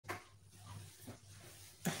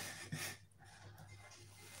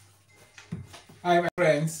Hi, my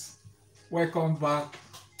friends. Welcome back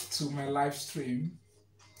to my live stream.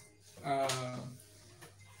 Uh,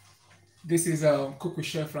 this is Cook with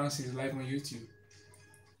Chef Francis live on YouTube.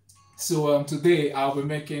 So today I'll be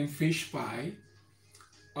making fish pie.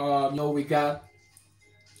 We got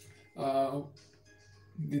uh,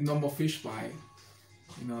 the normal fish pie.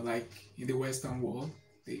 Like in the Western world,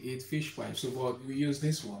 they eat fish pie. So, but we use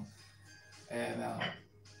this one, and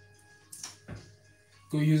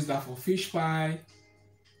go use that for fish pie.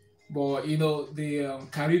 But the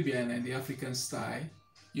Caribbean and the African style,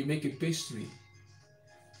 you make a pastry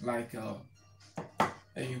like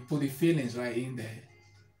and you put the fillings right in there.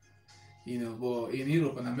 But in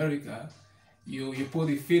Europe and America, you put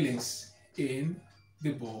the fillings in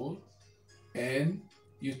the bowl and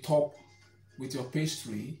you top with your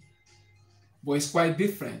pastry. But it's quite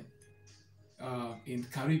different in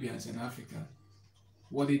Caribbeans and Africa.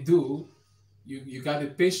 What they do, you got the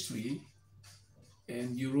pastry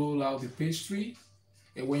and you roll out the pastry,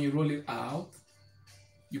 and when you roll it out,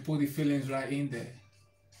 you put the fillings right in there.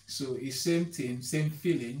 So it's same thing, same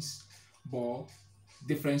fillings, but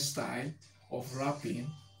different style of wrapping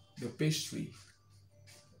the pastry.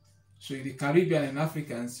 So in the Caribbean and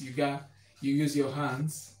Africans, you use your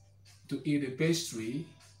hands to eat the pastry.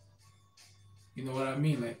 You know what I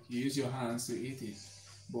mean? Like you use your hands to eat it.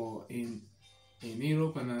 But in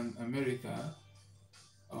Europe and America,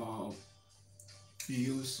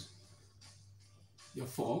 you use your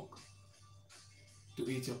fork to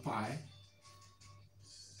eat your pie.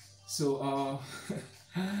 So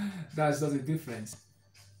that's the difference.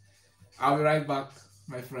 I'll be right back,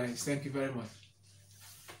 my friends. Thank you very much.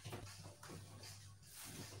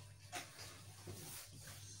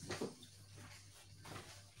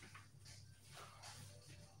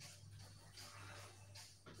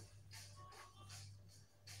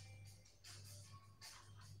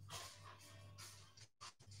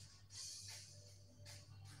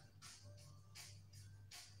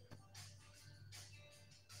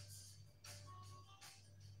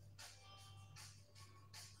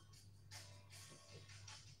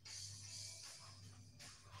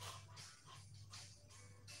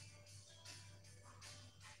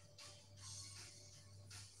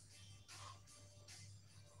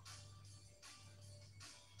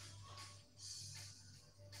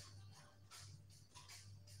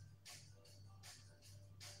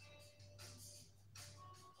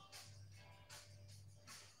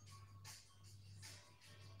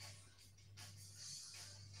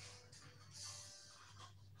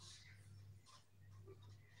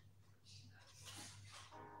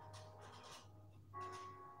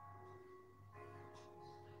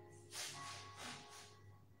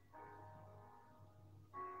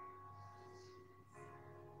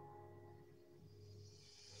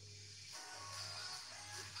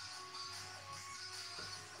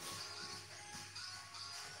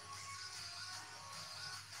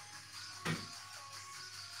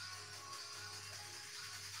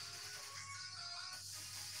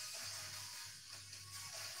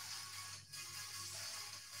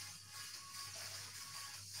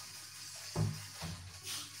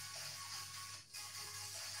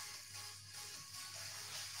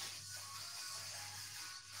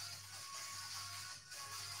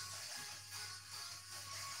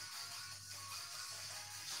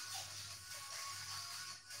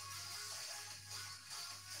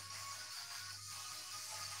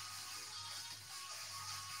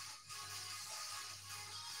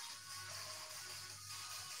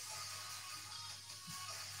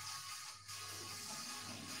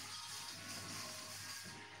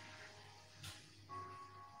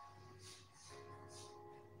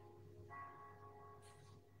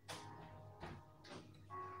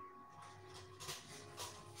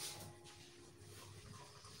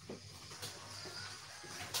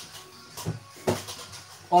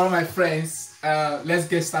 All my friends, let's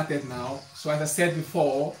get started now. So as I said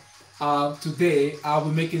before, today I'll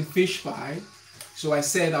be making fish pie. So I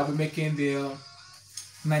said I'll be making the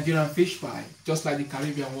Nigerian fish pie, just like the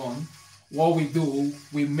Caribbean one. What we do,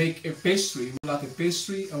 we make a pastry, we roll out a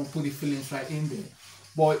pastry and we put the fillings right in there.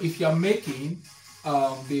 But if you're making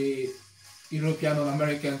the European or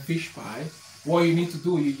American fish pie, what you need to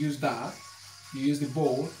do, you use that. You use the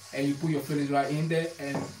bowl and you put your fillings right in there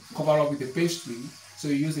and cover up with the pastry. So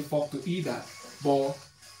you use the fork to eat that. But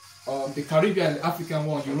the Caribbean and African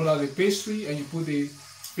one, you roll out the pastry and you put the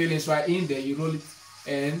fillings right in there. You roll it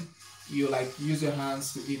and you use your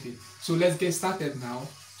hands to eat it. So let's get started now.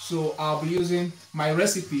 So I'll be using my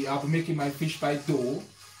recipe. I'll be making my fish pie dough.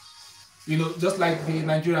 Just like the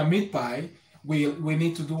Nigerian meat pie, we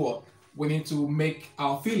need to do what? We need to make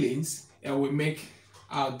our fillings and we make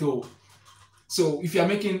our dough. So if you are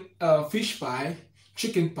making fish pie,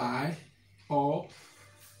 chicken pie, or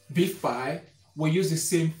beef pie, we use the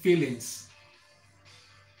same fillings.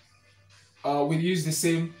 We use the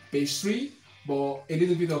same pastry, but a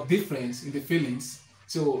little bit of difference in the fillings.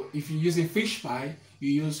 So if you're using fish pie,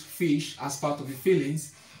 you use fish as part of the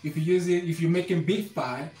fillings. If you're making beef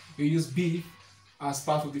pie, you use beef as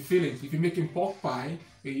part of the fillings. If you're making pork pie,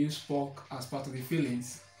 you use pork as part of the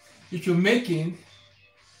fillings. If you're making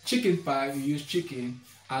chicken pie, you use chicken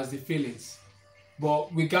as the fillings.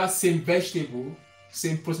 But we got same vegetable,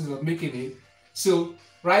 same process of making it. So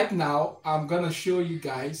right now, I'm gonna show you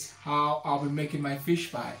guys how I'll be making my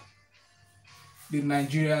fish pie, the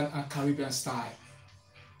Nigerian and Caribbean style.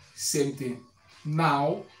 Same thing.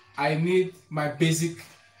 Now, I need my basic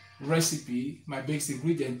recipe, my basic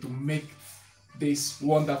ingredient to make this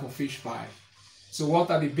wonderful fish pie. So what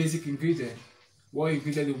are the basic ingredients? What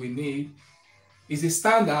ingredient do we need? Is a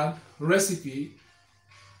standard recipe.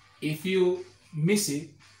 If you miss it,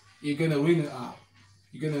 you're gonna ruin it out.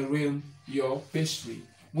 You're gonna ruin your pastry.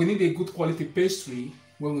 We need a good quality pastry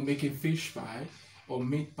when we're making fish pie or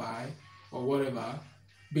meat pie or whatever,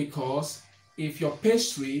 because if your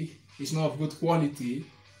pastry is not of good quality,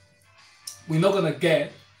 we're not gonna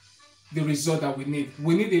get the result that we need.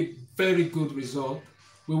 We need a very good result.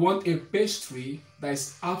 We want a pastry that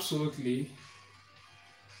is absolutely,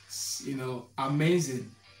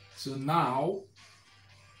 amazing. So now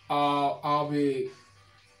I'll be,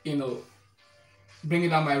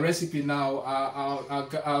 bringing out my recipe now.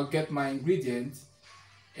 I'll get my ingredients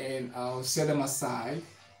and I'll set them aside.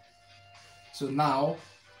 So now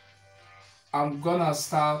I'm gonna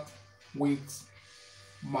start with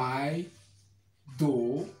my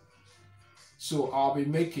dough. So I'll be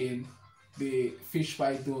making the fish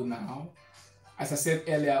pie dough now. As I said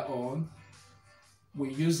earlier on, we're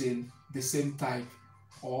using the same type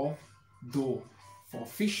of dough for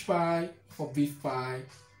fish pie, for beef pie,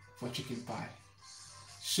 for chicken pie.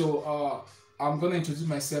 So I'm gonna introduce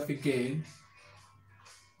myself again.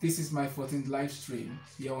 This is my 14th live stream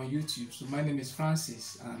here on YouTube. So my name is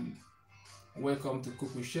Francis and welcome to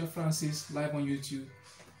Cook with Chef Francis live on YouTube.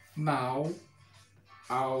 Now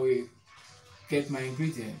I will get my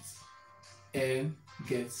ingredients and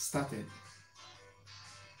get started.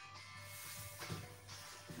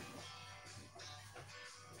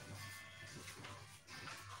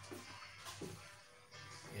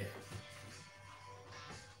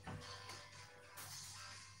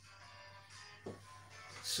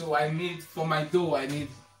 So for my dough, I need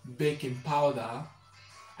baking powder.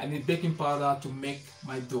 I need baking powder to make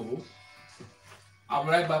my dough. I'll be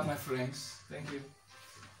right back, my friends. Thank you.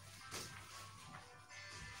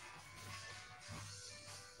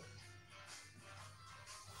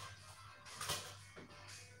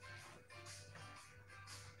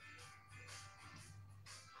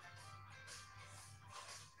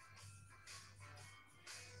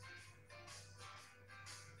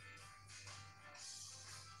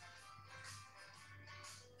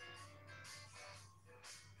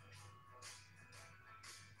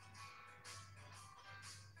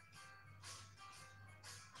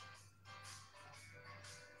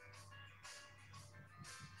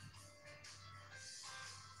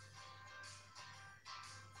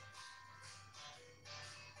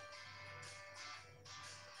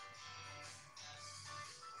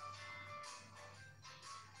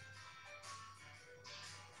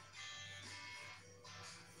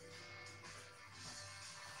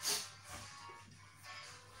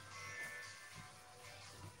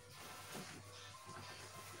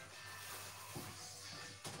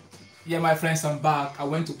 Yeah, my friends, I'm back. I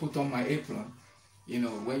went to put on my apron.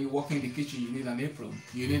 When you walk in the kitchen, you need an apron.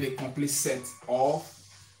 You need a complete set of,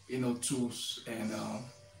 tools and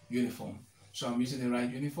uniform. So I'm using the right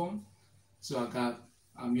uniform. So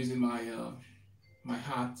I'm using my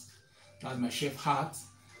hat. That's my chef hat,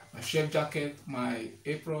 my chef jacket, my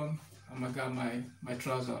apron, and I got my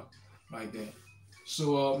trouser right there.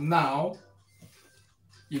 So now,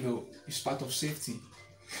 it's part of safety.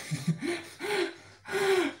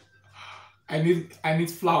 I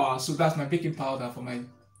need flour, so that's my baking powder for my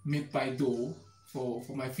meat pie dough, for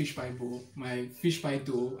my fish pie dough. My fish pie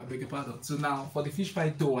dough, I beg your pardon. So now for the fish pie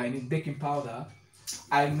dough, I need baking powder.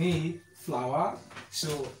 I need flour,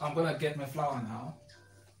 so I'm gonna get my flour now.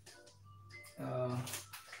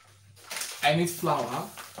 I need flour.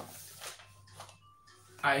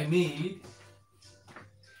 I need,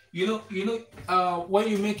 when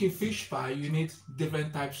you're making fish pie, you need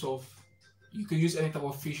different types of. You can use any type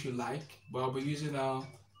of fish you like, but I'll be using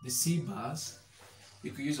the sea bass.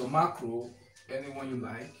 You could use a mackerel, anyone you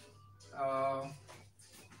like.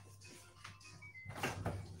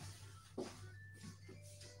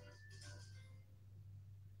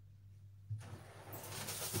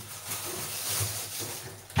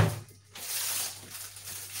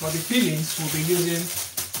 For the fillings, we'll be using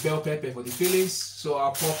bell pepper for the fillings, so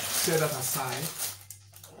I'll set that aside.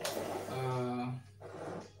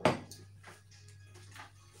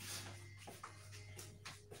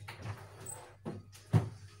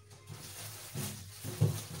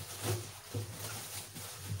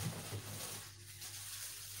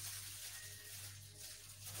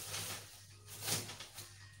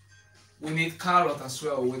 We need carrot as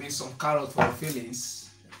well. We need some carrot for the fillings.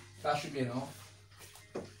 That should be enough.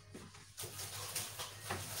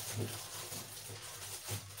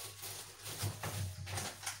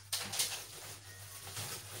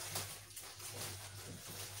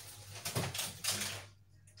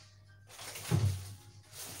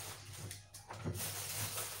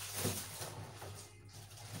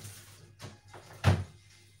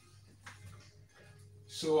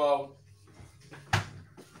 So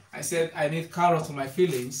I said I need carrot for my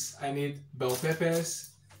fillings, I need bell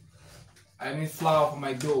peppers, I need flour for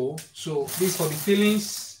my dough. So this for the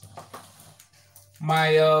fillings.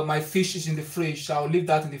 My fish is in the fridge, so I'll leave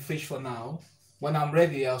that in the fridge for now. When I'm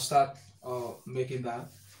ready, I'll start making that.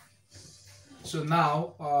 So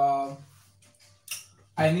now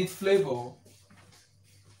I need flavor.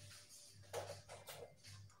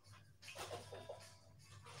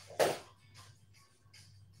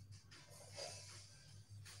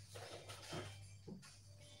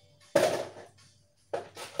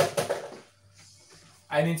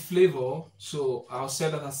 I need flavor, so I'll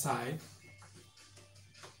set that aside.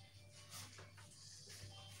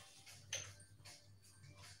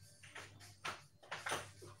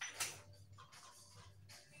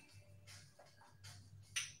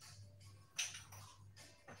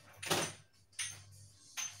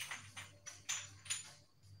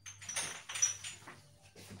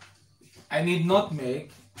 I need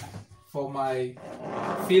nutmeg for my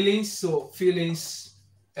fillings, so fillings,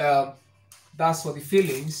 that's for the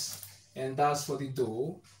fillings, and that's for the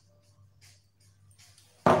dough.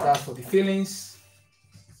 That's for the fillings.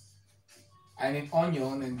 I need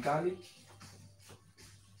onion and garlic.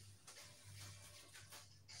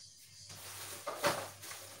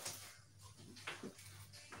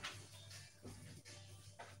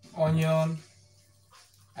 Onion.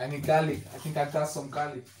 I need garlic. I think I got some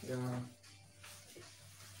garlic.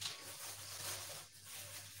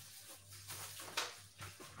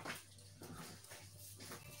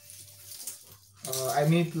 I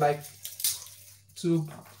need like 3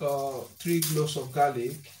 cloves of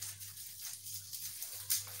garlic.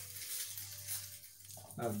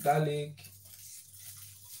 Garlic.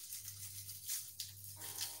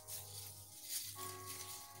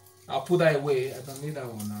 I'll put that away. I don't need that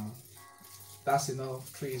one now. That's enough.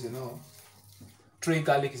 3 is enough. 3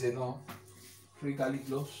 garlic is enough. 3 garlic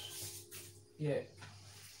cloves. Yeah.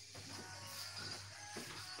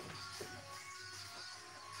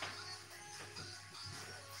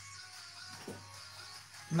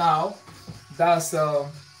 Now, that's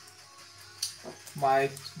my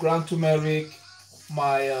ground turmeric,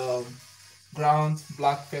 my ground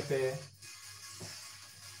black pepper,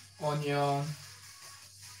 onion.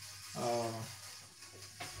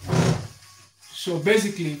 So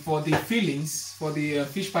basically, for the fillings, for the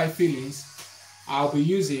fish pie fillings, I'll be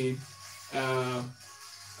using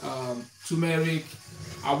turmeric.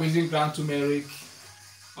 I'll be using ground turmeric,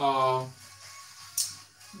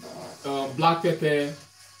 black pepper.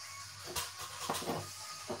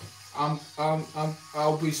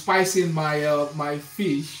 I'll be spicing my my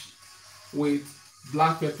fish with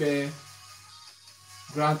black pepper,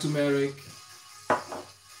 ground turmeric,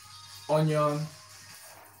 onion,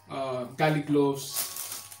 garlic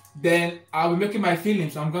cloves. Then I'll be making my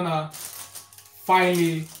fillings. I'm gonna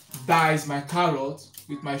finely dice my carrot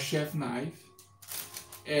with my chef knife,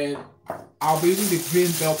 and I'll be using the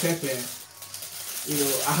green bell pepper.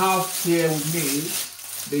 I have here with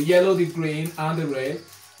me the yellow, the green, and the red.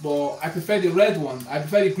 But I prefer the red one. I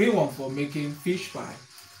prefer the green one for making fish pie.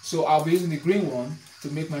 So I'll be using the green one to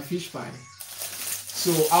make my fish pie.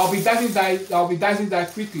 So I'll be dicing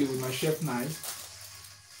that quickly with my chef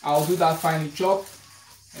knife. I'll do that finely chopped,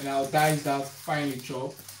 and I'll dice that finely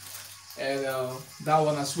chopped, and that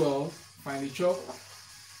one as well finely chopped.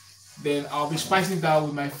 Then I'll be spicing that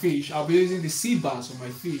with my fish. I'll be using the sea bass on my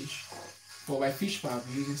fish. For my fish pie, I'll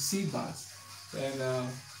be using sea bass, and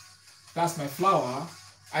that's my flour.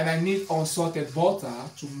 And I need unsalted butter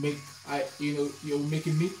to make, you're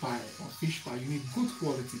making meat pie or fish pie. You need good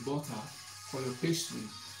quality butter for your pastry.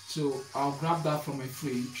 So I'll grab that from my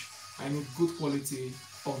fridge. I need good quality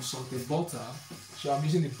unsalted butter. So I'm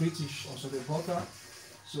using the British unsalted butter.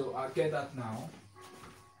 So I'll get that now.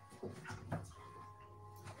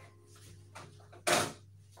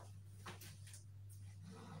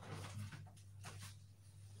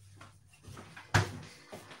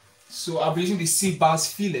 So I'll be using the sea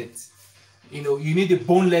bass fillet. You know, you need a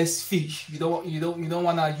boneless fish. You don't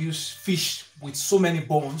want to use fish with so many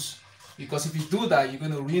bones, because if you do that, you're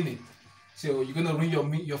gonna ruin it. So you're gonna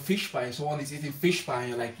ruin your fish pie. Someone is eating fish pie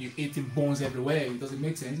and you're eating bones everywhere. It doesn't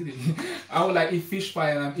make sense. I would like eat fish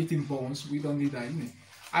pie and I'm eating bones. We don't need that.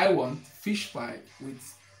 I want fish pie with,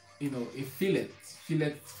 a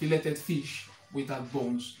filleted fish without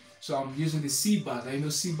bones. So I'm using the sea bass. I know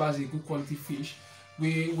sea bass is a good quality fish.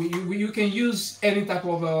 You can use any type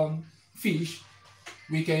of fish.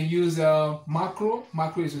 We can use mackerel.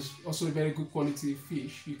 Mackerel is also a very good quality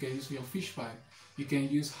fish. You can use for your fish pie. You can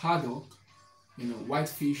use haddock. White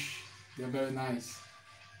fish, they're very nice.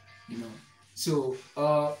 So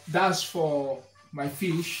that's for my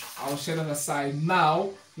fish. I'll set it aside. Now,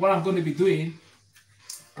 what I'm going to be doing,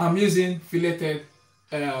 I'm using filleted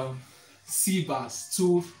sea bass,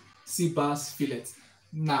 2 sea bass fillets.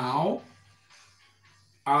 Now,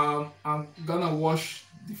 I'm gonna wash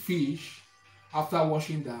the fish. After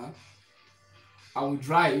washing that, I will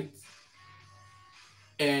dry it,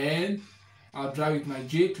 and I'll dry with my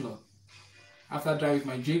J-cloth. After dry with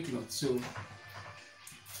my J-cloth, so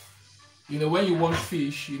when you wash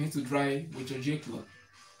fish, you need to dry with your J-cloth.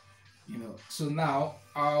 So now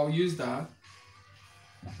I'll use that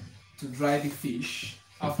to dry the fish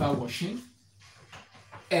after washing,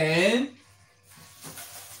 and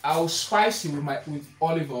I'll spice it with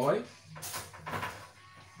olive oil,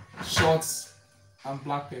 salt, and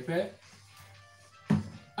black pepper.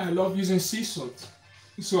 I love using sea salt,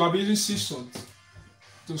 so I'll be using sea salt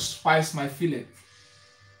to spice my fillet.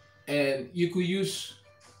 And you could use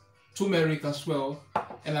turmeric as well,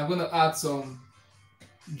 and I'm gonna add some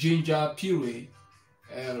ginger puree.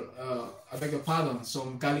 I beg your pardon,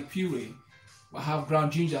 some garlic puree. I have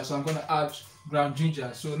ground ginger, so I'm gonna add ground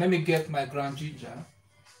ginger. So let me get my ground ginger.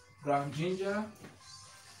 Ground ginger.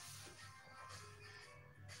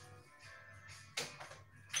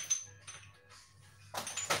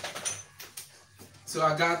 So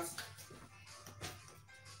I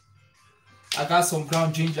got some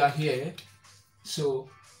ground ginger here. So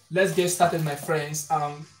let's get started, my friends.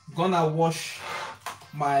 I'm gonna wash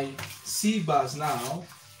my sea bass now.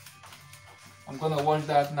 I'm gonna wash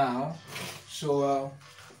that now. So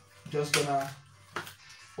just gonna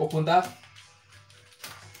open that.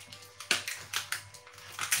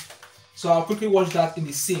 So I'll quickly wash that in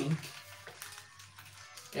the sink,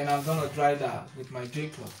 and I'm gonna dry that with my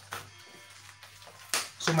J-cloth.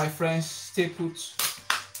 So my friends, stay put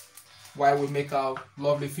while we make our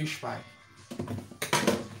lovely fish pie.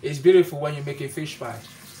 It's beautiful when you make a fish pie.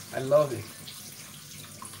 I love it.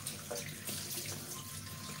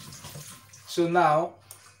 So now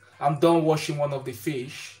I'm done washing one of the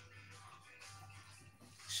fish.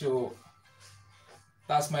 So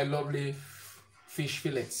that's my lovely fish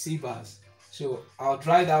fillet, sea bass. So I'll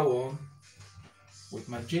dry that one with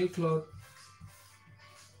my J-cloth.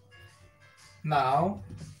 Now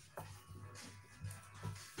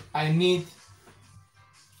I need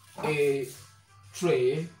a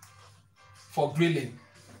tray for grilling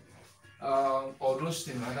or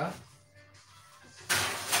roasting, rather.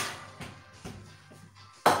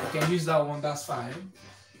 I can use that one, that's fine.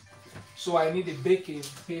 So I need a baking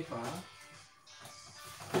paper.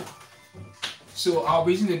 So I'll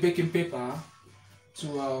be using the baking paper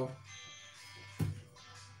to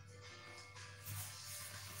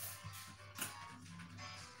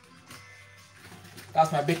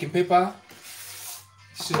that's my baking paper.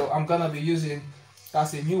 So I'm gonna be using,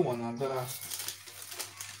 that's a new one. I'm gonna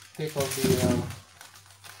take off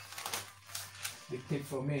the tip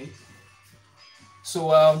from it. So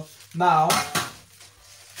now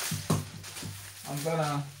I'm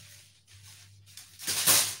gonna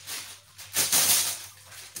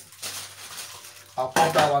I'll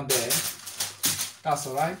pop that one there. That's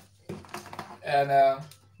all right. And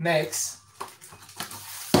next,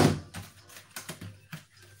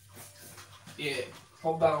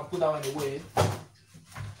 pop that one, put that one away.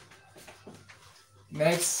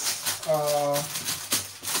 Next,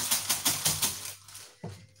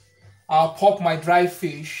 I'll pop my dry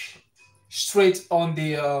fish straight on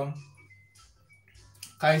the.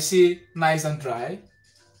 Can you see, nice and dry?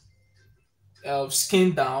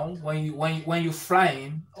 Skin down. When you're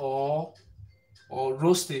frying or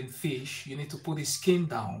roasting fish, you need to put the skin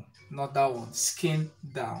down, not that one. Skin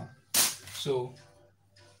down. So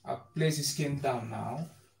I'll place the skin down now.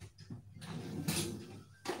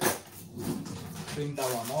 Bring that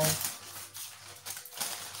one off.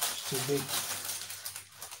 It's too big.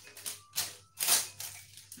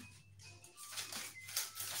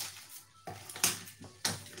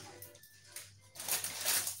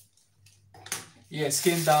 Yeah,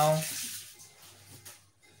 skin down.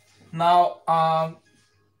 Now I'm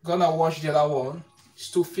gonna wash the other one.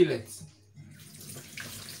 It's 2 fillets.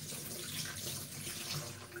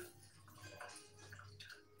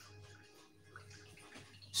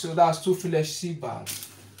 So that's 2 fillet sea bass.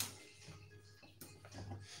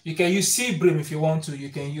 You can use sea bream if you want to. You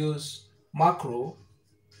can use mackerel,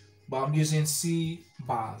 but I'm using sea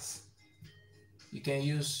bass. You can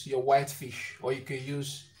use your white fish, or you can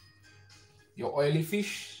use your oily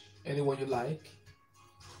fish, anyone you like.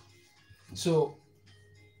 So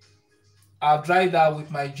I'll dry that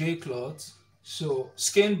with my J cloth. So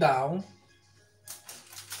skin down.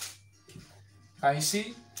 Can you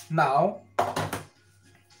see? Now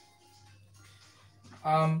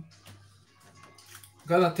I'm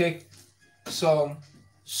gonna take some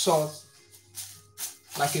salt,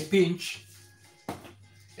 like a pinch,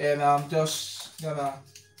 and I'm just gonna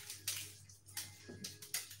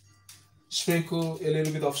sprinkle a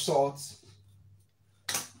little bit of salt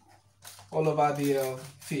all over the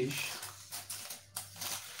fish.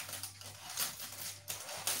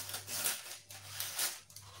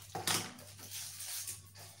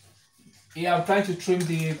 Yeah, I'm trying to trim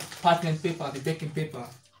the parchment paper, the baking paper.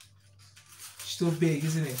 It's too big,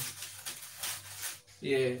 isn't it?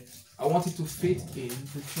 Yeah, I want it to fit in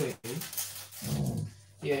the tray.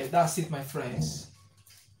 Yeah, that's it, my friends.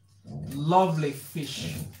 Lovely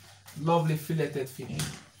fish, lovely filleted fish.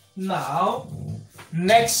 Now,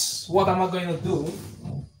 next, what am I going to do?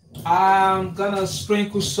 I'm gonna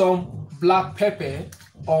sprinkle some black pepper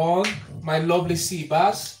on my lovely sea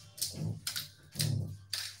bass.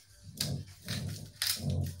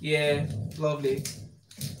 Yeah, lovely.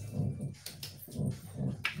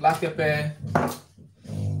 Black pepper,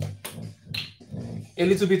 a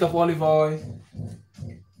little bit of olive oil.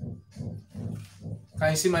 Can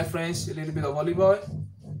you see, my friends? A little bit of olive oil.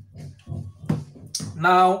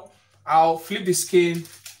 Now I'll flip the skin.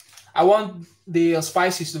 I want the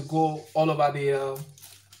spices to go all over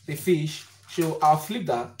the fish, so I'll flip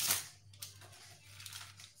that.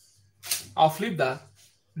 I'll flip that.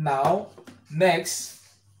 Now, next,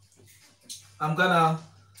 I'm gonna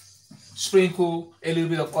sprinkle a little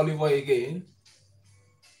bit of olive oil again.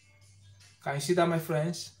 Can you see that, my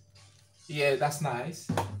friends? Yeah, that's nice.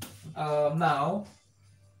 Now,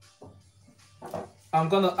 I'm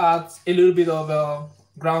gonna add a little bit of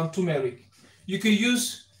ground turmeric. You could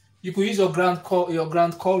use your ground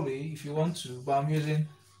curry if you want to, but I'm using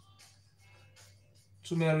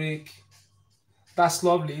turmeric. That's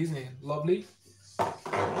lovely, isn't it? Lovely.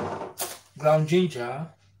 Ground ginger.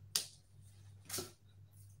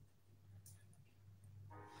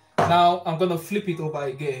 Now I'm gonna flip it over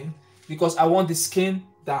again because I want the skin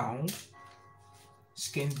down.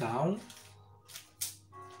 Skin down.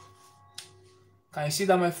 Can you see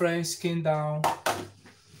that, my friends? Skin down.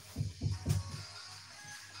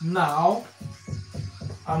 Now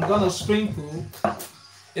I'm gonna sprinkle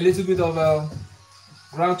a little bit of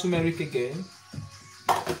ground turmeric again.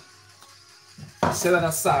 Set that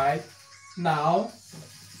aside. Now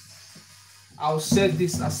I'll set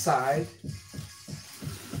this aside.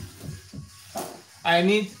 I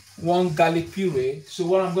need 1 garlic puree. So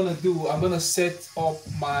what I'm gonna do, I'm gonna set up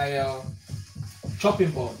my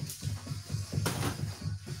chopping board.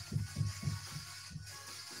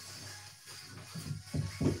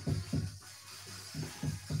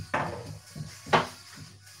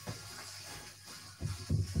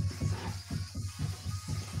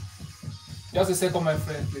 Just a second, my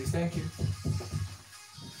friend, please. Thank you.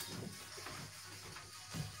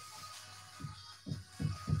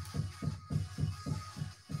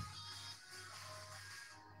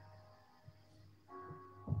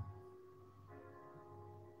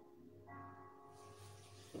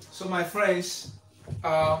 So, my friends,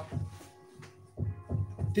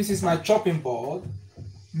 this is my chopping board.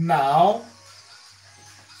 Now,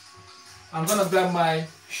 I'm gonna grab my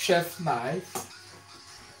chef knife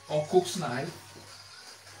or cook's knife.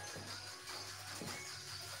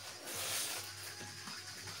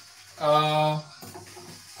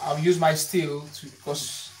 I'll use my steel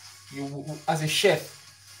because as a chef,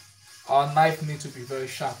 our knife needs to be very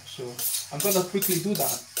sharp. So I'm gonna quickly do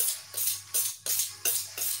that.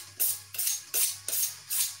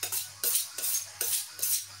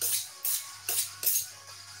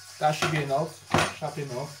 That should be enough, sharp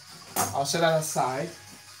enough. I'll set that aside.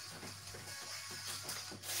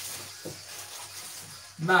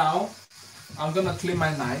 Now, I'm gonna clean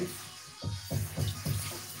my knife.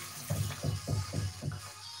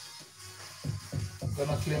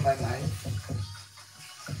 Gonna clean my knife.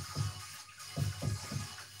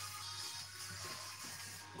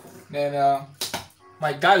 Then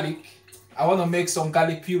my garlic I want to make some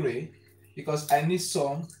garlic puree because I need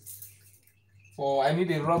some for, I need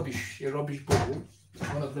a rubbish bowl.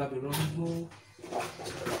 I want to grab a rubbish bowl.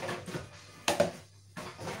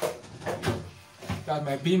 Got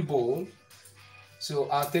my bean bowl. So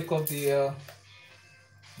I'll take off the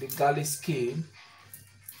garlic skin.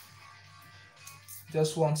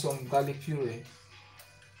 Just want some garlic puree.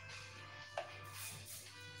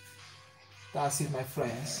 That's it, my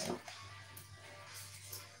friends.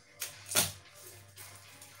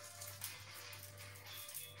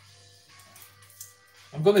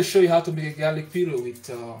 I'm going to show you how to make a garlic puree with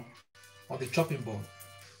on the chopping board.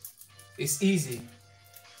 It's easy.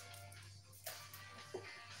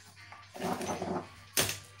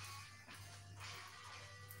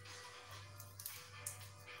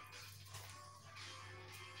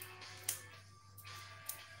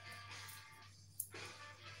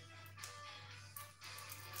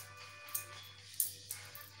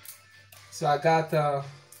 So I got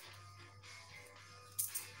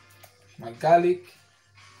my garlic.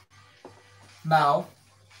 Now,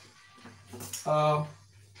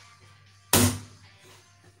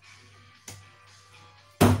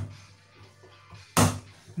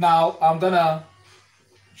 I'm gonna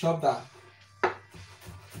chop that.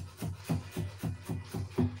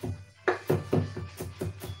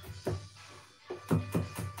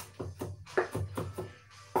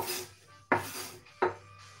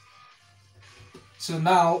 So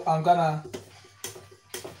now I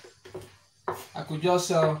could just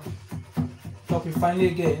chop it finely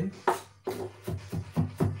again.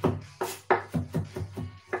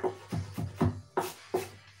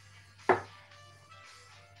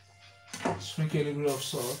 Sprinkle a little bit of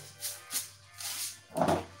salt.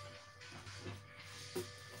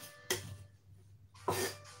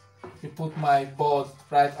 I put my board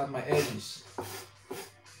right at my edges.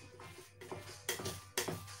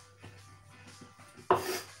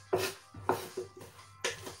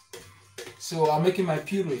 So I'm making my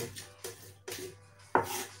puree.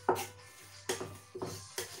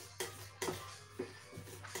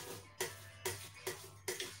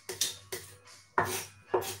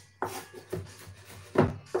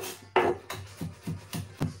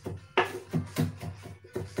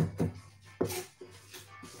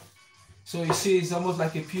 So you see, it's almost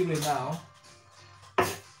like a puree now.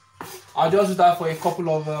 I'll just do that for a couple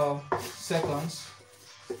of seconds.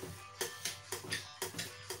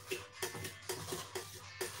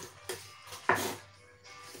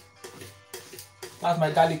 That's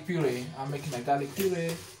my garlic puree. I'm making my garlic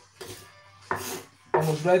puree.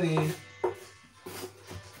 Almost ready.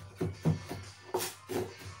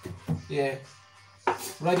 Yeah,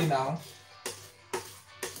 ready now.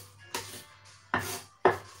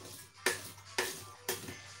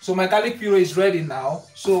 So my garlic puree is ready now.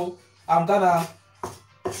 So I'm gonna,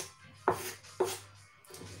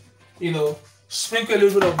 sprinkle a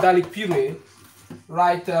little bit of garlic puree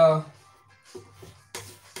right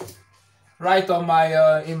on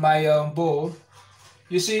my in my bowl.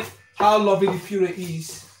 You see how lovely the puree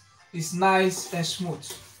is. It's nice and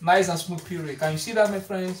smooth. Nice and smooth puree. Can you see that, my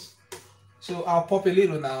friends? So I'll pop a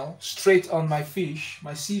little now, straight on my fish,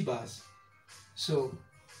 my sea bass. So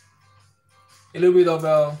a little bit of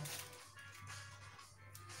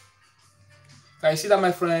can you see that,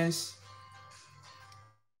 my friends?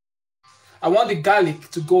 I want the garlic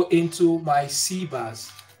to go into my sea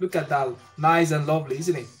bass. Look at that, nice and lovely,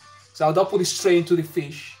 isn't it? So I'll just put it straight into the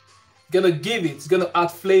fish. It's gonna add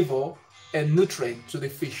flavor and nutrient to the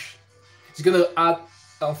fish. It's gonna add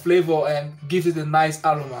flavor and gives it a nice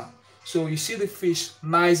aroma. So you see the fish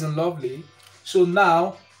nice and lovely. So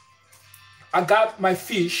now I got my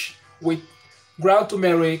fish with ground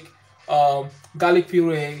turmeric, garlic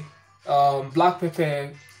puree, black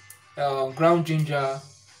pepper, ground ginger,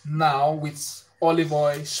 now with olive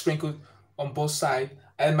oil sprinkled on both sides,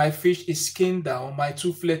 and my fish is skinned down. My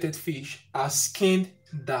two filleted fish are skinned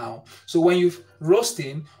down. So when you're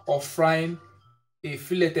roasting or frying a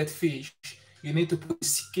filleted fish, you need to put the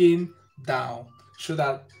skin down, so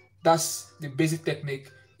that's the basic technique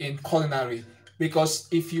in culinary. Because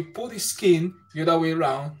if you put the skin the other way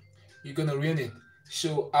around, you're gonna ruin it.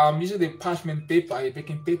 So I'm using the parchment paper, a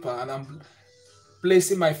baking paper, and I'm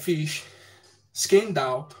placing my fish skin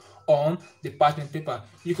down on the parchment paper.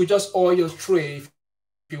 You could just oil your tray if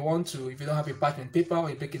you want to. If you don't have a parchment paper or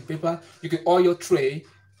a baking paper, you can oil your tray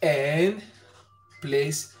and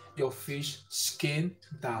place your fish skin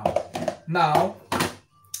down. Now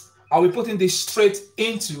I'll be putting this straight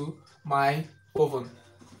into my oven.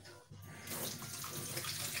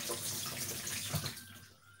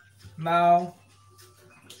 Now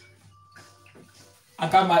I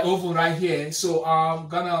got my oven right here, so I'm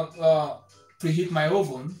gonna preheat my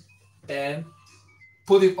oven and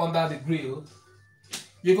put it under the grill.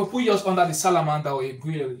 You can put yours under the salamander or a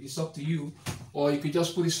grill, it's up to you, or you could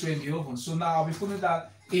just put it straight in the oven. So now I'll be putting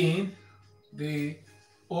that in the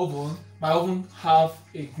oven. My oven have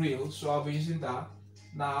a grill, so I'll be using that.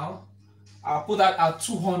 Now I'll put that at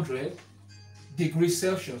 200 degrees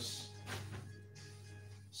Celsius.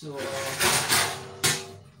 So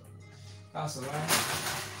that's all right.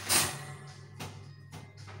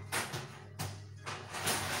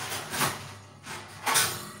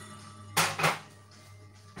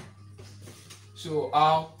 So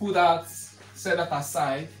I'll put that, set that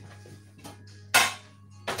aside.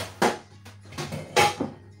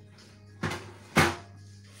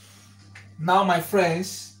 Now, my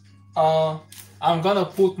friends, I'm gonna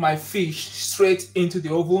put my fish straight into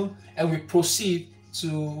the oven and we proceed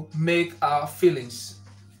to make our fillings.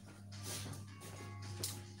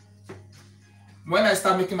 When I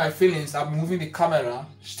start making my fillings, I'm moving the camera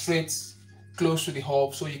straight close to the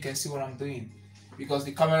hob so you can see what I'm doing, because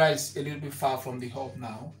the camera is a little bit far from the hob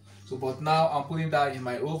now. So, but now I'm putting that in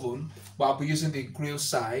my oven, but I'll be using the grill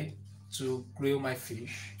side to grill my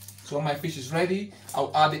fish. So when my fish is ready,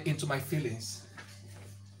 I'll add it into my fillings.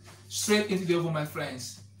 Straight into the oven, my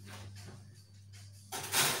friends.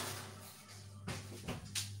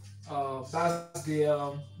 That's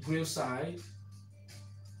the grill side.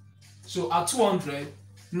 So at 200,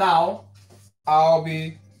 now I'll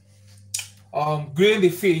be grilling the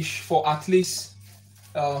fish for at least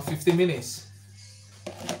 15 minutes.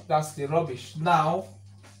 That's the rubbish. Now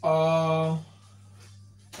I'm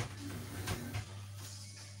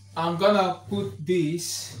gonna put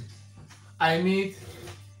this. I need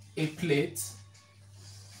a plate.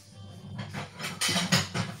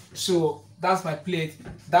 So that's my plate.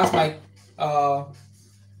 That's my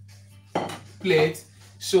plate.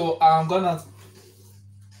 So I'm gonna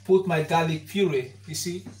put my garlic puree. You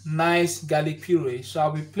see, nice garlic puree. So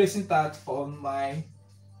I'll be placing that on my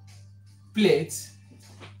plate.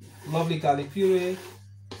 Lovely garlic puree.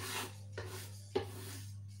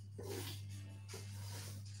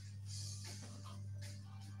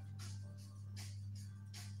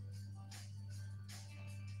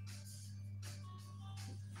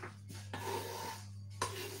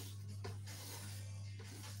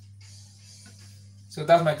 So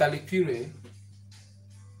that's my garlic puree.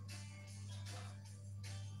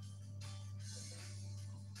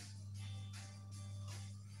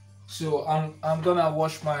 So I'm gonna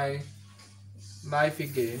wash my knife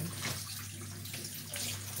again.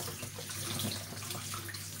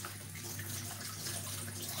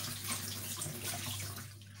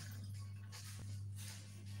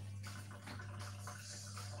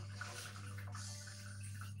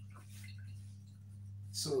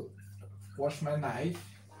 So wash my knife.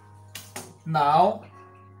 Now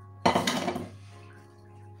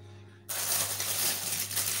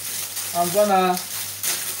I'm gonna,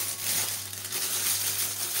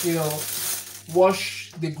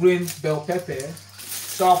 wash the green bell pepper.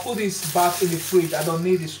 So I'll put this back in the fridge. I don't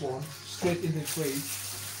need this one. Straight in the fridge.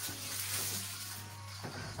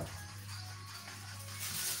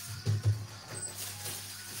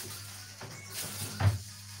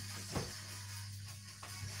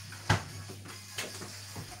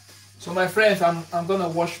 So my friends, I'm gonna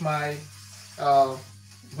wash my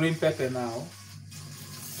green pepper now.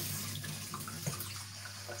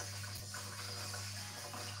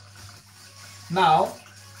 Now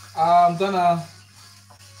I'm gonna,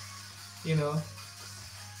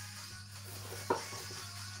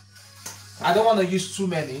 I don't want to use too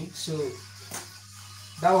many, so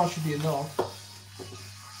that one should be enough.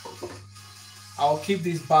 I'll keep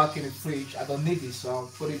this back in the fridge. I don't need this, so I'll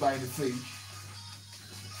put it back in the fridge.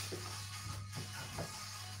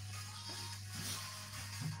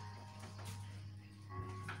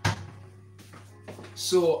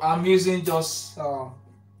 So I'm using just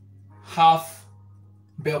half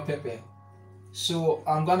bell pepper. So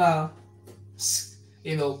I'm gonna,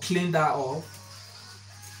 clean that off.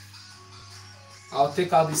 I'll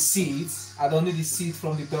take out the seeds. I don't need the seed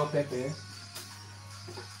from the bell pepper.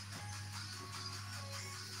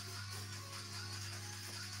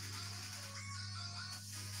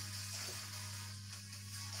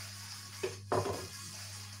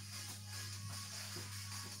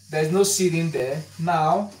 There's no seed in there.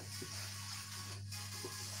 Now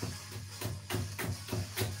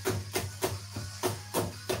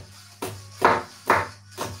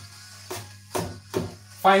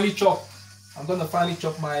finely chop. I'm gonna finely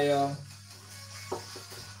chop my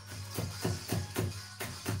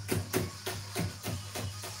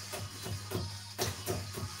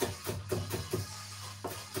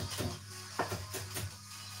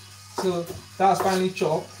So that's finely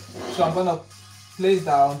chopped. So I'm gonna place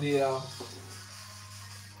that on the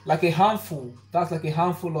like a handful. That's like a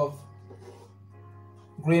handful of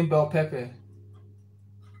green bell pepper.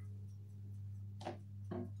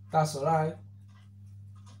 That's all right.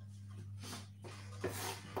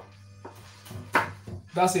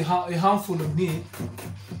 That's a handful of meat.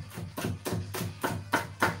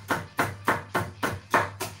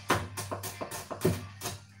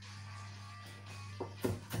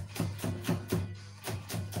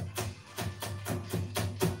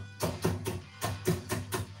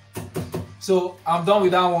 So I'm done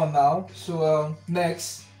with that one now. So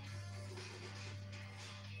next,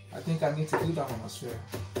 I think I need to do that one as well.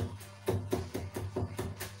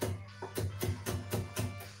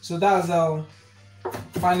 So that's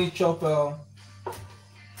finely chopped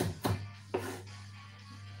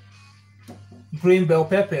green bell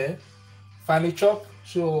pepper, finely chopped.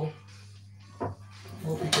 So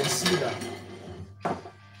hope you can see that.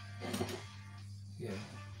 Yeah.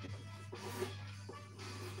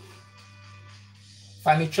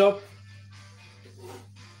 Finely chopped.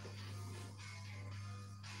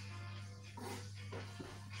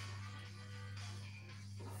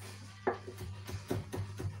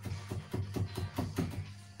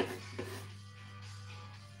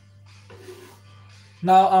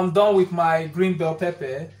 Now I'm done with my green bell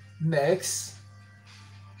pepper. Next,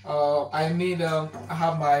 I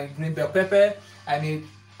have my green bell pepper. I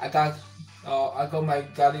got my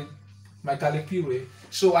garlic puree.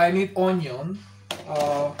 So I need onion.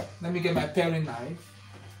 Let me get my paring knife.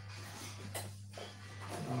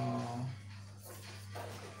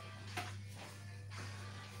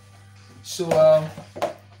 So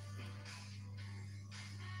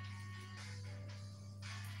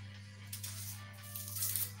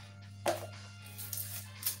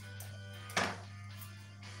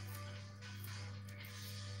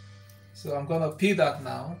I'm gonna peel that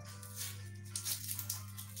now.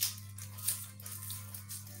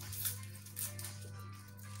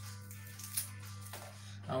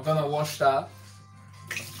 I'm gonna wash that.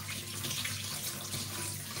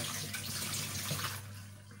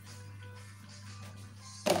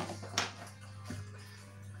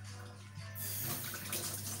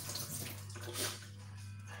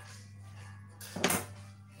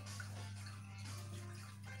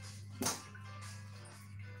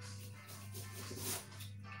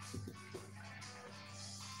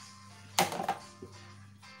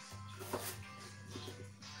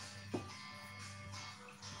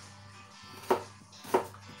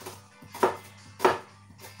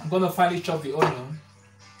 I'm gonna finely chop the onion.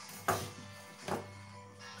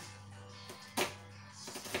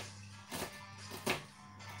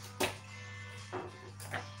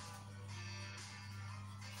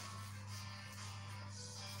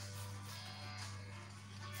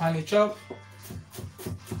 Finely chop.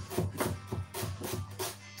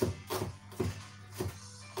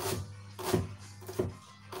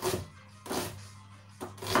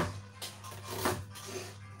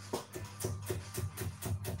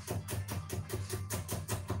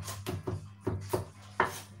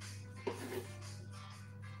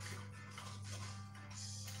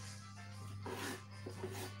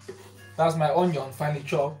 That's my onion finely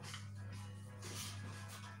chopped.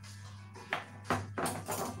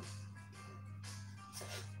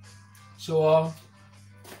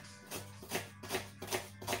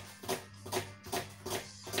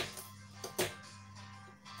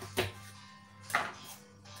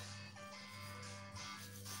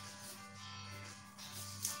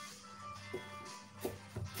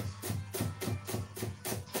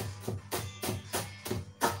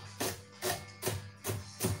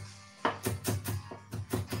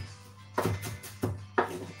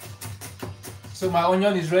 So my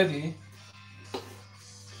onion is ready.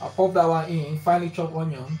 I'll pop that one in, finely chopped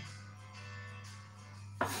onion.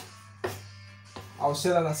 I'll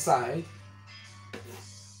set that aside.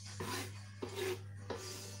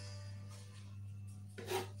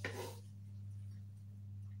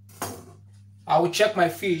 I will check my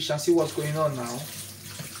fish and see what's going on now.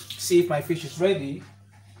 See if my fish is ready.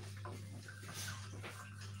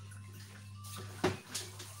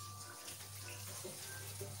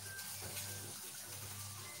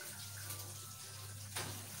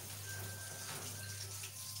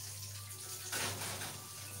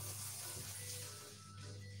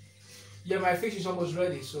 Yeah, my fish is almost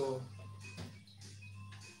ready, so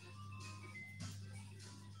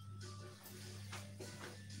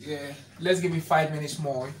yeah, let's give it 5 minutes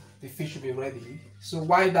more. The fish will be ready. So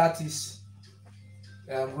while that is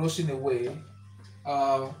roasting away,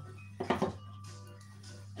 I'm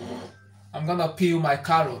gonna peel my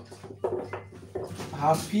carrot. I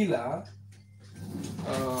have peeler.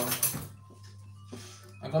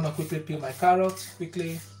 I'm gonna quickly peel my carrots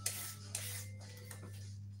quickly.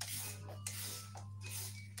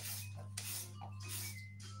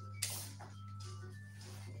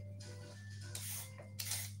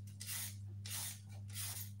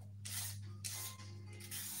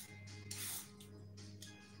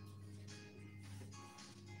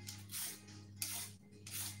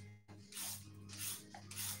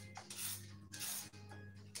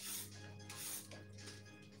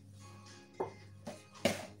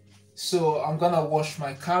 So I'm gonna wash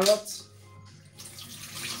my carrots.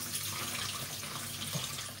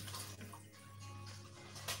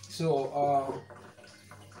 So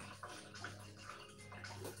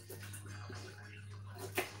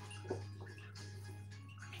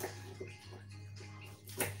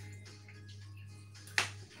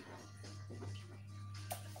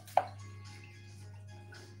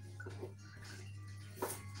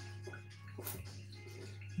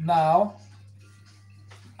now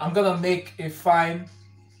I'm gonna make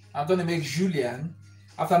julienne.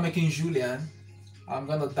 After making julienne, I'm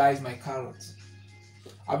gonna dice my carrots.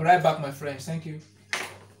 I'll be right back, my friends. Thank you.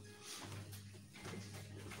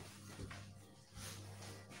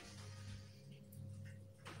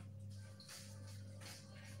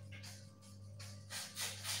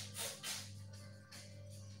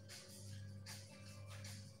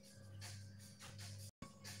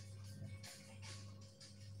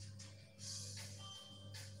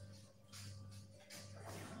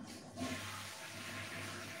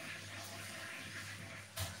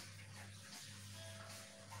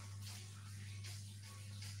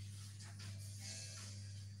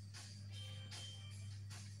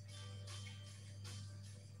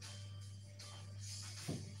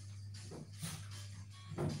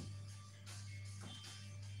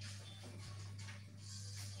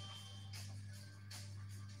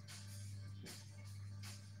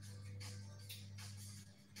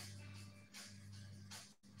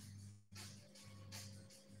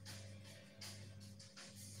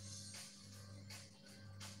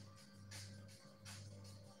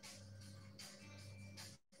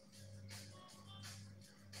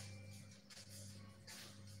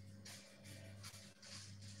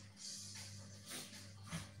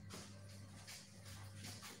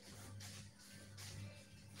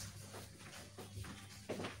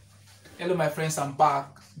 Hello, my friends, I'm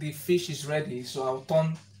back. The fish is ready, so I'll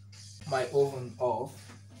turn my oven off.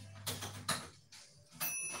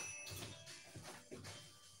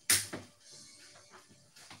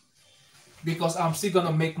 Because I'm still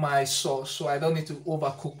gonna make my sauce, so I don't need to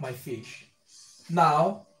overcook my fish.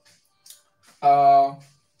 Now, I'll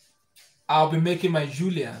be making my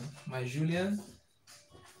julienne.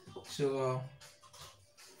 So,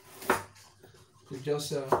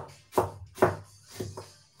 just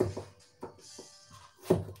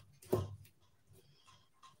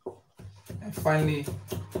and finally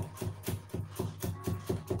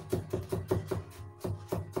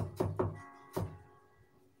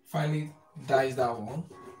dice that one.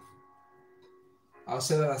 I'll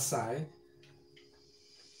set that aside.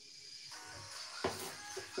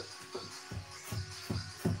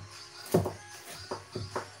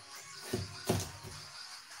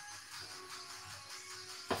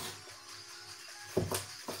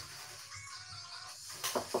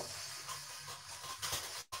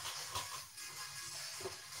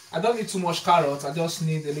 I don't need too much carrots, I just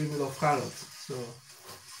need a little bit of carrots. So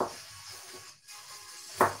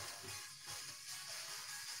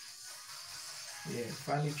yeah,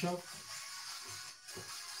 finely chopped.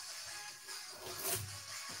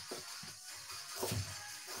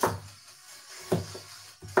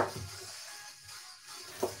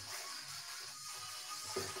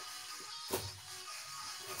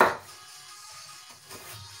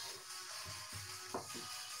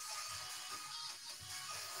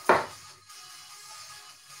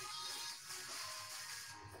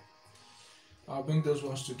 I'll bring those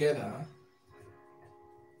ones together.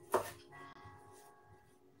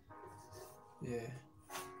 Yeah.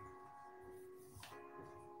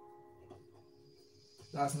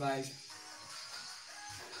 That's nice.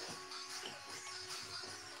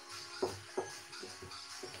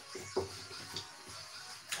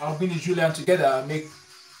 I'll bring the julienne together and make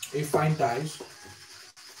a fine dice.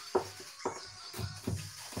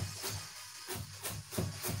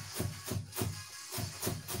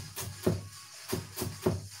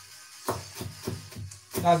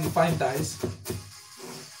 That's the fine dice.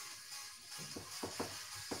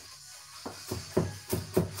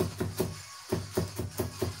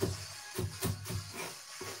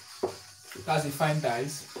 That's the fine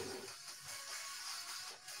dice.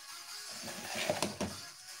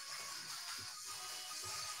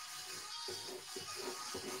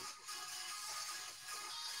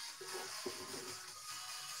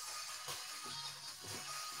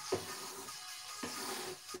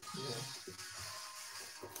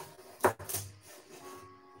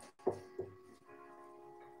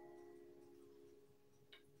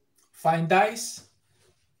 fine dice.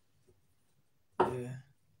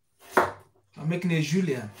 Yeah. I'm making a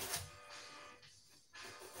julienne.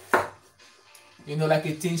 You know, like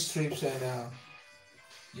a thin strips, and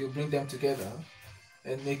you bring them together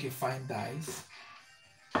and make a fine dice.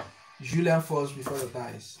 Julienne first before the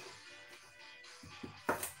dice.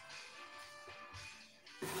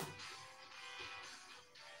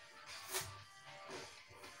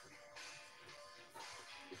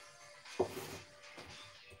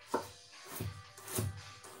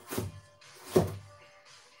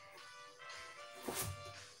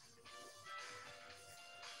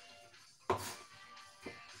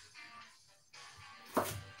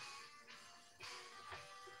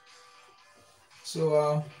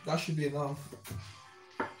 So that should be enough.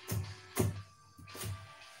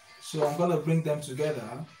 So I'm gonna bring them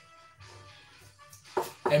together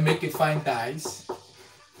and make a fine dice.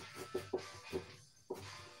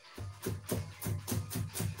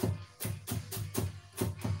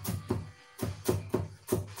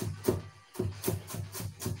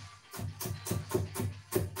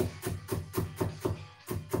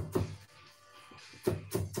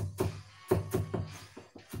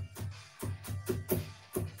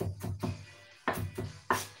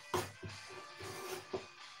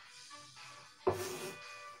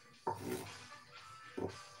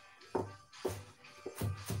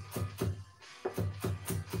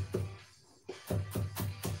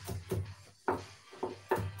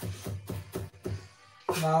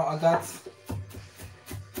 Now I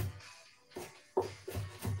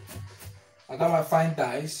got my fine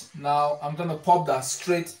dice. Now I'm gonna pop that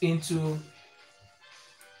straight into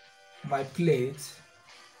my plate.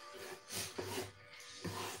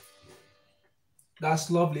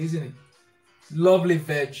 That's lovely, isn't it? Lovely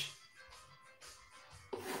veg.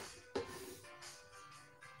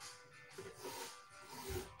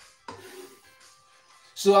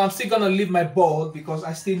 So I'm still gonna leave my bowl because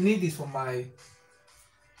I still need it for my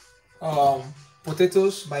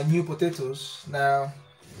potatoes, my new potatoes. Now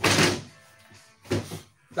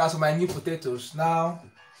that's my new potatoes. Now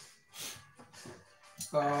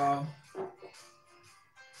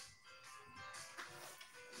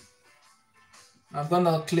I'm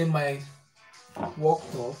gonna clean my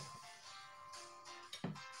worktop.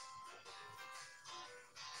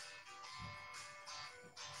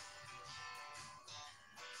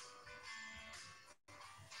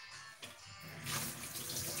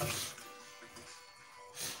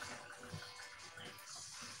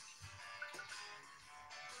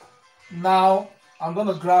 Now I'm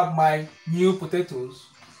gonna grab my new potatoes.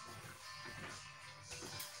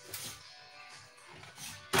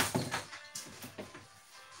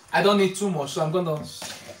 I don't need too much, so I'm gonna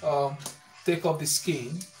take off the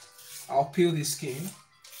skin. I'll peel the skin.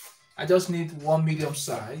 I just need one medium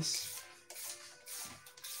size.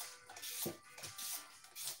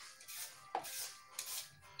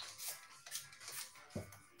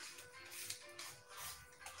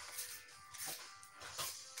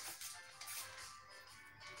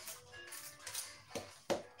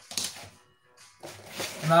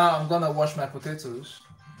 Now I'm gonna wash my potatoes.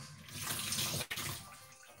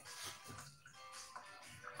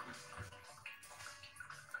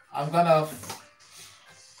 I'm gonna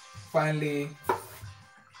finally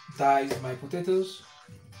dice my potatoes.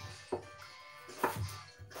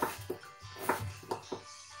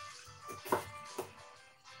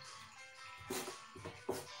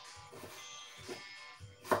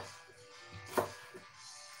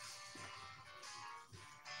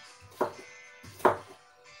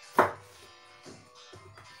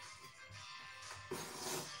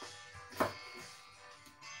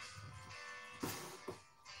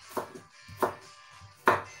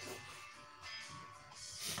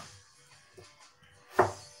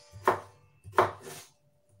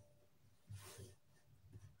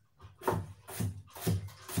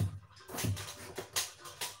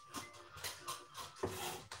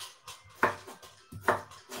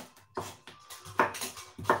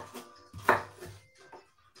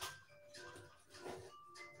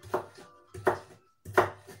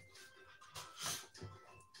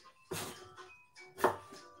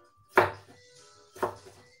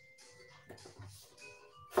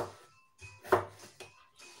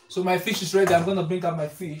 So my fish is ready. I'm gonna bring out my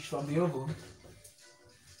fish from the oven.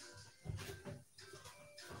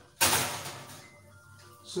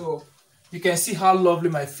 So you can see how lovely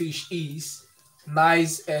my fish is.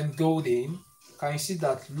 Nice and golden. Can you see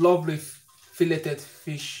that lovely filleted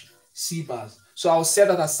fish sea bass? So I'll set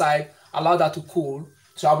that aside, allow that to cool.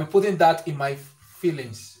 So I'll be putting that in my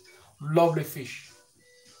fillings. Lovely fish.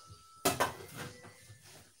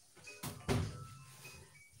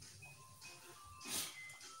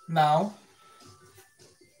 Now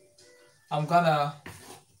I'm gonna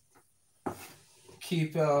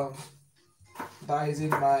keep dicing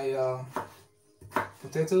my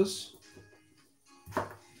potatoes.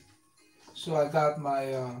 So I got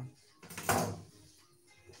my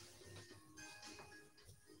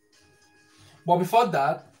but before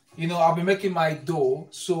that, I'll be making my dough,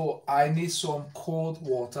 so I need some cold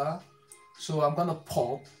water. So I'm gonna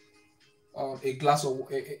pop a glass of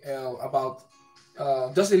about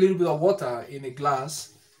just a little bit of water in a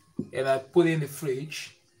glass, and I put it in the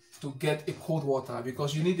fridge to get a cold water,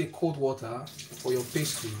 because you need a cold water for your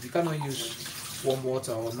pastry. You cannot use warm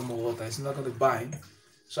water or normal water, it's not going to bind.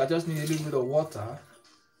 So I just need a little bit of water.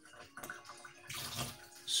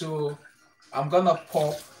 So I'm gonna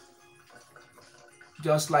pop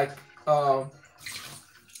just like I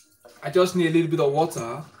just need a little bit of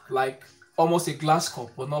water, like almost a glass cup,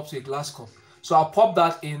 but not to a glass cup. So I'll pop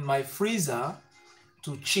that in my freezer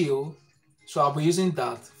to chill. So I'll be using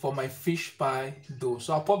that for my fish pie dough.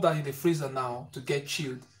 So I'll pop that in the freezer now to get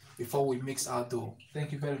chilled before we mix our dough.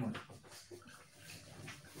 Thank you very much.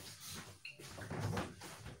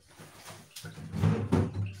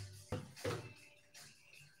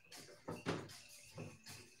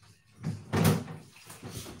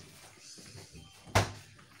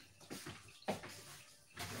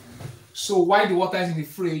 So while the water is in the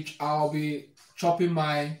fridge, I'll be chopping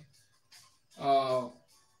my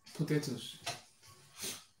potatoes.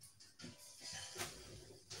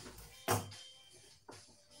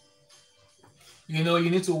 You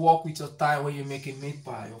need to work with your time when you're making meat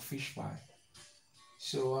pie or fish pie.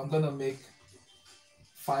 So I'm gonna make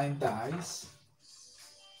fine dice.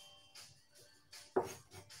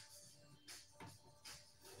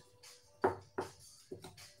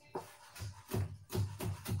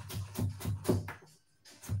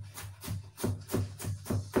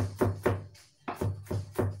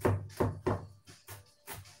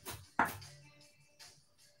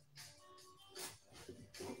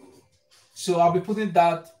 So I'll be putting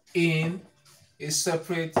that in a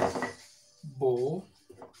separate bowl.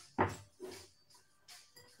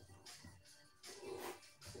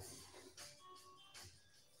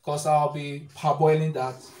 Because I'll be parboiling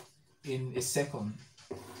that in a second.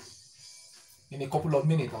 In a couple of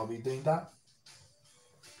minutes, I'll be doing that.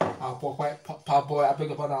 I'll parboil, I beg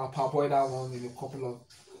your pardon, I'll parboil that one in a couple of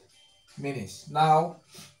minutes. Now,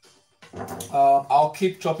 I'll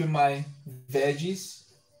keep chopping my veggies,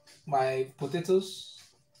 my potatoes.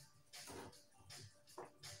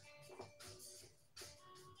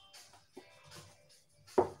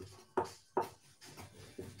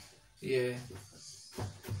 Yeah.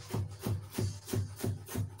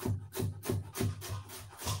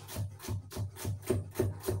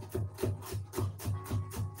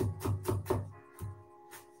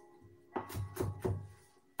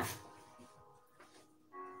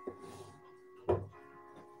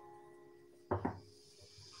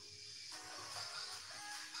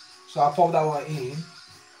 So I'll pop that one in.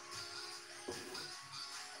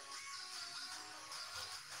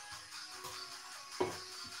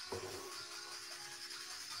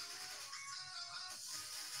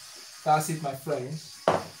 That's it, my friends.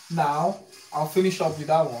 Now, I'll finish up with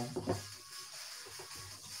that one.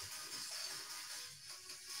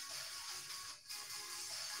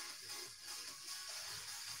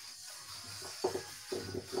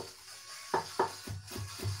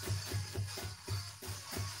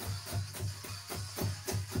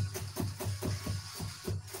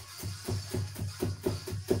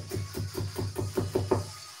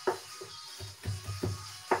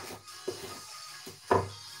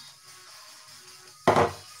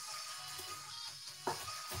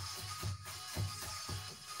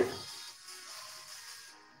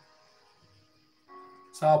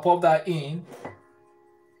 So I'll pop that in.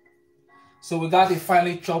 So we got the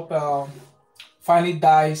finely chopped, finely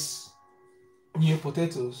diced new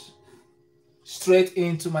potatoes straight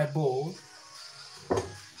into my bowl.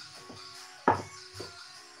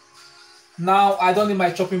 Now I don't need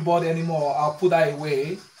my chopping board anymore. I'll put that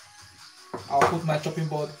away. I'll put my chopping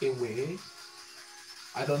board away.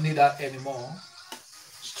 I don't need that anymore.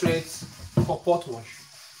 Straight for pot wash.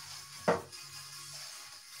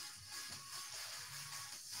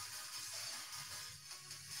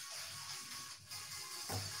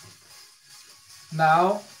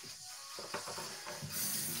 Now,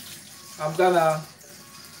 I'm gonna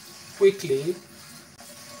quickly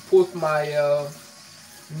put my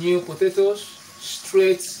new potatoes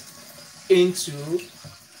straight into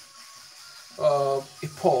a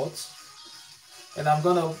pot, and I'm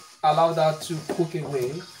gonna allow that to cook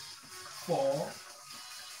away for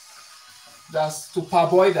just to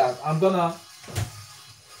parboil that. I'm gonna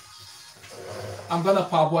I'm gonna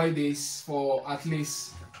parboil this for at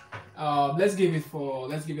least let's give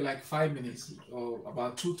it like 5 minutes or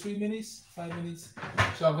about 2-3 minutes, 5 minutes.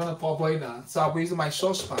 So I'm gonna parboil that. So I'll be using my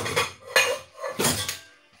saucepan.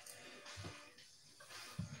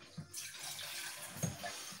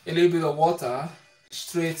 A little bit of water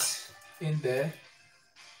straight in there.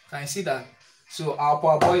 Can you see that? So I'll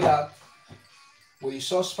parboil that with the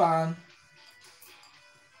saucepan.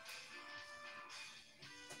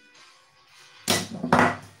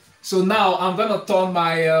 So now I'm gonna turn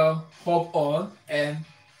my hob on and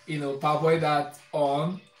parboil that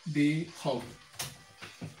on the hob.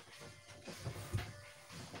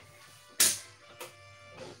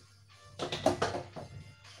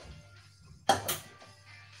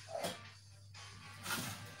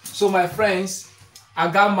 So my friends, I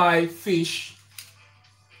got my fish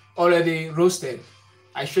already roasted.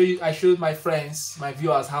 I showed my friends, my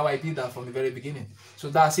viewers, how I did that from the very beginning. So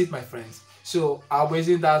that's it, my friends. So I'll be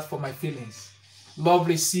using that for my fillings.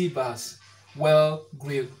 Lovely sea bass, well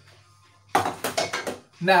grilled.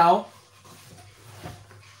 Now,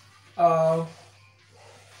 while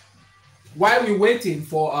we're waiting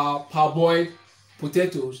for our parboiled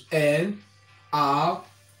potatoes and our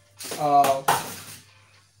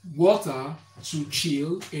water to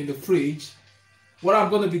chill in the fridge, what I'm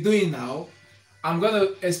going to be doing now, I'm going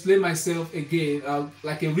to explain myself again,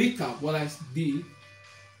 like a recap what I did.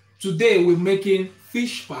 Today we're making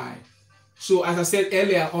fish pie. So as I said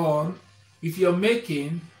earlier on, if you're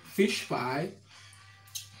making fish pie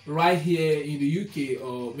right here in the UK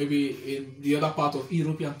or maybe in the other part of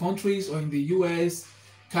European countries or in the US,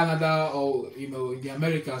 Canada, or in the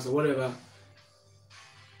Americas or whatever,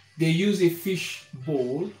 they use a fish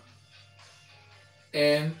bowl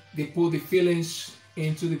and they put the fillings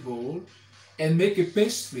into the bowl and make a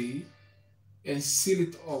pastry and seal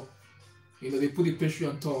it up. They put the pastry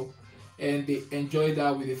on top and they enjoy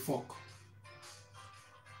that with a fork.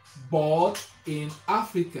 But in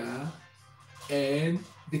Africa and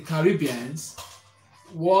the Caribbeans,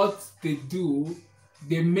 what they do,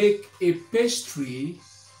 they make a pastry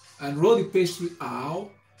and roll the pastry out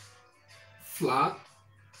flat,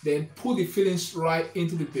 then put the fillings right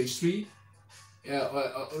into the pastry,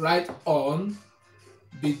 right on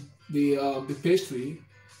the pastry,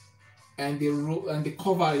 and they roll and they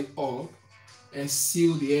cover it up and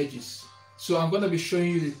seal the edges. So I'm going to be showing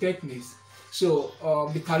you the techniques. So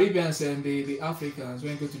the Caribbeans and the Africans,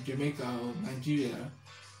 when you go to Jamaica or Nigeria,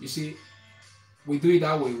 you see, we do it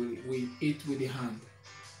that way. We eat with the hand.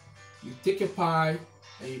 You take a pie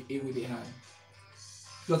and you eat with the hand.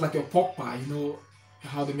 Just like your pork pie, you know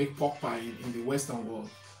how they make pork pie in the Western world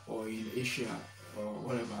or in Asia or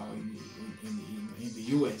whatever, in the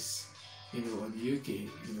US, or the UK,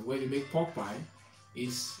 where they make pork pie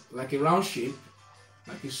is like a round shape,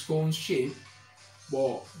 like a scone shape,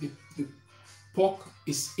 but the pork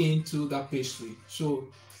is into that pastry, so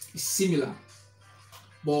it's similar.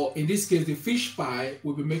 But in this case, the fish pie,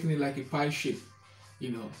 we'll be making it like a pie shape,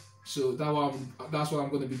 so that's what I'm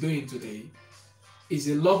going to be doing today. It's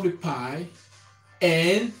a lovely pie,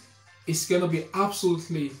 and it's going to be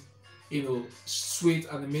absolutely sweet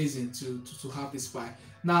and amazing to have this pie.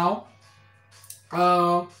 Now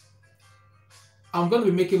I'm going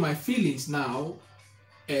to be making my fillings now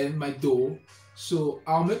and my dough. So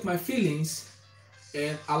I'll make my fillings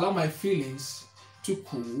and allow my fillings to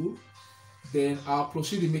cool. Then I'll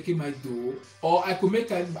proceed in making my dough, or I could make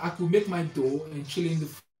my dough and chill in the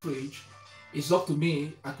fridge. It's up to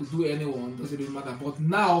me. I could do anyone, doesn't really matter. But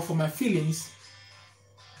now for my fillings,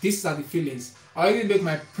 these are the fillings. I already make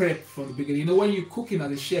my prep from the beginning. When you're cooking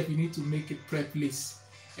as a chef, you need to make a prep list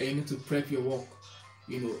and you need to prep your work.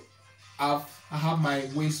 I have my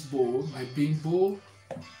waste bowl, my bean bowl.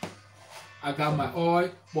 I got my oil.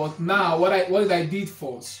 But now what I did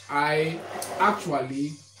first, I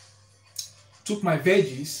actually took my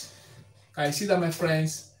veggies. I see that, my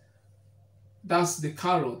friends, that's the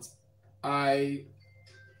carrot. I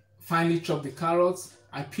finally chopped the carrots.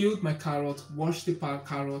 I peeled my carrot, washed the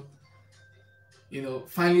carrot,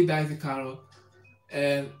 finally diced the carrot,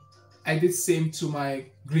 and I did same to my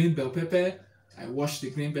green bell pepper. I washed the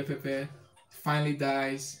green bell pepper, finally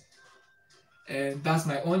diced, and that's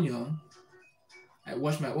my onion. I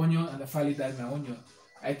washed my onion and I finally diced my onion.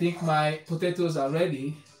 I think my potatoes are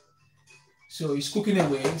ready, so it's cooking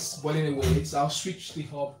away, it's boiling away. So I'll switch the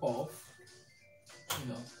hob off.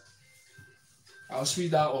 I'll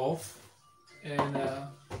switch that off. And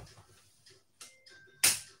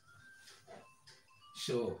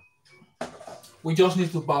so we just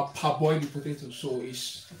need to parboil the potatoes. So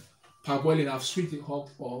it's parboiling. I've switched the hob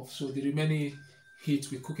off. So the remaining heat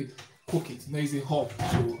we cook it. It's the hob.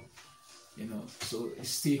 So you know, so it's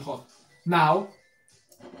still hot. Now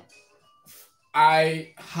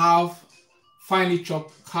I have finely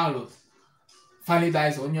chopped carrot, finely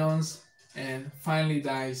diced onions, and finely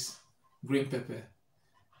diced green pepper.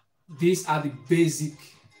 These are the basic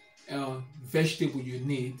vegetable you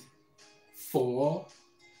need for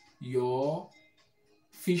your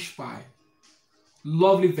fish pie.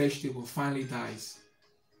 Lovely vegetable, finely diced.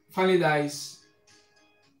 Finely diced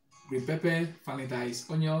green pepper, finely diced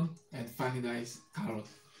onion, and finely diced carrot.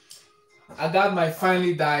 I got my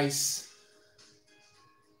finely diced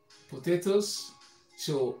potatoes.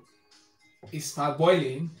 So it starts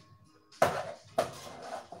boiling.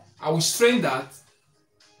 I will strain that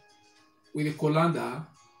with a colander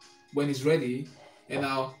when it's ready, and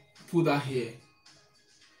I'll put that here.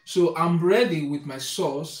 So I'm ready with my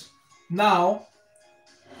sauce. Now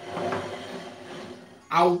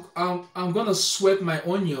I'm gonna sweat my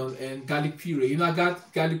onion and garlic puree. You know, I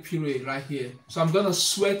got garlic puree right here, so I'm gonna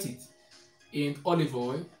sweat it in olive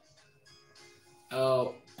oil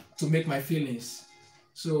to make my fillings.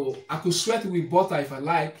 So I could sweat it with butter if I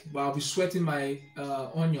like, but I'll be sweating my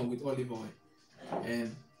onion with olive oil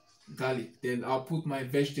and garlic. Then I'll put my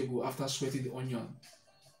vegetable after sweating the onion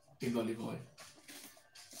in olive oil,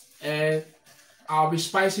 and I'll be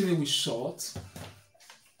spicing it with salt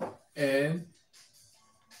and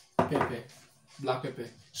pepper, black pepper.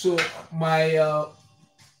 So my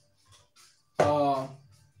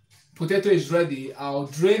potato is ready. I'll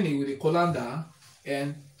drain it with a colander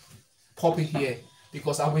and pop it here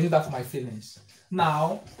because I'm waiting that for my fillings.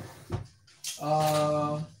 Now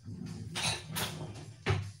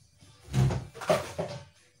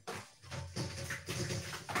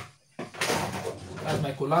that's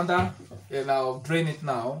my colander, and I'll drain it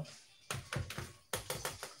now.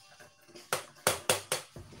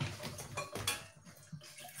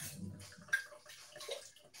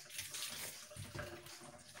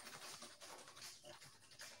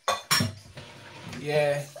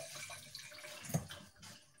 Yeah,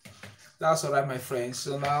 that's all right, my friends.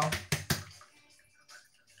 So now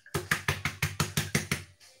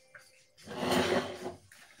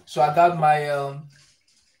I got my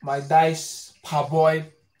my diced parboiled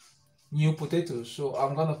new potatoes. So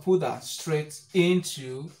I'm gonna put that straight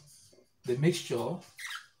into the mixture.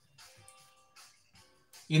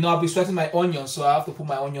 You know, I'll be sweating my onion, so I have to put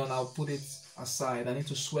my onion. I'll put it aside. I need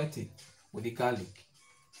to sweat it with the garlic.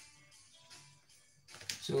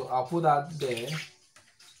 So I'll put that there.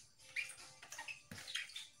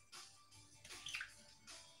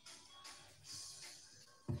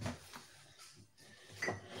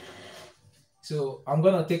 So I'm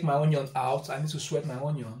gonna take my onion out. I need to sweat my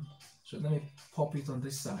onion. So let me pop it on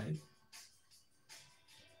this side.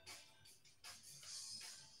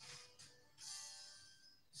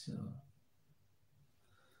 So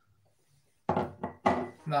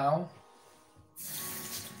now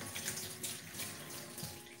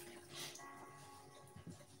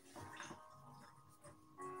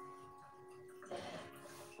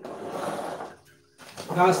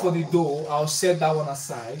that's for the dough. I'll set that one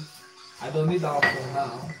aside. I don't need that for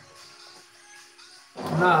now.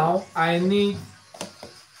 Now I need,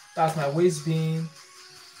 that's my waste bin.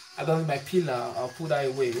 I don't need my peeler. I'll put that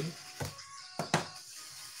away.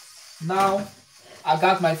 Now I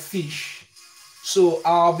got my fish. So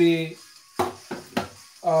I'll be,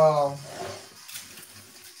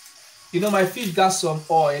 you know, my fish got some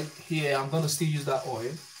oil here. I'm going to still use that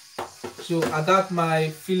oil. So I got my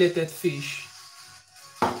filleted fish.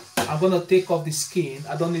 I'm going to take off the skin.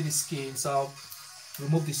 I don't need the skin, so I'll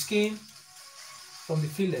remove the skin from the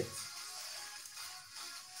fillet.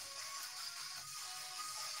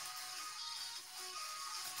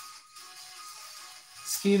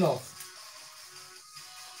 Skin off.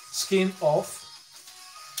 Skin off.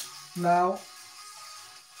 Now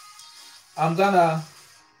I'm gonna,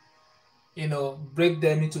 you know, break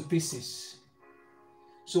them into pieces.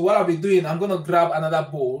 So what I'll be doing, I'm gonna grab another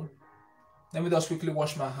bowl. Let me just quickly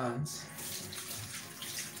wash my hands.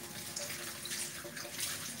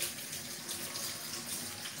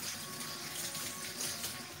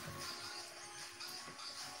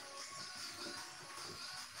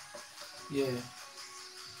 Yeah.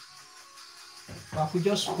 I could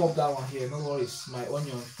just pop that one here, no worries. My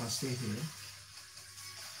onion can stay here.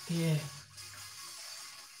 Yeah.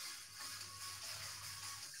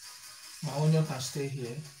 My onion can stay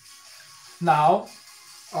here. Now,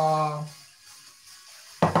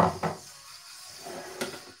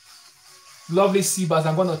 lovely sea bass,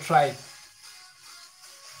 I'm gonna try it.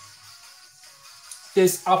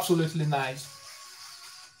 Tastes absolutely nice.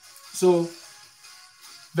 So,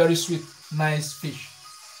 very sweet, nice fish.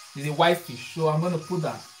 It's a white fish, so I'm gonna put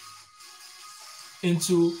that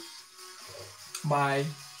into my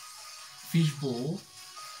fish bowl.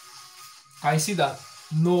 I see that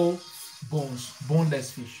no bones,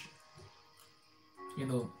 boneless fish,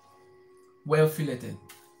 well filleted.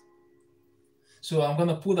 So I'm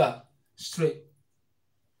gonna put that straight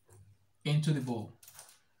into the bowl.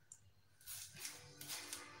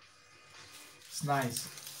 It's nice.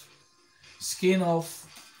 Skin off.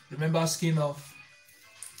 Remember, skin off.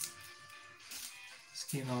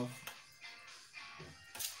 Skin off.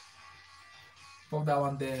 Pop that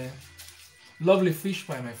one there. Lovely fish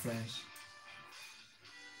pie, my friends.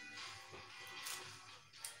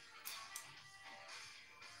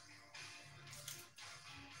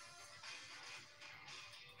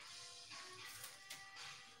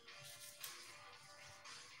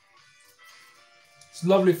 It's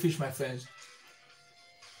lovely fish, my friends.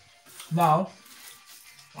 Now,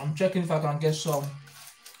 I'm checking if I can get some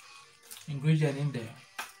ingredient in there.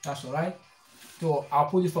 That's all right. So I'll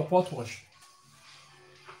put it for pot wash.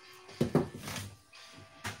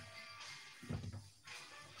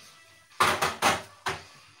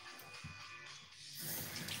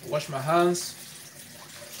 Wash my hands.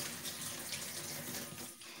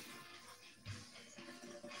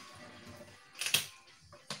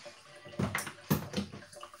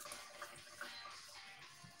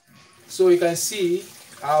 So you can see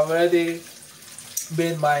I already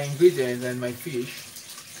made my ingredients and my fish,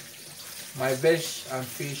 my veg and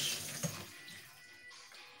fish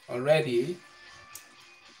already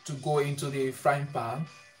to go into the frying pan.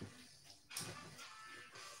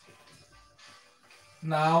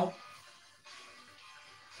 Now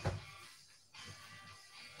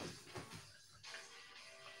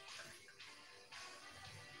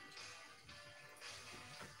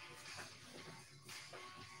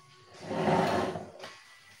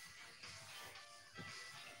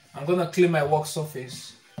I'm gonna clean my work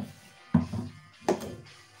surface.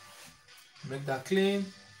 Make that clean,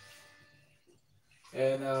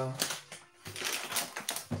 and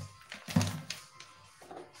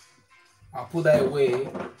I'll put that away.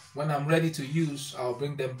 When I'm ready to use, I'll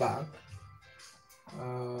bring them back.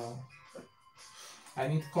 I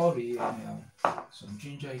need curry and some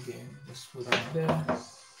ginger again. Just put that there,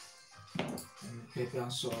 and pepper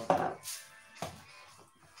and salt.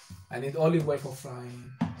 I need olive oil for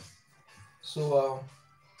frying. So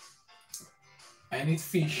I need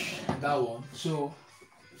fish in that one. So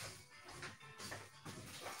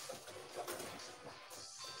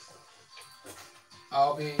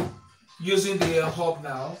I'll be using the hob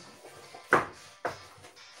now.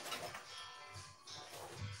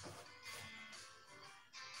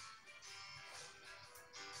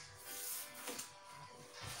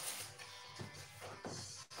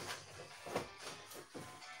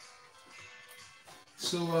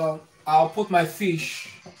 So I'll put my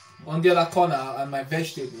fish on the other corner and my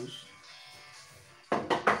vegetables.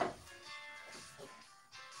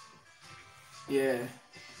 Yeah.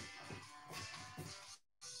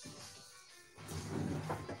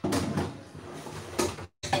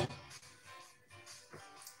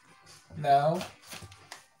 Now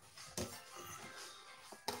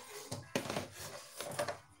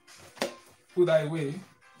put that away.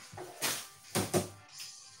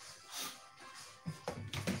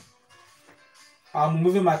 I'm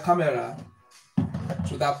moving my camera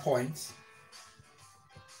to that point.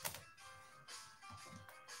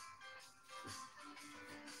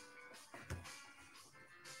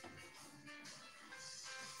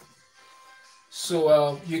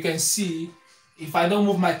 So you can see, if I don't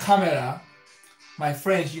move my camera, my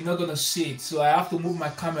friends, you're not gonna see it. So I have to move my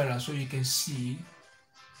camera so you can see.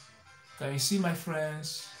 Can you see, my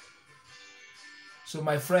friends? So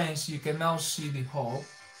my friends, you can now see the hub.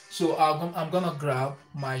 So I'm gonna grab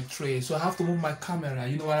my tray. So I have to move my camera,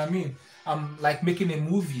 you know what I mean? I'm like making a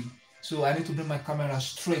movie. So I need to bring my camera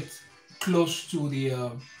straight close to the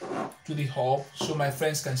hub so my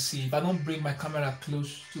friends can see. If I don't bring my camera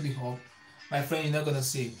close to the hub, my friend, you're not gonna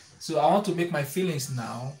see it. So I want to make my fillings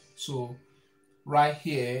now. So right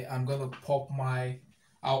here, I'm gonna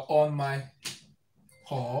I'll on my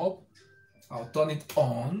hub. I'll turn it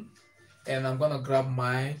on, and I'm gonna grab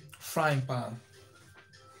my frying pan.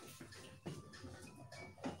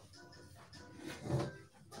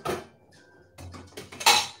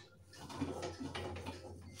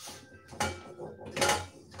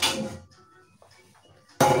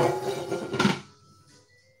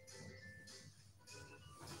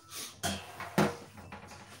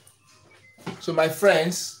 So my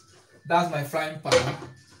friends, that's my frying pan.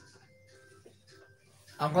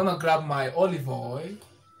 I'm gonna grab my olive oil.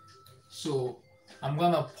 So I'm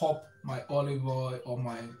gonna pop my olive oil on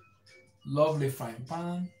my lovely frying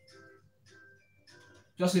pan.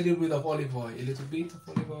 Just a little bit of olive oil, a little bit of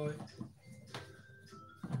olive oil.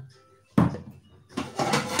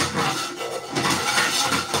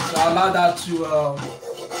 So I'll allow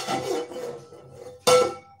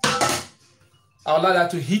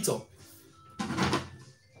that to heat up.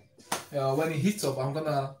 When it heats up, I'm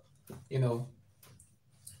gonna,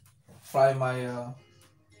 fry my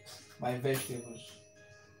my vegetables.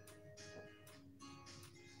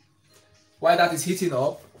 While that is heating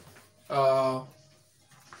up,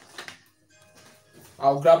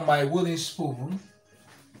 I'll grab my wooden spoon.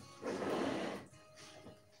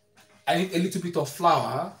 I need a little bit of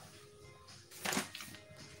flour.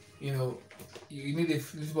 You need a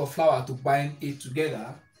little bit of flour to bind it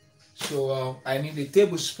together. So I need a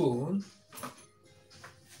tablespoon.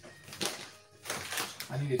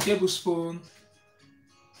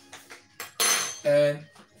 And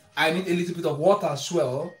I need a little bit of water as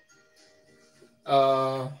well.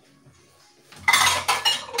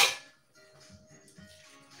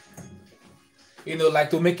 Like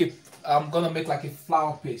to make it, I'm gonna make like a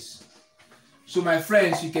flour paste. So my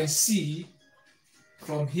friends, you can see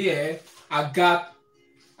from here, I got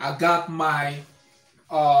my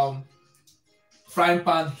frying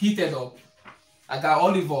pan heated up. I got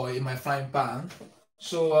olive oil in my frying pan.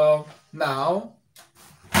 So now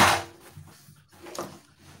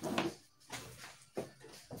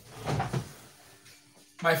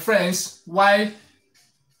my friends, while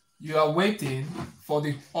you are waiting for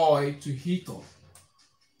the oil to heat up,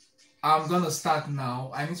 I'm gonna start now.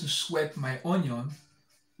 I need to sweat my onion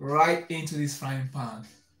right into this frying pan.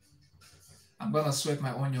 I'm gonna sweat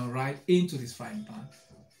my onion right into this frying pan.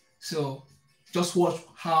 So just watch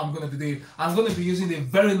how I'm gonna be doing. I'm gonna be using a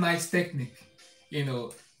very nice technique,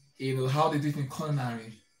 how they do it in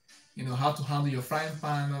culinary, how to handle your frying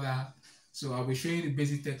pan and all that. So I'll be showing you the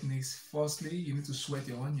basic techniques. Firstly, you need to sweat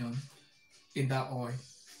your onion in that oil.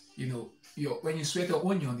 When you sweat your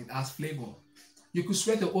onion, it adds flavor. You could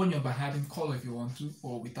sweat the onion by adding color if you want to,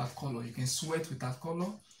 or without color. You can sweat without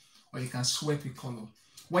color, or you can sweat with color.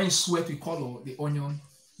 When you sweat with color, the onion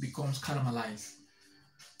becomes caramelized,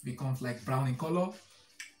 becomes like brown in color.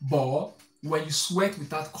 But when you sweat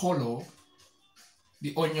without color,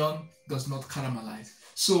 the onion does not caramelize.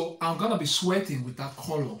 So I'm gonna be sweating without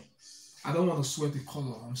color. I don't want to sweat with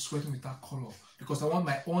color. I'm sweating without color because I want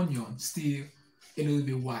my onion still a little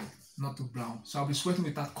bit white, not too brown. So I'll be sweating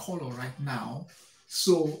without color right now.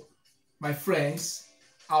 So my friends,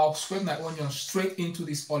 I'll sweat my onion straight into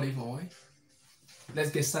this olive oil.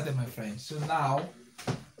 Let's get started, my friends. So now,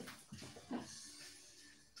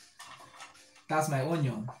 that's my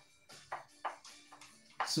onion.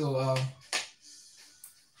 So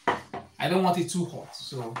I don't want it too hot,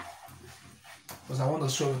 so because I want to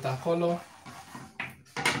sweat without color.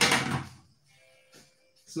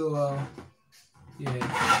 So yeah,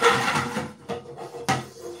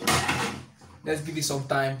 let's give it some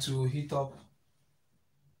time to heat up.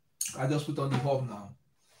 I just put on the hob now,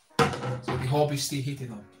 so the hob is still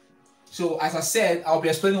heating up. So as I said, I'll be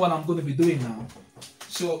explaining what I'm going to be doing now.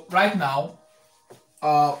 So right now,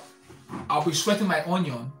 I'll be sweating my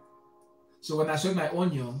onion. So when I sweat my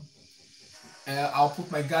onion, I'll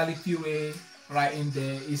put my garlic puree right in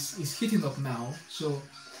there. It's heating up now. So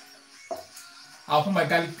I'll put my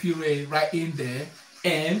garlic puree right in there,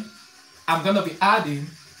 and I'm gonna be adding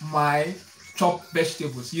my chopped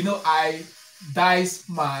vegetables. I dice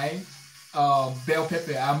my bell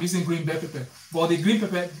pepper. I'm using green bell pepper, but the green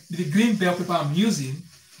bell pepper I'm using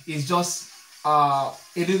is just a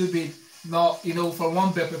little bit, not for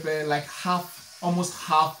one bell pepper, like almost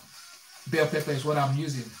half bell pepper is what I'm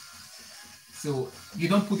using. So you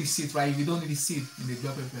don't put the seed, right? You don't need the seed in the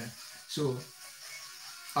bell pepper. So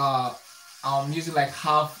I'm using like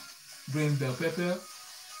half green bell pepper,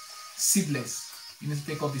 seedless. You need to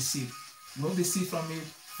take off the seed. Remove the seed from it,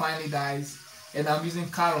 finely diced. And I'm using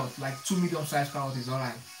carrot, like 2 medium-sized carrots is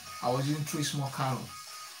alright. I was using 3 small carrots.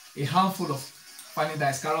 A handful of finely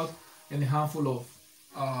diced carrot and a handful of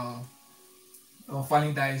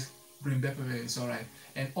finely diced green bell pepper is alright.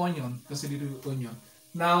 And onion, just a little onion.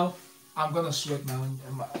 Now I'm gonna sweat my onion.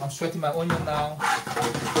 I'm sweating my onion now.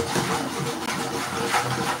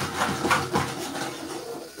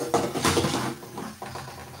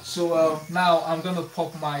 So now I'm gonna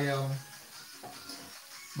pop my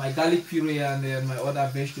my garlic puree and my other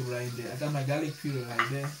vegetable right there. I got my garlic puree right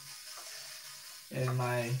there, and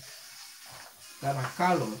got my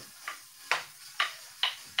carrot.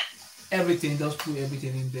 Everything, just put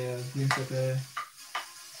everything in there. Green pepper,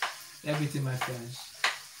 everything, my friends.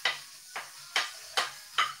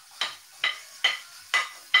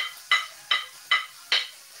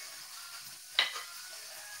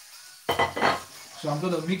 So I'm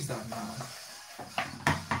gonna mix that now.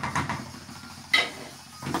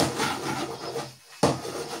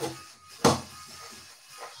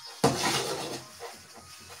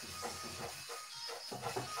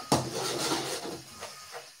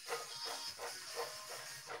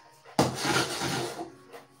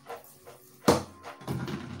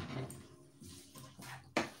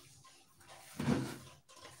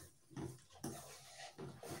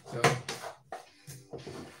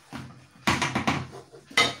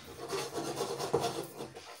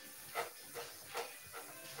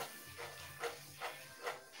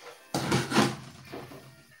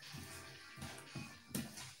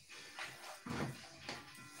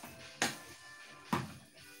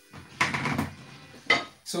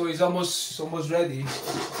 So it's almost ready.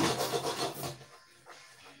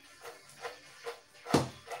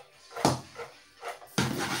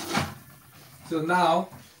 So now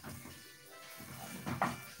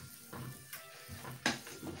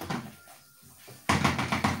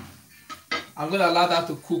I'm gonna allow that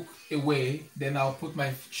to cook away. Then I'll put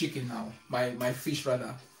my chicken now, my fish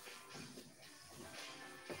rather.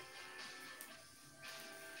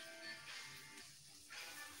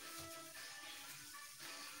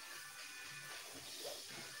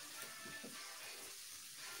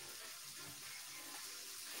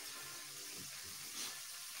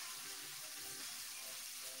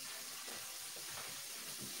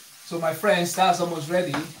 So my friends, that's almost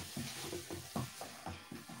ready.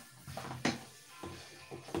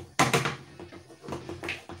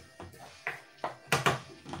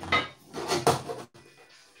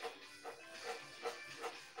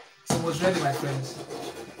 It's almost ready, my friends.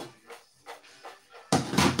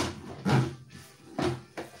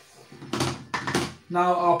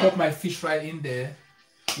 Now I'll put my fish fry in there.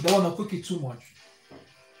 You don't want to cook it too much.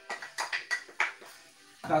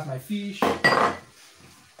 That's my fish.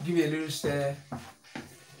 Give it a little stir.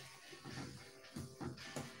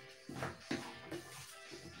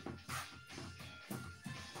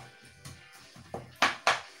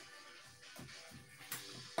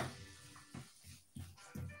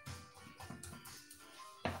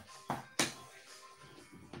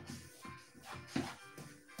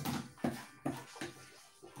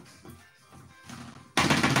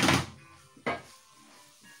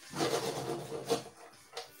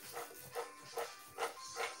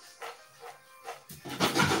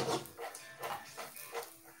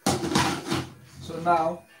 So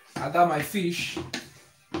now I got my fish.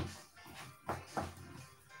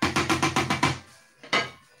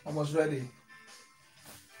 Almost ready.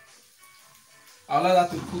 I'll allow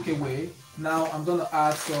that to cook away. Now I'm gonna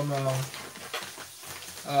add some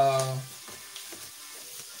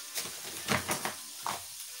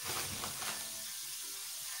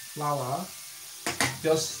flour,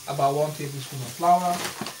 just about 1 tablespoon of flour,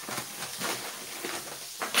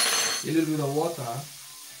 a little bit of water,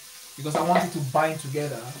 because I want it to bind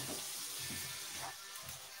together.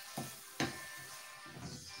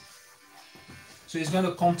 So it's going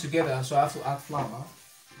to come together, so I have to add flour.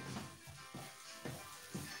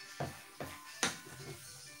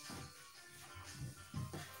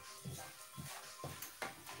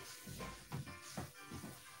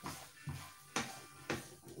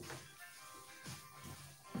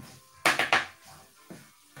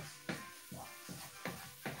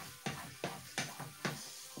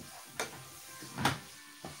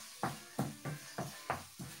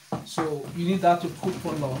 So you need that to cook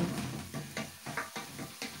for long.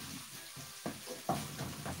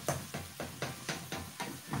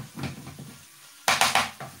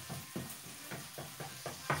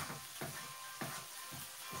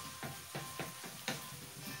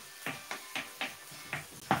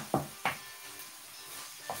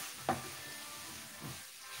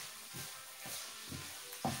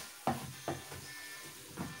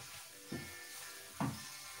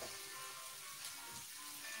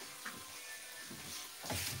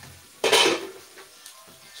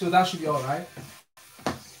 So that should be all right.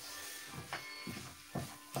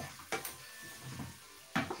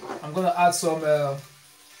 I'm gonna add some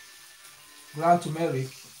ground turmeric,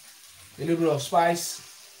 a little bit of spice.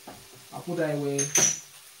 I'll put that away.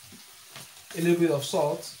 A little bit of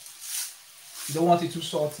salt. You don't want it too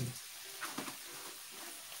salty.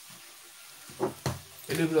 A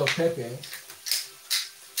little bit of pepper,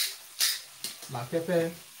 black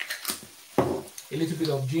pepper, a little bit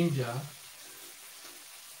of ginger.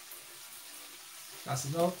 That's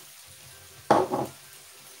enough.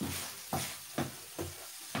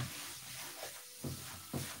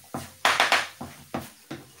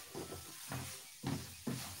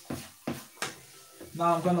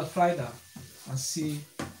 Now I'm gonna try that and see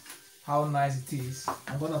how nice it is.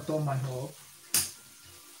 I'm gonna turn my hob.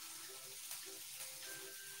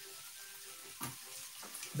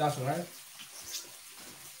 That's all right.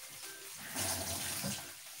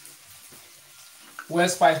 Well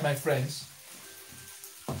spiced, my friends.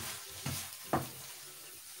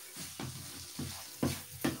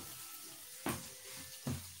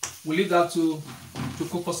 We leave that to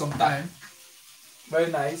cook for some time.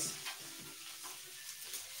 Very nice.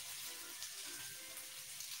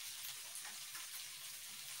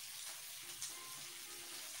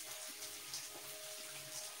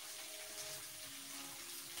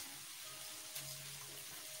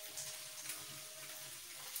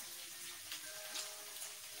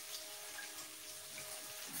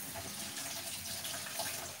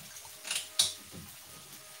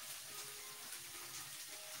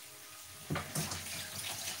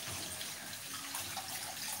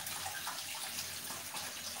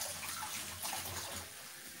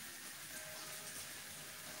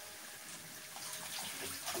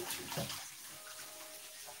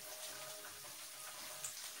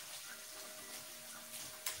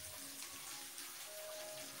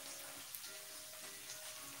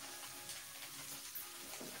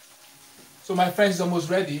 So my friends, is almost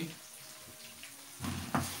ready.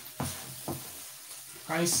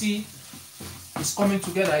 Can you see it's coming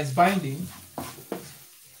together, it's binding.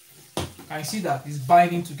 Can you see that it's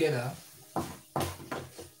binding together?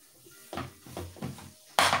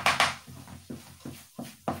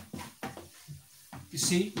 You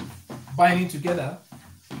see, binding together.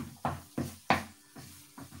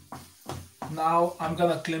 Now I'm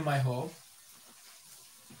gonna clean my hob.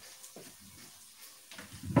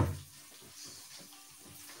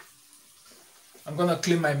 I'm gonna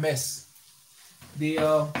clean my mess.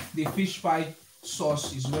 The fish pie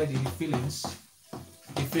sauce is ready. The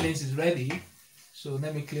fillings is ready. So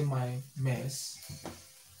let me clean my mess.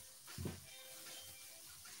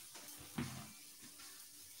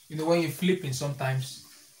 You know, when you're flipping, sometimes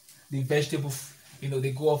the vegetable, you know,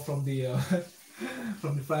 they go off from the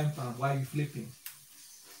from the frying pan while you're flipping.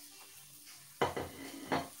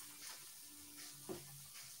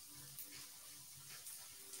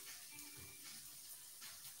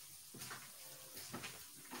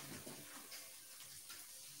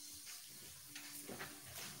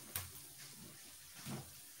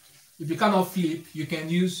 If you cannot flip, you can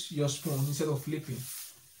use your spoon instead of flipping.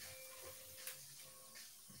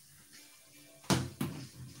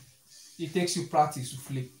 It takes you practice to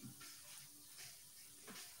flip.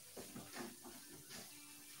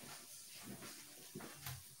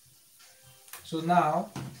 So now,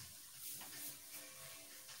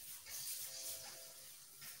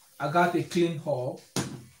 I got a clean hob.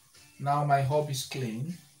 Now my hob is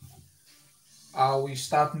clean. I will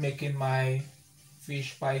start making my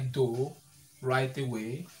fish pie dough right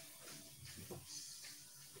away.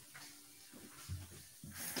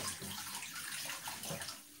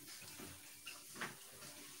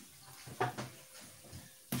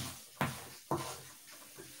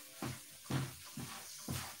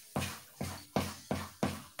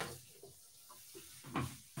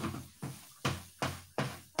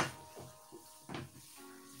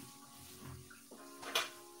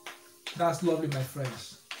 That's lovely, my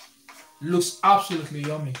friends. Looks absolutely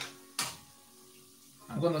yummy.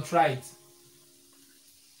 I'm gonna try it.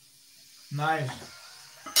 Nice.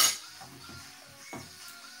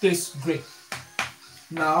 Tastes great.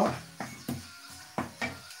 Now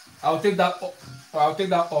I'll take that off.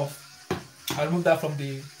 I'll remove that from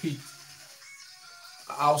the heat.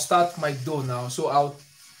 I'll start my dough now. So I'll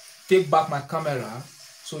take back my camera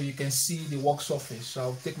so you can see the work surface. So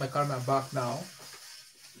I'll take my camera back now.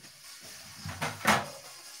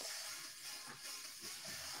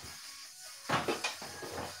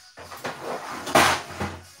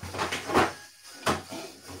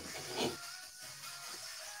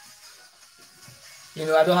 You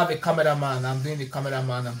know, I don't have a cameraman. I'm doing the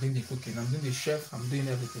cameraman, I'm doing the cooking, I'm doing the chef, I'm doing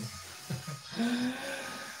everything.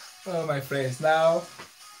 Oh, my friends, now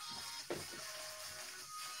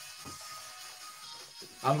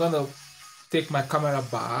I'm gonna take my camera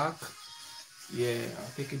back. Yeah,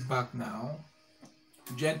 I'll take it back now.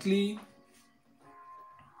 Gently.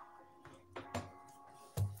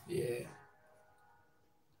 Yeah.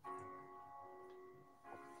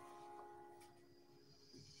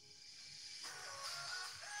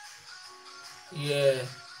 Yeah,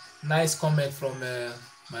 nice comment from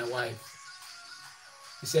my wife.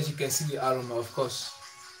 She says you can see the aroma, of course.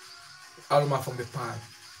 Aroma from the pan.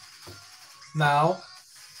 Now,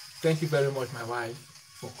 thank you very much, my wife,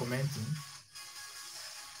 for commenting.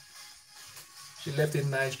 She left a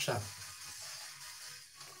nice chat.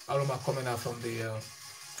 Aroma coming out from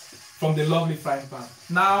the lovely frying pan.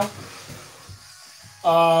 Now,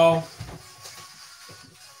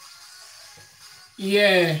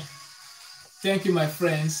 Yeah, thank you, my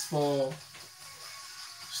friends, for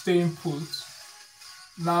staying put.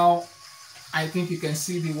 Now, I think you can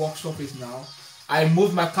see the work surface now. I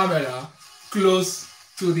moved my camera close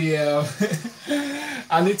to the.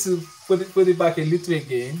 I need to put it back a little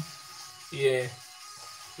again. Yeah,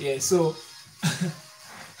 yeah. So,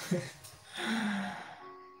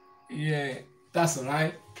 yeah, that's all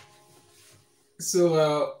right.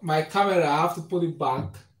 So my camera, I have to put it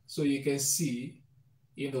back so you can see,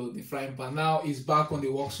 the frying pan. Now it's back on the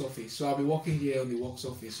work surface. So I'll be working here on the work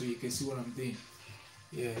surface so you can see what I'm doing.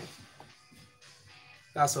 Yeah,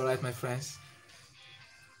 that's all right, my friends.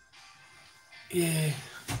 Yeah,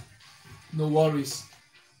 no worries.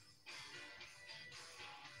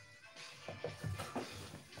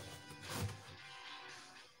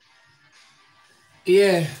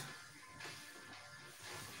 Yeah.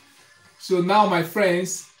 So now, my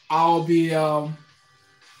friends, I'll be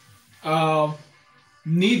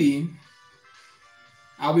kneading.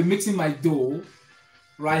 I'll be mixing my dough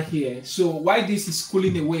right here. So while this is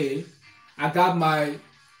cooling away, I got my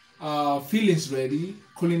fillings ready,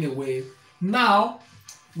 cooling away. Now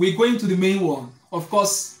we're going to the main one. Of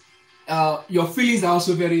course, your fillings are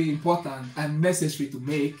also very important and necessary to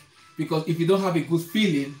make, because if you don't have a good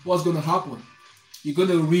filling, what's going to happen? You're going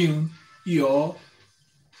to ruin your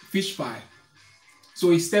fish pie. So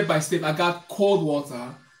it's step by step. I got cold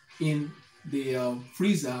water in the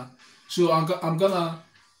freezer. So I'm gonna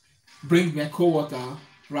bring my cold water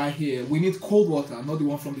right here. We need cold water, not the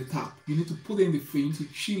one from the tap. You need to put it in the fridge to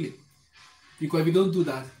chill it. Because if you don't do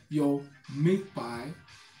that, your meat pie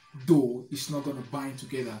dough is not gonna bind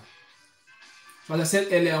together. So as I said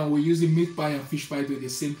earlier, we're using meat pie and fish pie dough the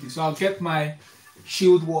same thing. So I'll get my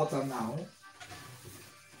chilled water now.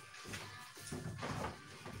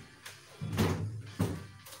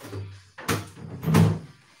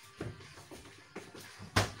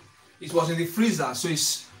 It was in the freezer, so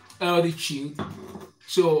it's already chilled.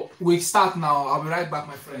 So we start now. I'll be right back,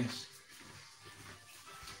 my friends.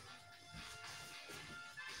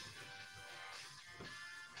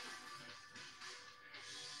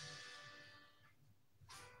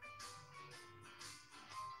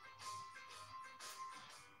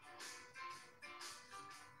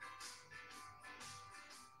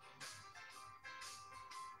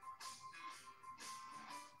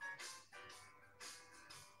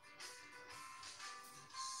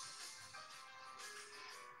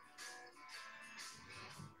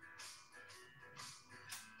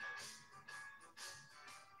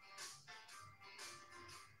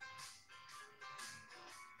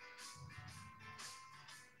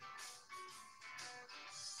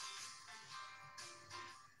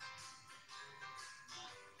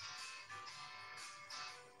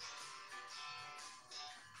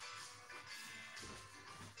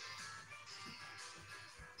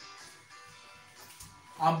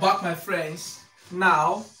 I'm back, my friends.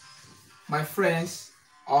 Now, my friends,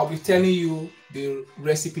 I'll be telling you the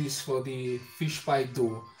recipes for the fish pie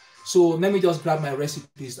dough. So let me just grab my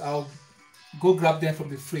recipes. I'll go grab them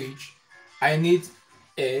from the fridge. I need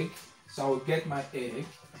egg, so I'll get my egg.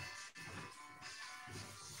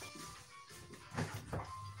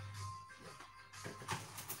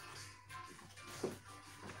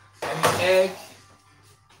 I need egg.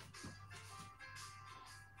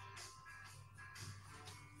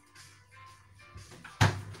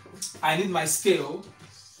 I need my scale.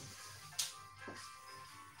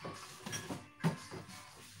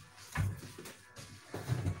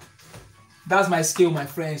 That's my scale, my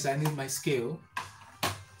friends. I need my scale.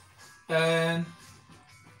 And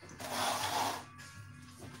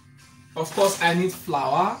of course, I need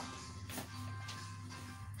flour.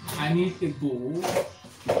 I need a bowl.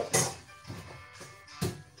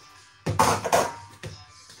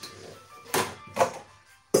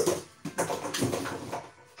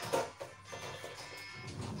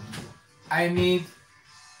 I need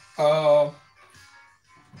a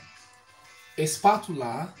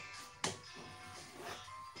spatula.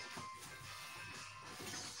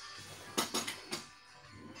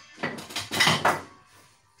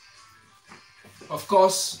 Of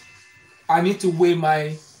course, I need to weigh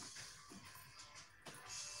my,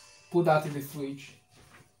 put that in the fridge.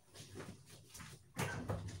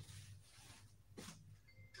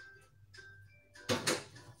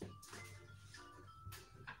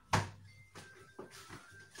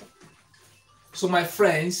 So my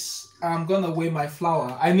friends, I'm gonna weigh my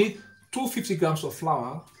flour. I need 250 grams of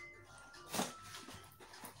flour.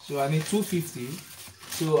 So I need 250.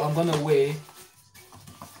 So I'm gonna weigh.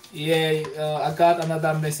 Yeah, I got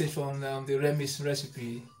another message from the Remy's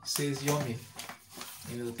recipe. It says yummy.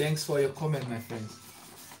 Thanks for your comment, my friends.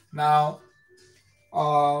 Now,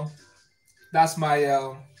 That's my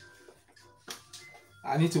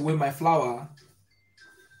I need to weigh my flour.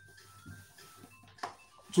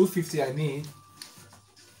 250 I need.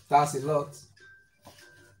 That's a lot.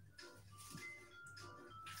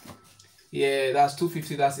 Yeah, that's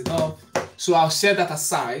 250, that's enough. So I'll set that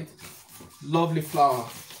aside. Lovely flour.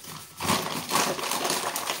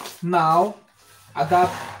 Now I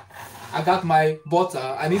got my butter.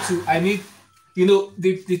 I need, you know,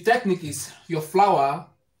 the technique is your flour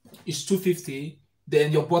is 250,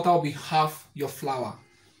 then your butter will be half your flour.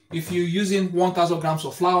 If you're using 1000 grams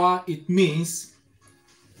of flour, it means,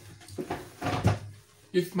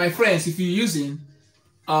 if you're using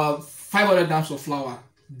 500 grams of flour,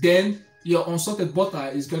 then your unsalted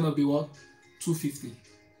butter is gonna be what? 250.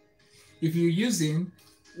 If you're using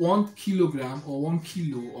 1 kilogram or 1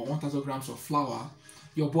 kilo or 1000 grams of flour,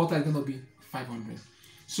 your butter is gonna be 500.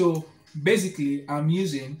 So basically, I'm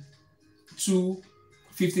using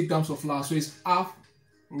 250 grams of flour, so it's half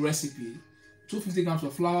recipe. 250 grams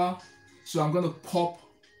of flour, so I'm gonna pop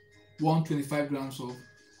 125 grams of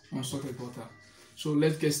unsalted butter. So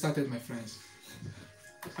let's get started, my friends.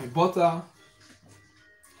 My butter,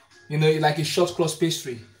 you know, like a short crust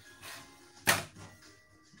pastry.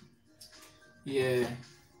 Yeah.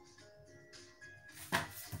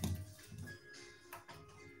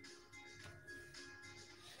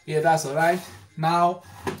 Yeah, that's all right. Now,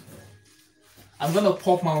 I'm gonna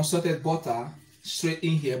pop my unsalted butter straight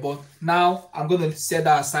in here, but now I'm gonna set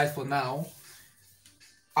that aside for now.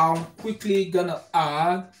 I'm quickly gonna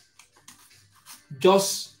add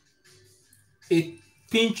just a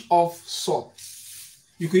pinch of salt.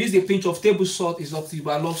 You could use a pinch of table salt, it's up to you,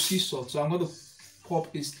 but I love sea salt. So I'm gonna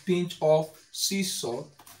pop a pinch of sea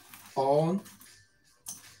salt on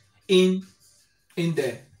in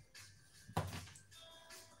there.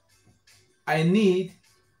 I need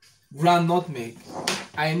ground nutmeg.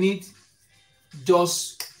 I need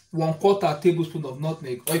just 1/4 tablespoon of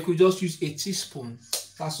nutmeg, or you could just use a teaspoon.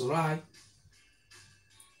 That's all right.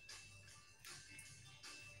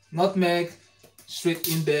 Nutmeg straight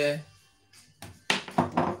in there.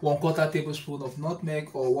 1/4 tablespoon of nutmeg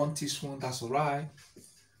or 1 teaspoon. That's all right.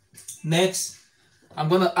 Next, I'm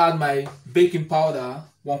gonna add my baking powder,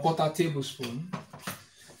 1/4 tablespoon.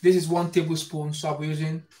 This is 1 tablespoon, so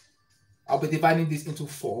I'll be dividing this into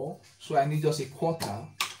 4, so I need just 1/4.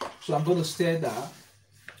 So I'm going to stir that.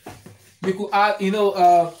 You could add, you know,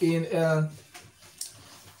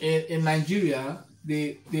 in Nigeria,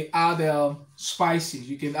 they add spices.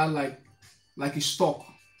 You can add like a stock,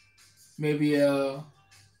 maybe you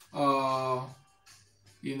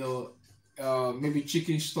know, maybe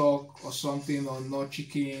chicken stock or something, or not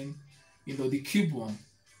chicken. You know, the cube one,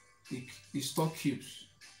 the stock cubes.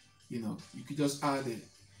 You know, you could just add it.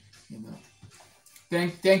 You know,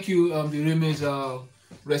 thank you, the Remy's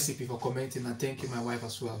recipe, for commenting, and thank you, my wife,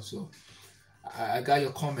 as well. So I got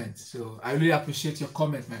your comment, so I really appreciate your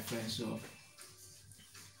comment, my friend. So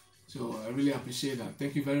I really appreciate that.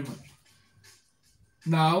 Thank you very much.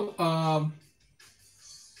 Now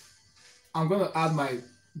I'm gonna add my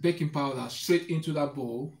baking powder straight into that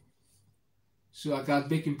bowl. So I got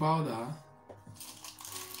baking powder.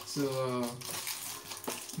 So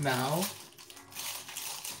now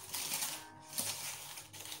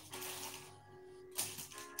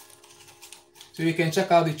so you can check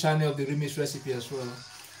out the channel of the Remy's recipe as well.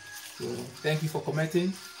 So thank you for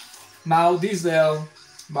commenting. Now this is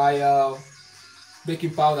my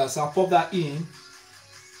baking powder, so I'll pop that in.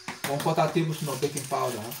 1/4 tablespoon of baking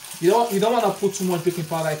powder. You don't want to put too much baking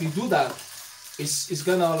powder. If you do that, it's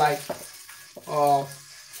gonna like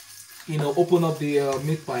you know, open up the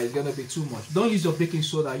meat pie. It's gonna be too much. Don't use your baking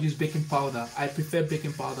soda. Use baking powder. I prefer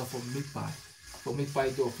baking powder for meat pie. For meat pie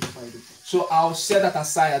dough, fish pie dough. So I'll set that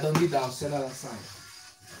aside. I don't need that. I'll set that aside.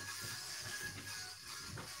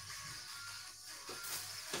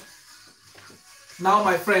 Now,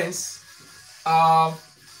 my friends,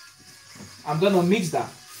 I'm gonna mix that.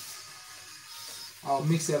 I'll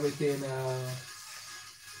mix everything.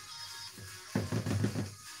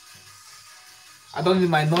 I don't need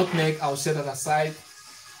my nutmeg. I'll set that aside.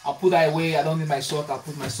 I'll put that away. I don't need my salt. I'll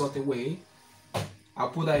put my salt away. I'll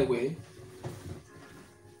put that away.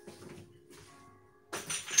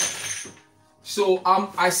 So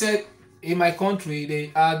I said in my country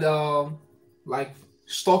they add like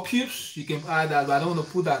stock cubes. You can add that, but I don't want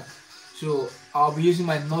to put that. So I'll be using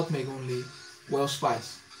my nutmeg only, well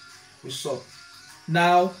spiced with salt.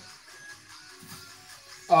 Now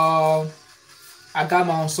I got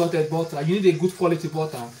my unsalted butter. You need a good quality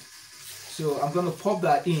butter. So I'm gonna pop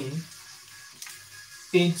that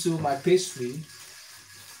into my pastry.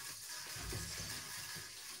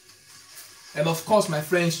 And of course, my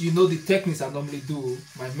friends, you know the techniques I normally do,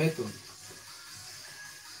 my method.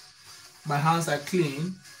 My hands are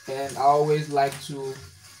clean, and I always like to,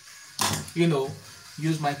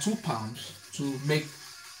 use my 2 palms to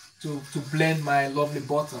blend my lovely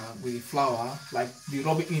butter with the flour, like the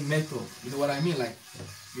rubbing in method. You know what I mean? Like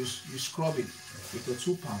you scrub it with your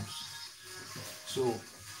 2 palms. So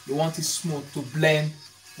you want it smooth to blend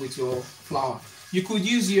with your flour. You could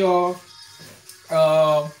use your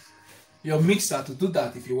mixer to do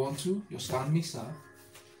that if you want to, your stand mixer.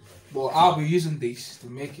 But I'll be using this to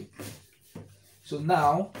make it. So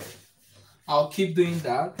now I'll keep doing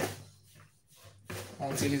that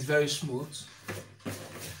until it's very smooth.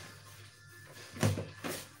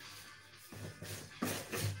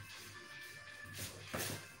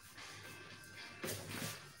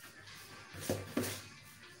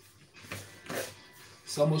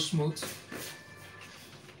 It's almost smooth.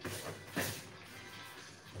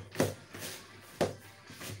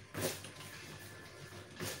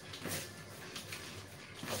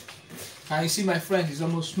 Can you see, my friends? It's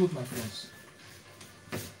almost smooth, my friends.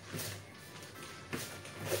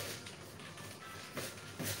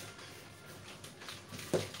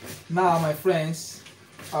 Now, my friends,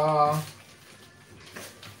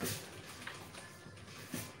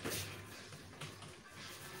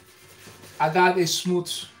 I got a smooth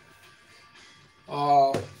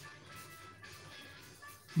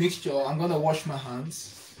mixture. I'm gonna wash my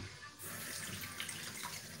hands.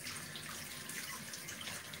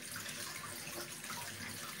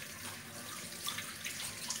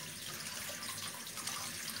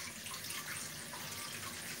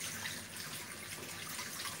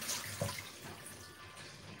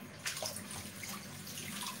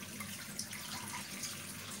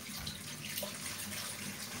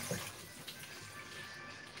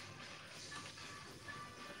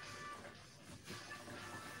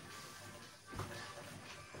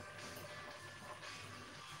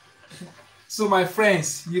 So my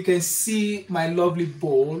friends, you can see my lovely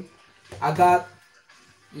bowl. I got,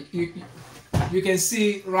 you can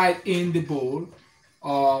see right in the bowl,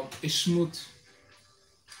 a smooth,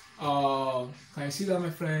 can you see that,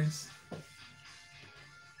 my friends?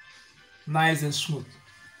 Nice and smooth.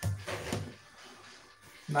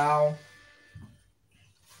 Now,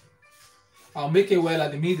 I'll make a well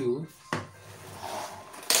at the middle.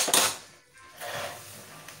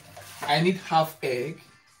 I need half egg.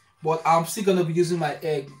 But I'm still gonna be using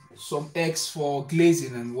some eggs for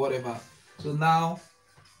glazing and whatever. So now,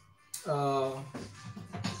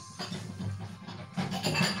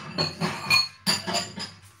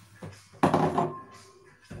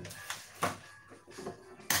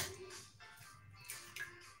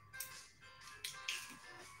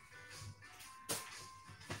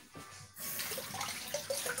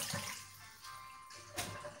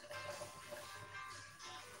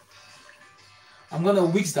 I'm gonna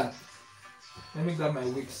whisk that. Let me grab my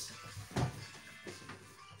whisk.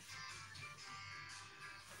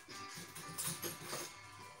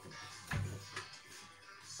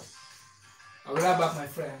 I'll be right back, my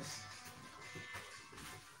friends.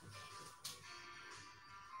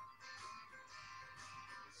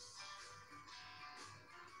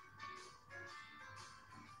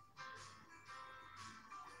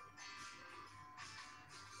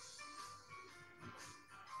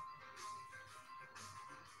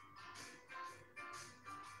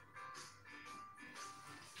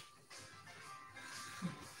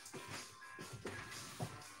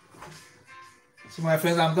 So my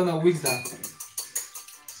friends, I'm gonna whisk that.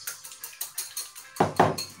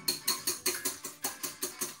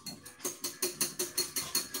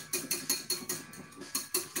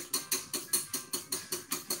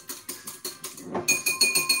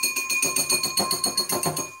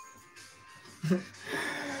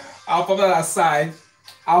 I'll put that aside.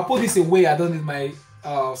 I'll put this away. I don't need my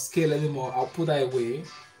scale anymore. I'll put that away.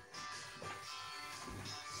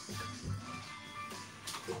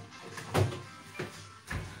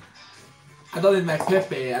 I don't need my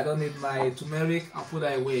pepper. I don't need my turmeric. I'll put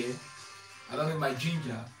that away. I don't need my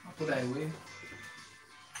ginger. I'll put that away.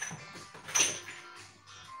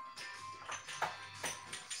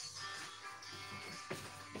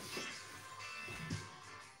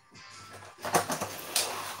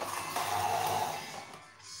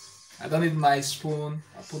 I don't need my spoon.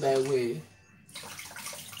 I'll put that away.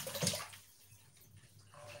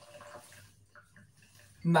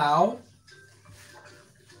 Now,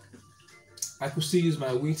 I could still use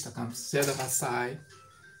my whisk. I can set that aside.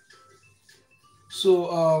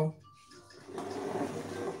 So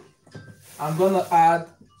I'm gonna add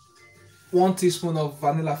 1 teaspoon of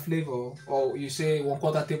vanilla flavor, or you say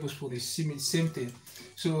 1/4 tablespoon, is same thing.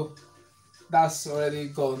 So that's already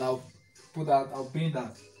gone. I'll put that, I'll bring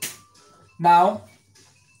that. Now,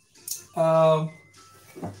 I'm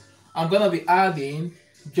gonna be adding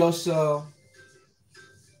just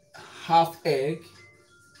half egg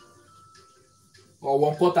or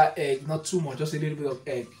 1/4 egg, not too much, just a little bit of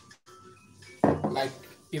egg, like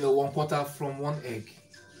 1/4 from one egg.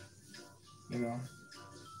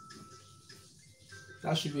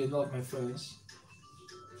 That should be enough, my friends.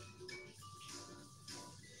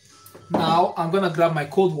 Now I'm gonna grab my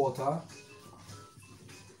cold water.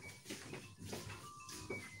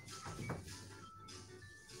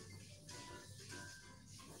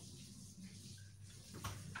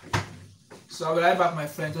 So I'll be right back, my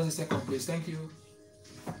friend. Just a second, please. Thank you.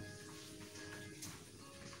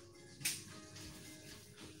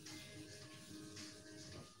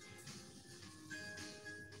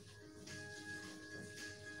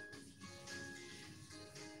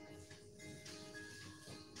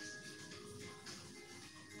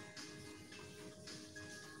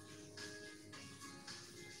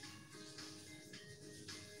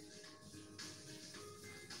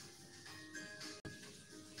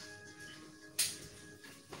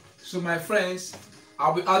 So my friends,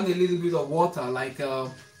 I'll be adding a little bit of water, like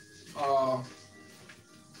I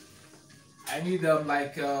need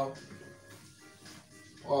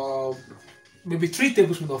maybe 3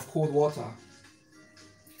 tablespoons of cold water.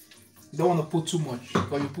 You don't want to put too much,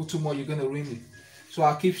 because you put too much, you're gonna ruin it. So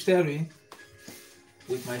I'll keep stirring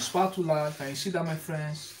with my spatula. Can you see that, my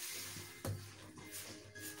friends?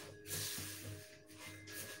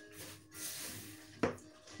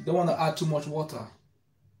 You don't want to add too much water.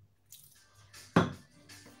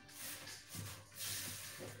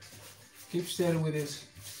 Keep stirring with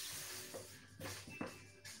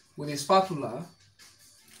a spatula.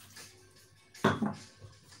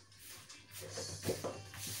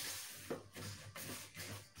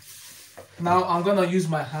 Now I'm gonna use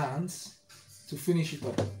my hands to finish it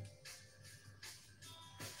up.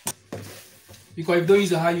 Because if you don't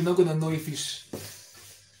use your hand, you're not gonna know if it's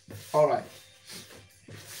alright.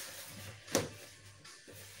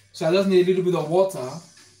 So I just need a little bit of water.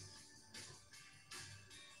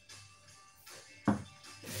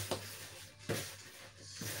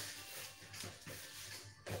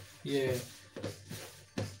 Yeah.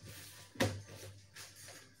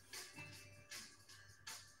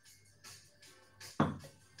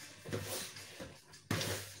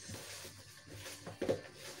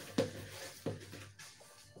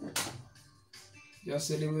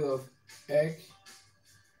 Just a little bit of egg.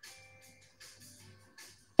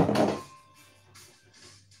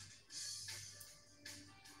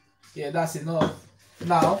 Yeah, that's enough.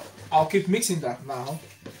 Now, I'll keep mixing that now.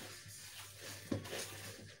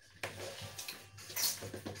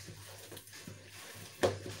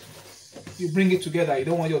 You bring it together. You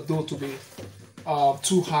don't want your dough to be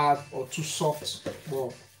too hard or too soft.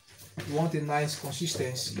 Well, you want a nice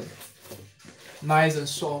consistency, nice and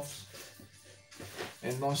soft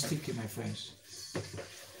and non-sticky, my friends.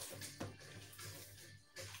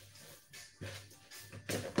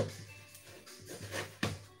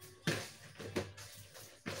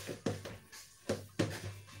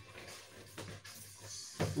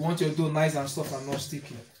 You want your dough nice and soft and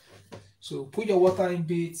non-sticky. So put your water in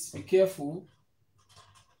bits, be careful.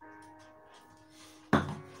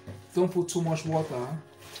 Don't put too much water,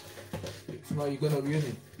 if not you're gonna ruin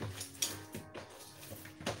it.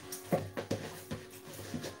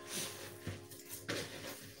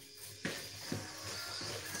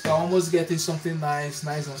 So I'm almost getting something nice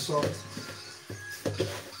and soft.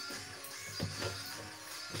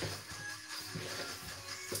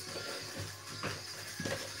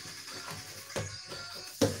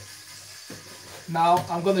 Now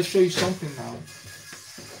I'm going to show you something now.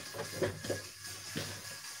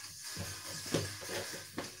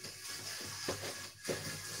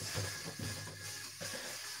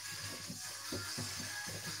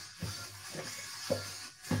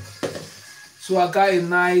 So I got a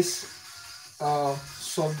nice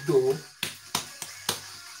soft dough.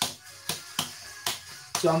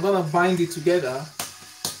 So I'm going to bind it together.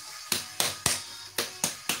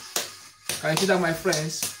 Can you see that, my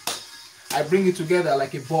friends? I bring it together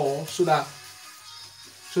like a ball so that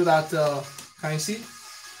can you see?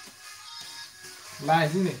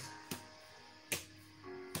 Lines in it.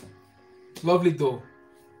 Lovely dough.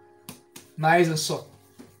 Nice and soft.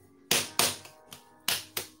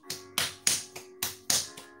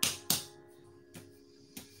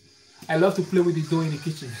 I love to play with the dough in the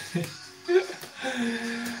kitchen.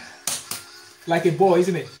 Like a ball,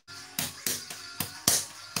 isn't it?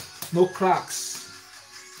 No cracks.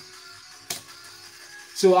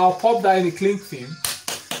 So I'll pop that in a cling film.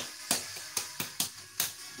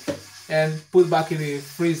 and put back in the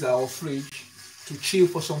freezer or fridge to chill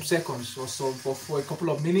for some seconds or so, for a couple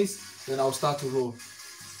of minutes. Then I'll start to roll.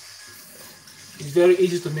 It's very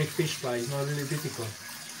easy to make fish pie. It's not really difficult.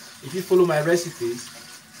 If you follow my recipes,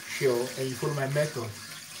 sure, and you follow my method,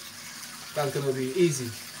 that's gonna be easy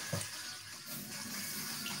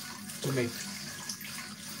to make.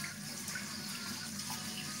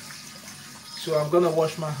 So I'm gonna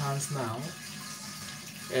wash my hands now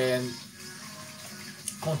and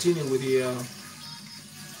continue with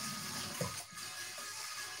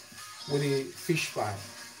the fish pie.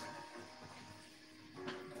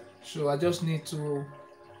 So I just need to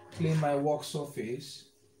clean my work surface.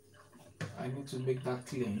 I need to make that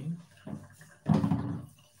clean.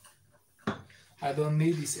 I don't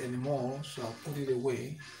need this anymore, so I'll put it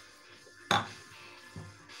away. I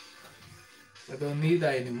don't need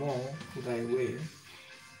that anymore, put that away.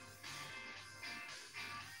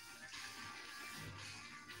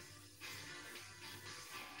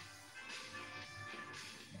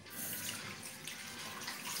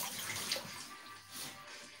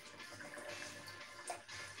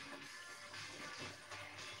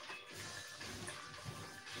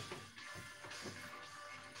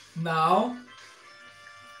 Now,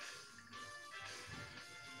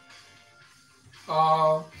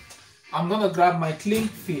 I'm gonna grab my cling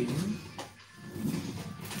film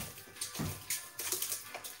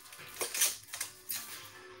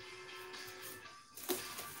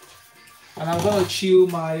and I'm gonna chill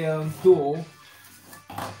my dough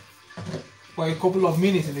for a couple of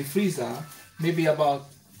minutes in the freezer, maybe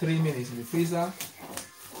about 3 minutes in the freezer,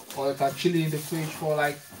 or I can chill it in the fridge for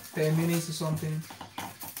like 10 minutes or something.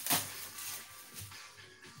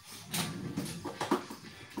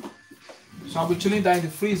 So I'll be chilling that in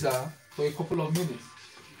the freezer for a couple of minutes.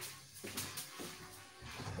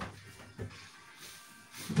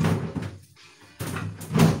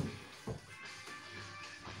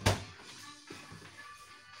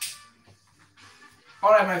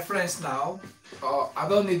 Alright my friends, now I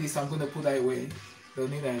don't need this, I'm going to put that away.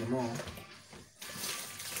 Don't need that anymore.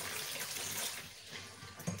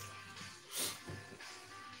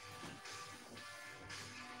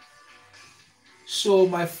 So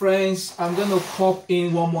my friends, I'm going to pop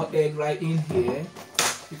in one more egg right in here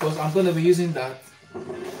because I'm going to be using that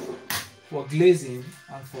for glazing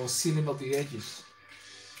and for sealing up the edges.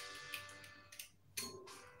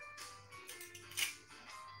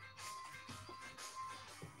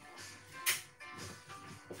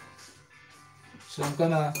 So I'm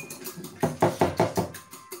gonna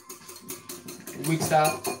whisk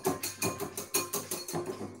that.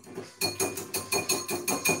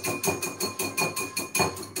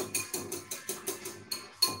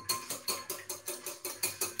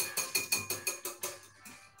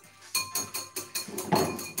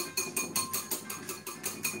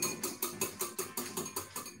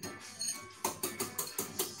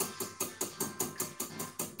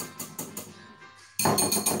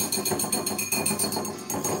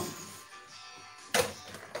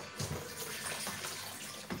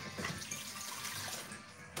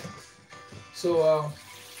 So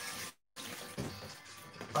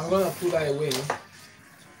I'm gonna put that away.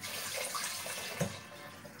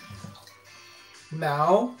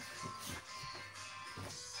 Now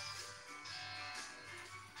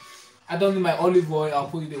I don't need my olive oil, I'll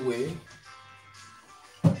put it away.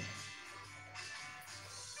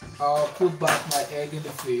 I'll put back my egg in the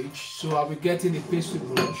fridge. So I'll be getting a pastry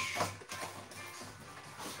brush.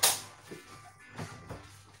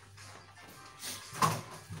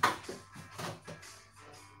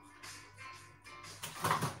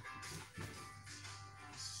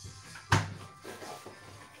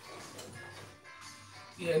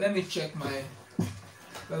 Yeah, let me check my, I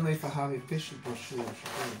don't know if I have a pastry brush here,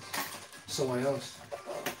 somewhere else.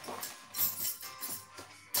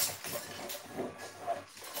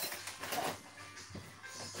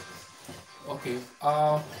 Okay,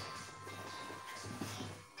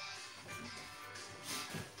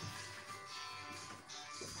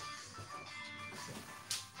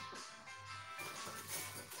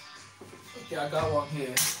 okay, I got one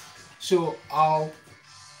here. So I'll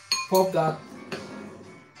pop that.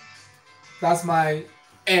 That's my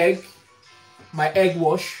egg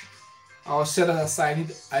wash. I'll set it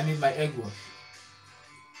aside. I need my egg wash.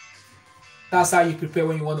 That's how you prepare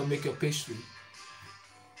when you want to make your pastry.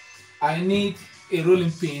 I need a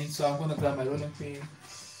rolling pin, so I'm gonna grab my rolling pin.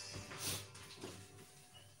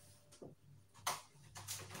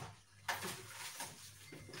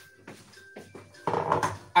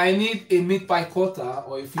 I need a meat pie cutter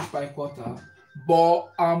or a fish pie cutter,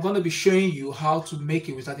 but I'm gonna be showing you how to make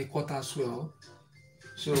it without a cutter as well.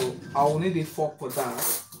 So I will need a fork for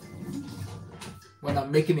that. when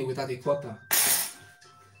I'm making it without a cutter.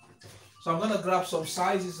 So I'm gonna grab some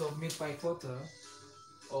sizes of meat pie cutter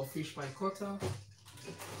or fish pie cutter.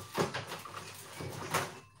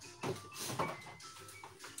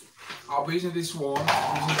 I'll be using this one, using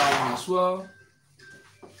that one as well.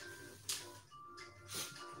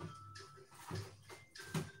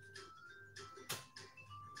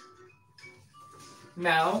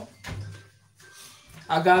 Now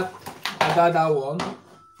I got that one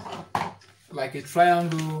like a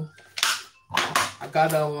triangle. I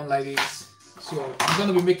got that one like this. So I'm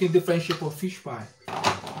gonna be making different shape of fish pie.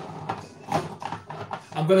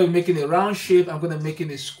 I'm gonna be making a round shape. I'm gonna be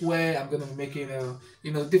making a square. I'm gonna be making a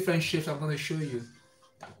different shapes. I'm gonna show you.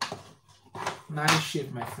 Nice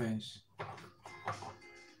shape, my friends.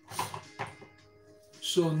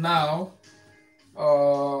 So now,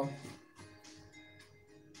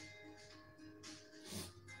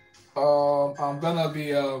 I'm gonna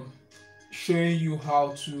be showing you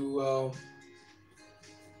how to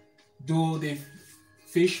do the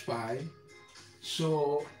fish pie.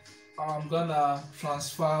 So I'm gonna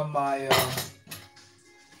transfer my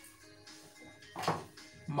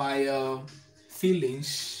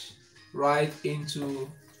fillings right into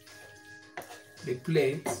the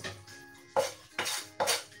plate.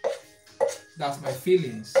 That's my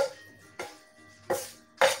fillings.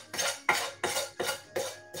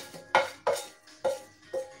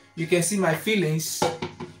 You can see my fillings,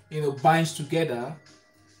 binds together.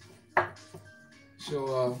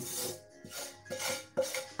 So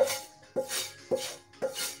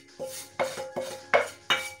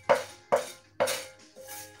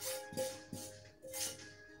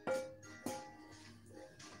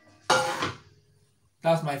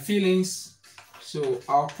that's my fillings. So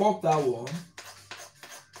I'll pop that one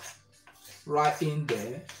right in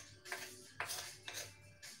there.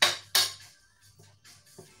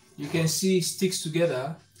 You can see it sticks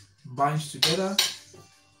together, binds together.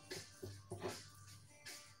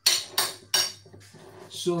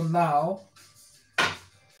 So now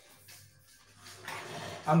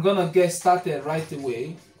I'm gonna get started right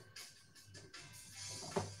away.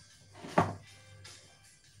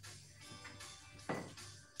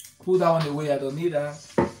 Put that one away, I don't need that.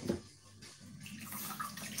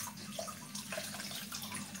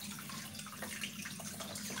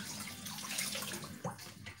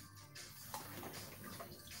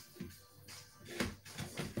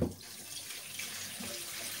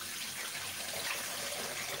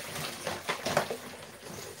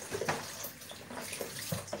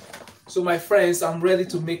 So my friends, I'm ready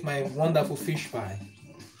to make my wonderful fish pie.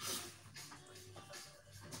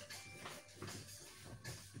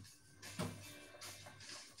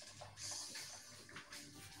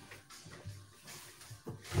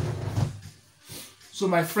 So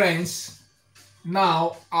my friends,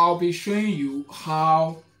 now I'll be showing you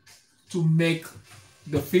how to make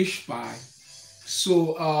the fish pie.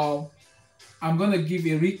 So I'm gonna give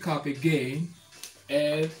a recap again,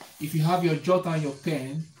 and if you have your jot and your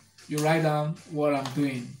pen, you write down what I'm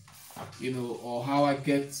doing, or how I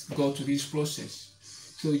go to this process.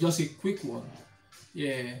 So just a quick one,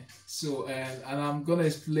 yeah. So and I'm gonna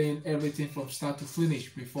explain everything from start to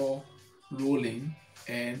finish before rolling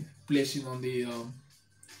and placing on the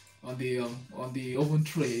oven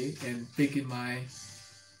tray and baking my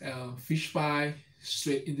fish pie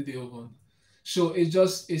straight into the oven. So it's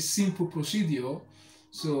just a simple procedure.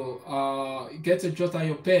 So get a jot on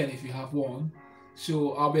your pen if you have one.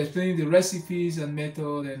 So I'll be explaining the recipes and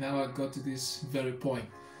method and how I got to this very point.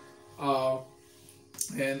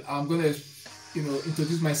 And I'm gonna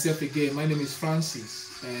introduce myself again. My name is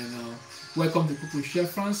Francis, and welcome to Cooking Chef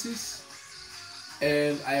Francis.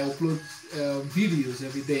 And I upload videos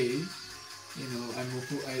every day.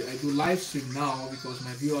 I do live stream now because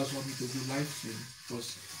my viewers want me to do live stream,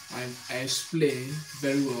 because I explain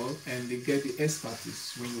very well and they get the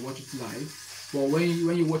expertise when you watch it live. But when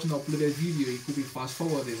you're watching an uploaded video, it could be fast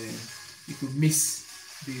forwarded and you could miss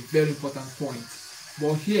the very important point.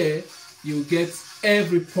 But here you get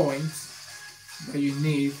every point that you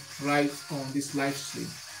need right on this live stream.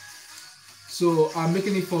 So I'm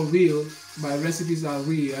making it for real. My recipes are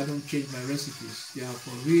real. I don't change my recipes. They are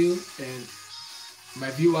for real, and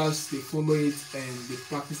my viewers, they follow it and they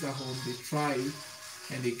practice at home, they try it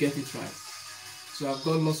and they get it right. So I've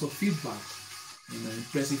got lots of feedback,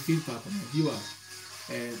 impressive feedback from my viewers,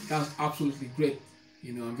 and that's absolutely great.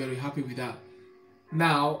 I'm very happy with that.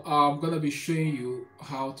 Now I'm gonna be showing you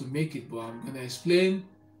how to make it, but I'm gonna explain,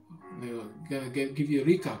 give you a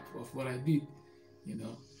recap of what I did.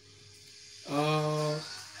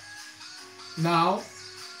 Now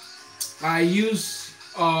I use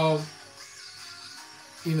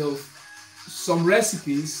some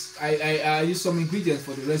recipes. I use some ingredients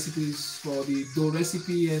for the recipes, for the dough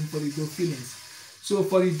recipe and for the dough fillings. So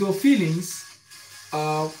for the dough fillings,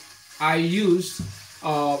 I used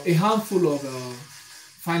a handful of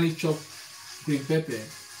finely chopped green pepper.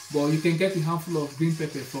 But you can get a handful of green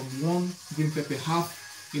pepper from one green pepper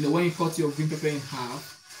half. You know, when you cut your green pepper in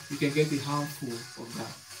half, you can get a handful of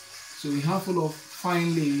that. So a handful of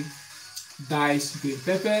finely diced green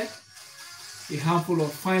pepper, a handful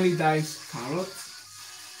of finely diced carrot,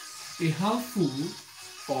 a handful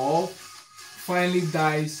of finely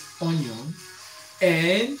diced onion,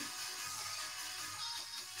 and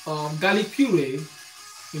garlic puree,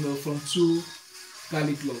 you know, from 2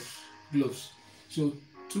 garlic cloves. So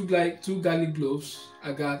two garlic cloves,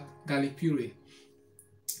 I got garlic puree.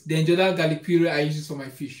 Then the other garlic puree I use it for my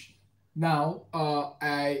fish. Now,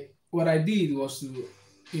 what I did was to,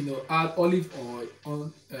 you know, add olive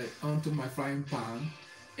oil onto my frying pan,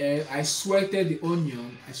 and I sweated the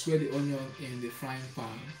onion. I sweat the onion in the frying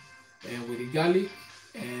pan, and with the garlic,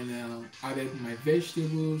 and added my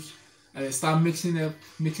vegetables, and I start mixing them.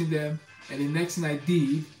 And the next thing I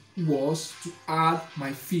did was to add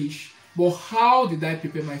my fish. But how did I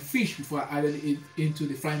prepare my fish before I added it into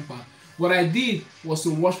the frying pan? What I did was to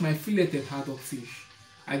wash my filleted haddock fish.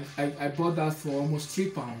 I bought that for almost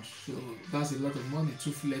 £3, so that's a lot of money,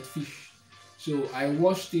 2 fillet fish. So I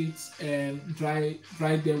washed it and dried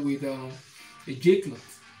them with a J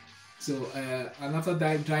cloth. So and after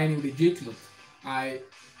that, drying with a J cloth, I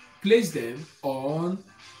placed them on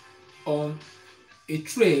a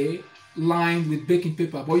tray lined with baking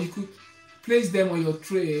paper. But you could place them on your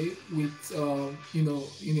tray with you know,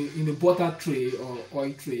 in a butter tray or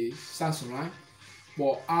oil tray. That's alright.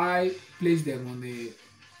 But I placed them on a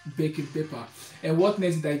baking paper. And what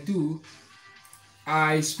next did I do?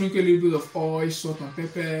 I sprinkle a little bit of oil, salt and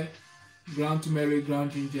pepper, ground turmeric,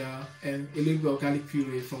 ground ginger, and a little bit of garlic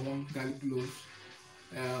puree from 1 garlic clove.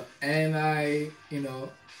 And I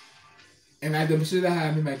demonstrated how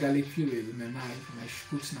I made my garlic puree with my knife, my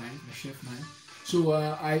cook's knife, my chef knife. So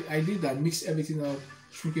I did that, mixed everything up,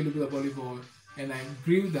 sprinkle a little bit of olive oil, and I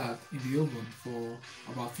grilled that in the oven for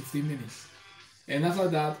about 15 minutes. And after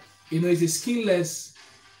that, you know, it's a skinless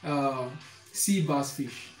sea bass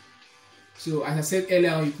fish. So as I said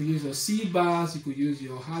earlier on, you could use your sea bass, you could use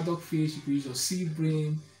your haddock fish, you could use your sea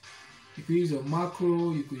bream, you could use your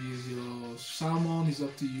mackerel, you could use your salmon. It's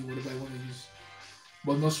up to you, whatever you want to use.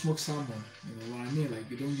 But not smoked salmon. You know what I mean? Like,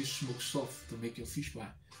 you don't use smoked stuff to make your fish pie.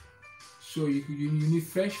 So you need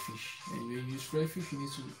fresh fish, and when you use fresh fish, you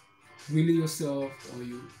need to grill it yourself, or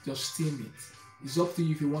you just steam it. It's up to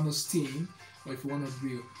you if you want to steam or if you want to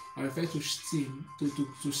grill. I prefer to steam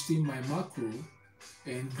to steam my mackerel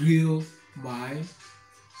and grill my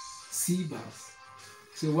sea bass.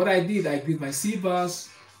 So what I did, I grilled my sea bass,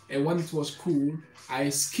 and when it was cool, I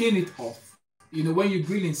skin it off. You know, when you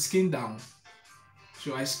grill it, skin down.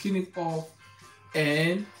 So I skin it off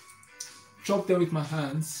and chop them with my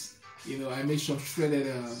hands. You know, I made some shredded,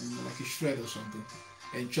 like a shred or something,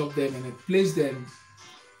 and chop them and then place them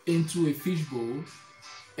into a fish bowl,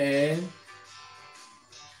 and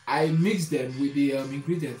I mix them with the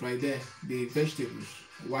ingredient right there, the vegetables,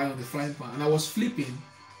 while on the frying pan. And I was flipping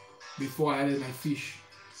before I added my fish.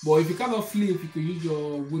 But if you cannot flip, you can use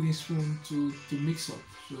your wooden spoon to mix up.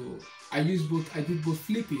 So I did both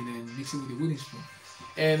flipping and mixing with the wooden spoon.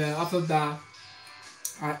 And after that,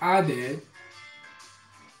 I added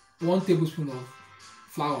 1 tablespoon of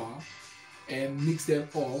flour and mixed them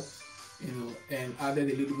up, you know, and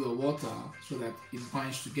added a little bit of water so that it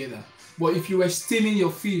binds together. But if you were steaming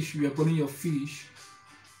your fish, you were boiling your fish,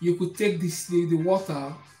 you could take the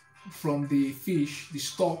water from the fish, the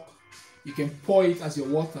stock, you can pour it as your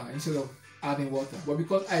water instead of adding water. But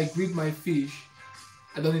because I grilled my fish,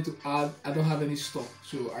 I don't have any stock,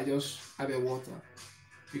 so I just added water,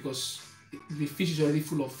 because the fish is already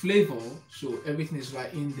full of flavor, so everything is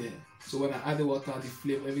right in there. So when I add the water, the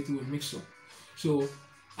flavor, everything will mix up. So,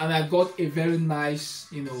 and I got a very nice,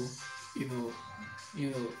 filling.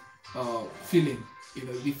 You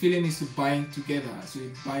know, the filling is to bind together. So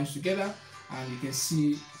it binds together, and you can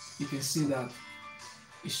see that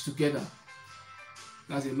it's together.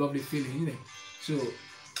 That's a lovely feeling, isn't it?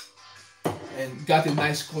 So, and got a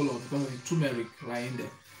nice color because of the turmeric right in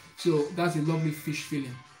there. So that's a lovely fish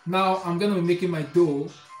filling. Now I'm gonna be making my dough,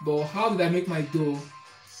 but how did I make my dough?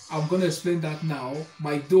 I'm gonna explain that now.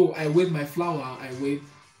 My dough, I weighed my flour. I weighed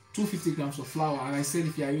 250 grams of flour, and I said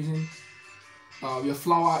if you are using your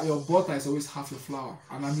flour, your butter is always half your flour,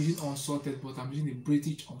 and I'm using unsalted butter. I'm using the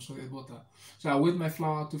British unsalted butter. So I weighed my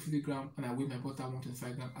flour 250 grams, and I weighed my butter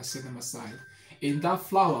 125 grams. I set them aside. In that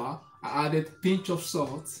flour, I added a pinch of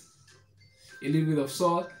salt, a little bit of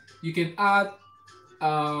salt. You can add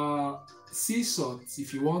sea salt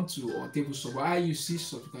if you want to, or table salt, but I use sea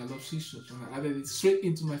salt because I love sea salt. And I added it straight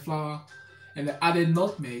into my flour, and I added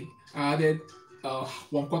nutmeg. I added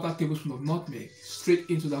 1/4 tablespoon of nutmeg straight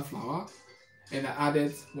into that flour, and I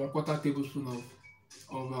added 1/4 tablespoon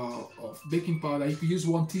of baking powder. You could use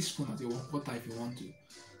 1 teaspoon as your 1/4 if you want to.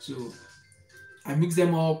 So I mix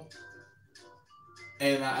them up,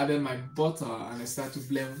 and I added my butter, and I started to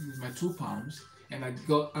blend with my 2 pounds, and I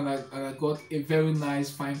got a very nice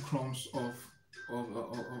fine crumbs of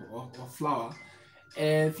flour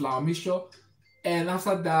and flour mixture. And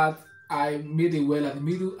after that, I made a well at the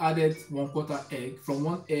middle, added 1/4 egg. From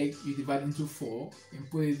 1 egg, you divide into 4 and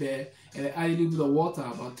put it there, and I added a little bit of water,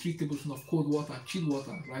 about 3 tablespoons of cold water, chilled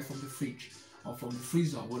water, right from the fridge or from the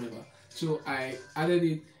freezer or whatever. So I added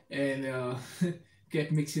it and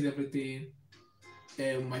kept mixing everything.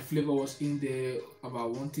 And my flavor was in there,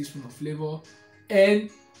 about 1 teaspoon of flavor, and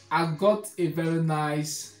I got a very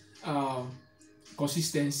nice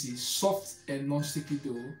consistency, soft and non-sticky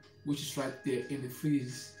dough, which is right there in the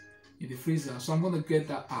freezer. So I'm going to get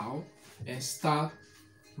that out and start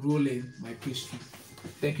rolling my pastry.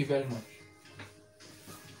 Thank you very much.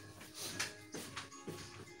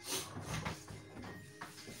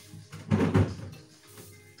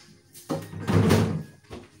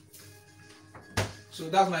 So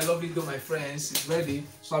that's my lovely dough, my friends. It's ready.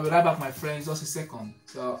 So I'll be right back, my friends. Just a second.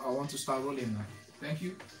 So I want to start rolling now. Thank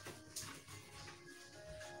you.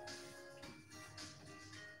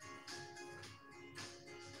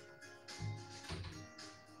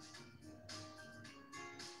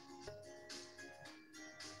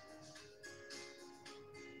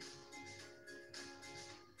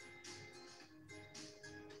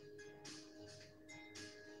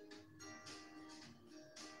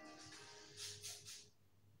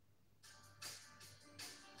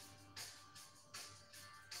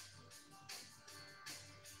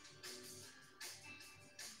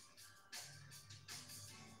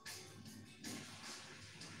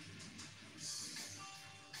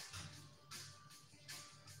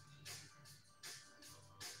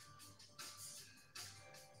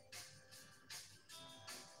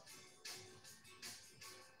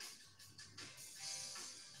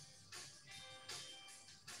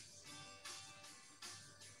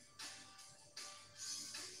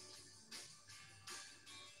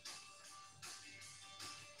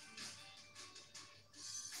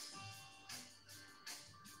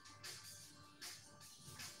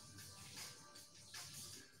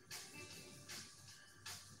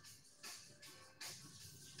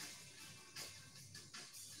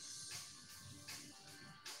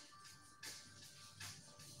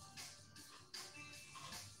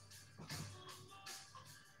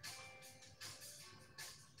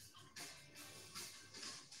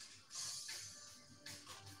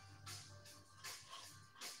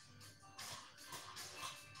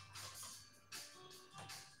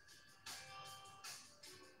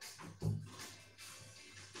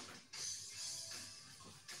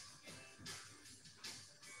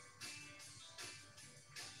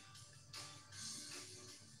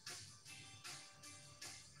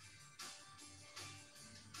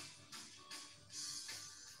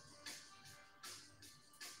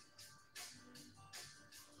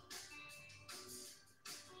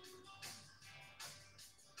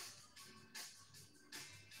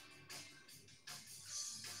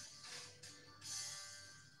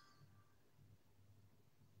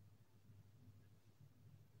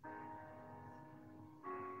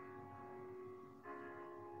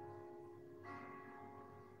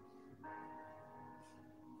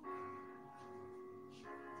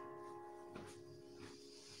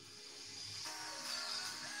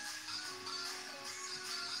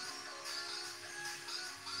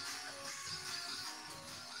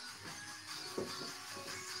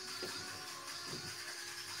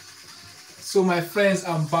 So my friends,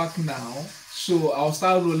 I'm back now. So I'll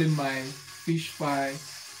start rolling my fish pie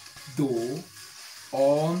dough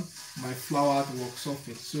on my floured work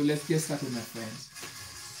surface. So let's get started, my friends.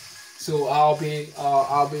 So I'll be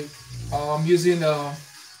using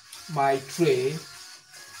my tray.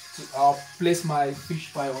 So I'll place my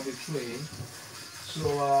fish pie on the tray.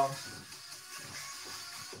 So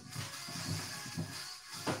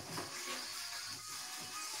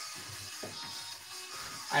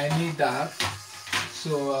I need that.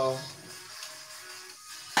 So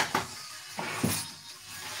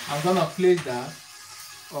I'm gonna place that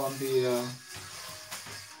on the.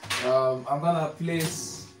 I'm gonna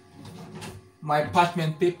place my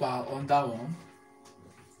parchment paper on that one.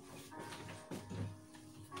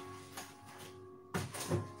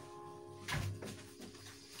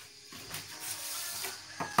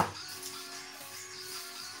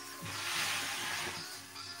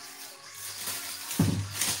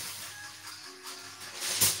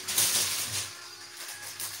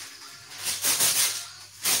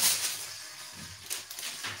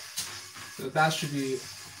 that should be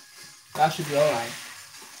all right.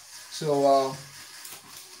 So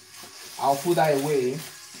I'll put that away.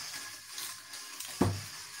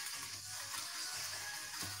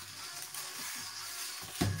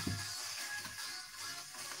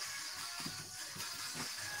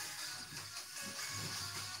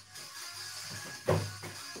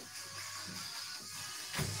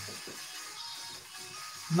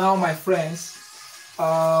 Now, my friends,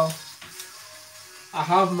 I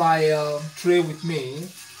have my tray with me,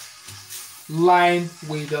 lined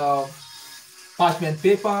with parchment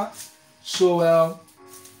paper. So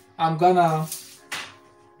I'm gonna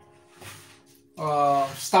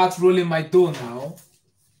start rolling my dough now.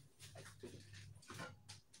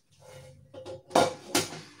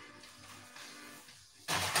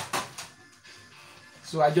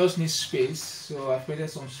 So I just need space, so I've created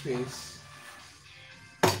some space.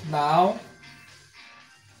 Now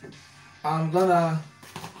I'm gonna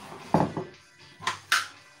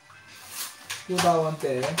put that one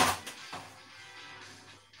there.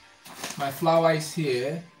 My flour is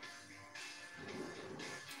here.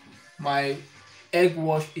 My egg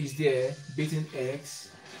wash is there, beaten eggs.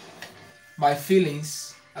 My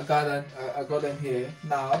fillings, I got them here.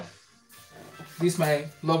 Now this is my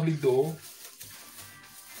lovely dough.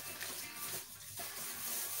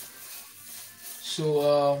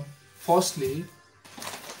 So firstly,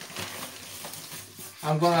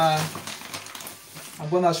 I'm gonna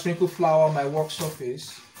sprinkle flour on my work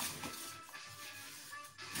surface.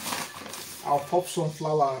 I'll pop some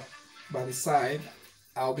flour by the side.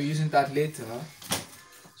 I'll be using that later.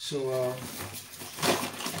 So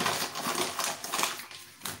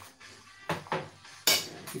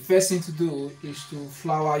the first thing to do is to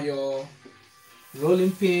flour your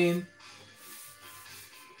rolling pin.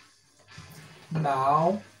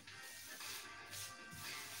 Now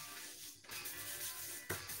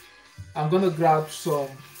I'm gonna grab some.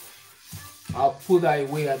 I'll put that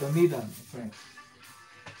away, I don't need them. Okay.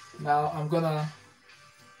 Now I'm gonna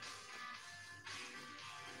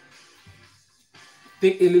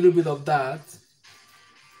take a little bit of that.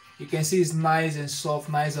 You can see it's nice and soft,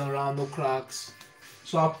 nice and round, no cracks.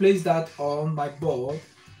 So I'll place that on my board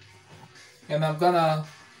and I'm gonna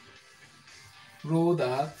roll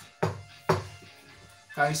that.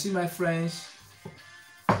 Can you see, my friends?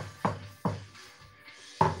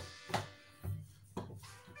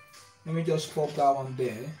 Let me just pop that one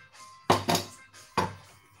there.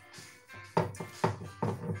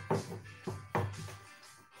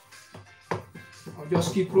 I'll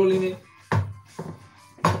just keep rolling it.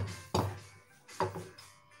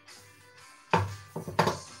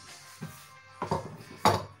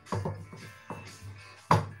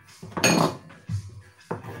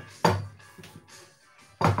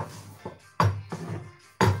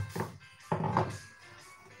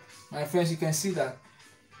 My friends, you can see that.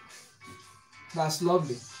 That's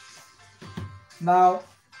lovely. Now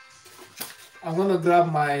I'm gonna grab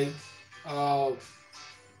my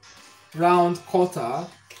round cutter.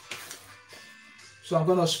 So I'm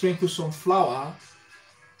gonna sprinkle some flour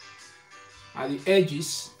at the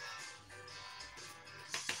edges.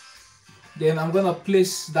 Then I'm gonna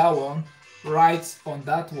place that one right on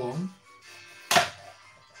that one.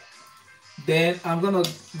 Then I'm gonna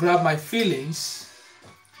grab my fillings.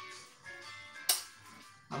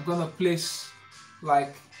 I'm gonna place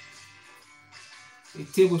like a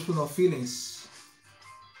tablespoon of fillings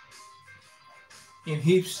in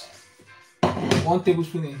heaps, 1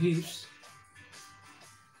 tablespoon in heaps.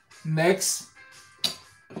 Next,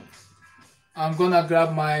 I'm gonna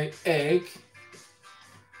grab my egg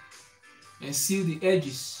and seal the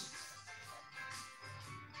edges.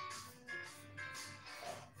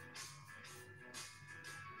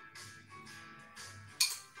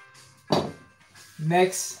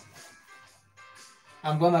 Next,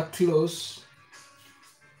 I'm gonna close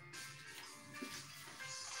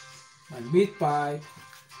my meat pie.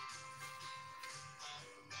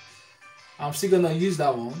 I'm still gonna use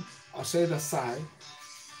that one. I'll set it aside.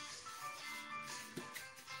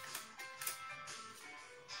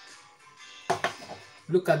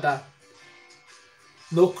 Look at that.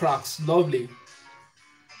 No cracks. Lovely.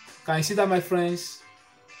 Can you see that, my friends?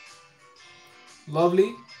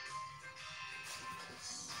 Lovely.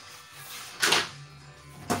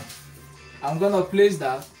 I'm gonna place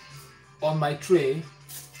that on my tray.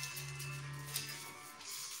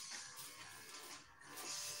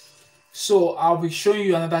 So I'll be showing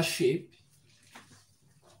you another shape.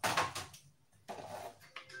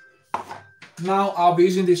 Now I'll be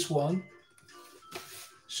using this one.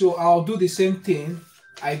 So I'll do the same thing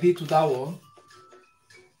I did to that one.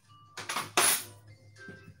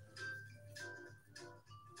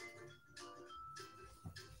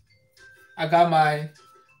 I got my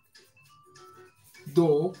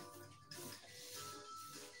dough.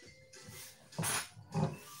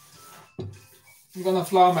 I'm gonna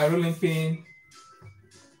flour my rolling pin.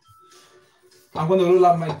 I'm gonna roll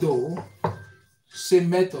out my dough. Same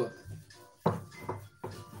method.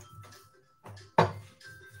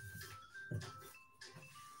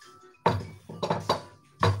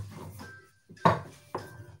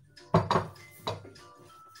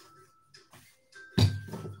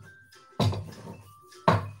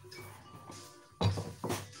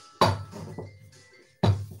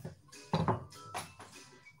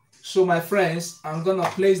 So my friends, I'm gonna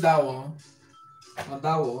place that one on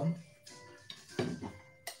that one.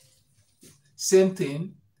 Same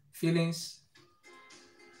thing, fillings.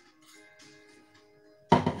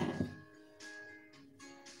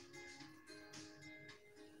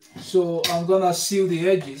 So I'm gonna seal the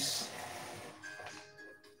edges.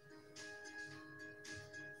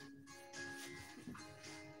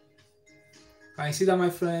 Can you see that, my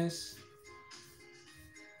friends?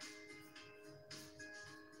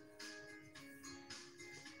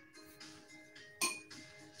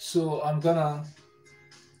 So I'm gonna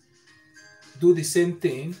do the same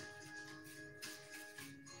thing.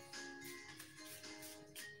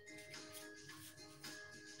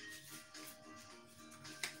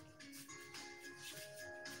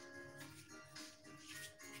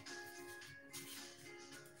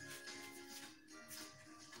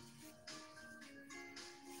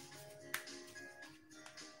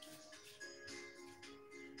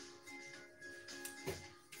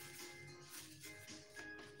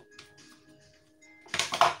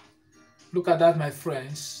 Look at that, my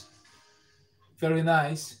friends. Very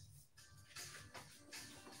nice.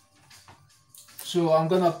 So I'm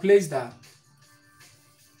gonna place that.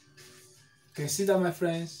 Can you see that, my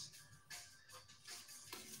friends?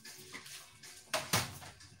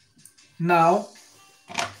 Now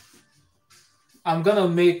I'm gonna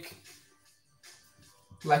make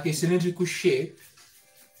like a cylindrical shape.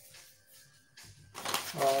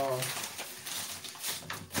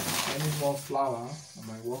 I need more flour on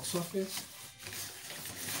my work surface.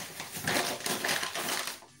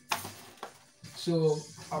 So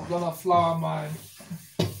I'm gonna flour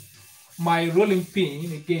my rolling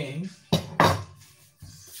pin again.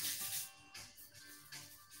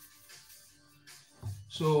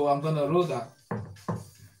 So I'm gonna roll that.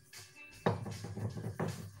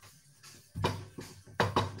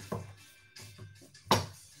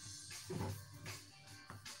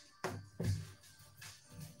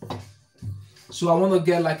 So I want to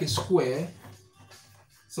get like a square,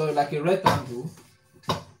 so like a rectangle.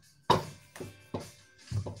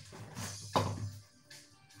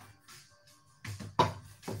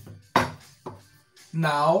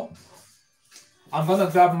 Now I'm gonna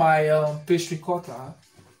grab my pastry cutter.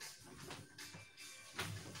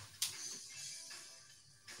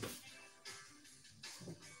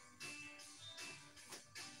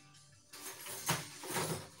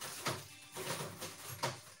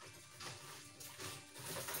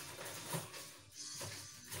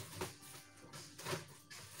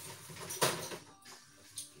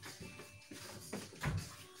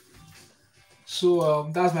 So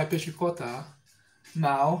that's my pastry cutter.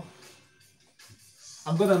 Now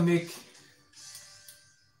I'm gonna make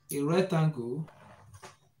a rectangle.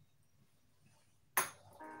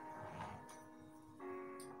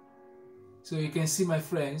 So you can see, my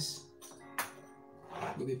friends,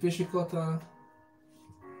 with the pastry cutter.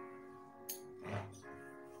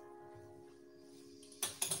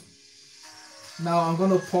 Now I'm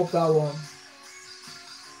gonna pop that one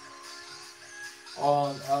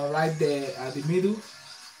on right there at the middle.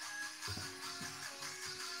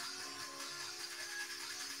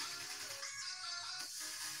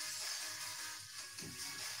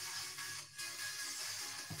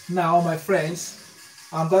 Now, my friends,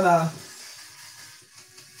 I'm gonna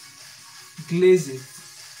glaze it,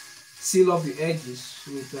 seal up the edges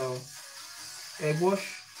with egg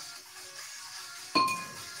wash,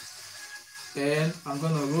 and I'm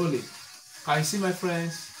gonna roll it. Can you see, my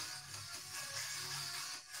friends?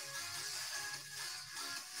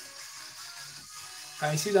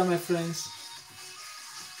 Can you see that, my friends?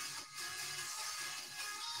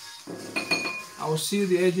 I will seal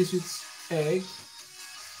the edges with egg,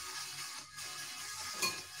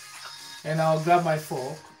 and I'll grab my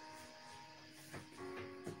fork.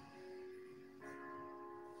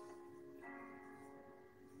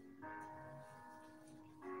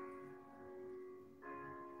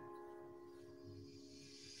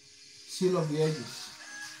 Seal up the edges.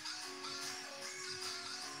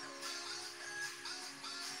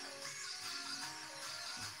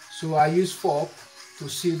 So I use fork to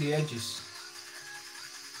seal the edges.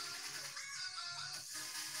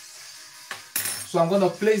 So I'm going to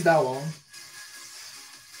place that one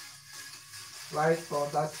right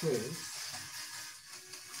on that tray.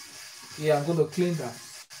 Yeah, I'm going to clean that.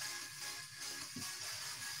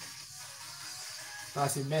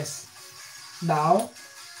 That's a mess. Now,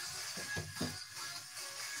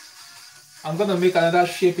 I'm going to make another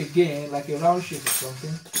shape again, like a round shape or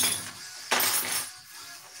something.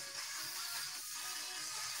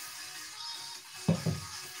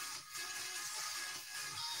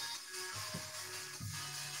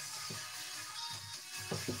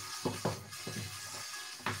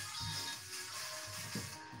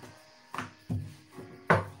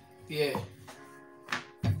 Yeah.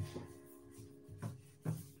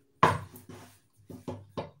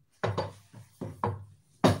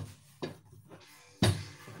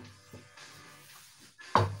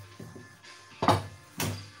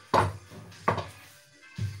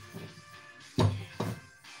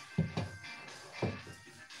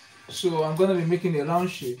 So I'm going to be making a round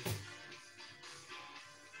shape.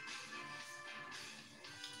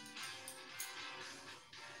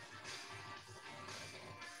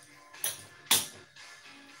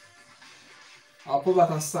 I'll put back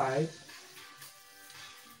aside.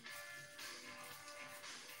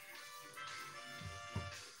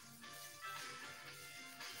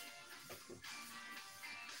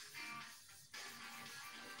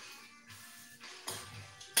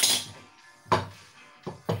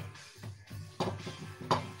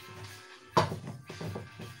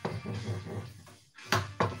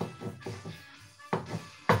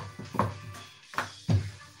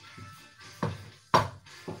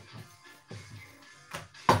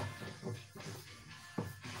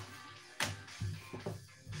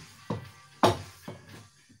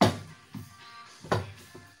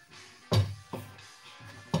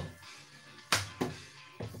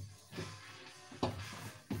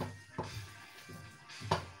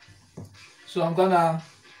 So I'm gonna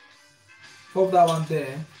pop that one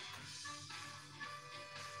there.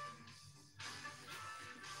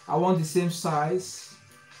 I want the same size,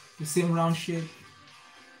 the same round shape.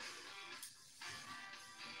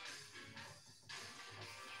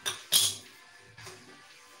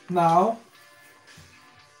 Now,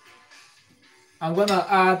 I'm gonna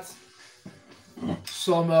add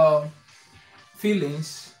some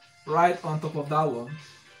fillings right on top of that one.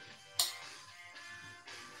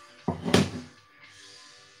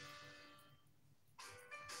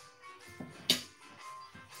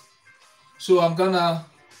 So I'm gonna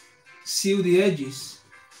seal the edges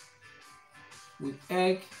with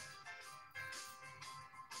egg.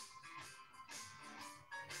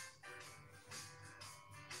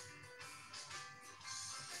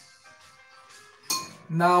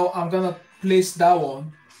 Now I'm gonna place that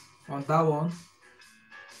one on that one.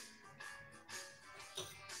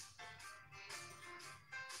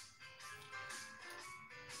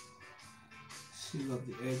 Seal up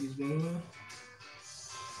the edges very well.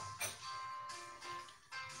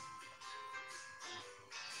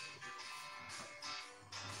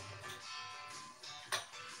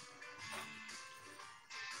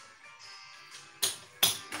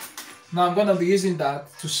 Now I'm gonna be using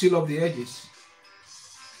that to seal up the edges.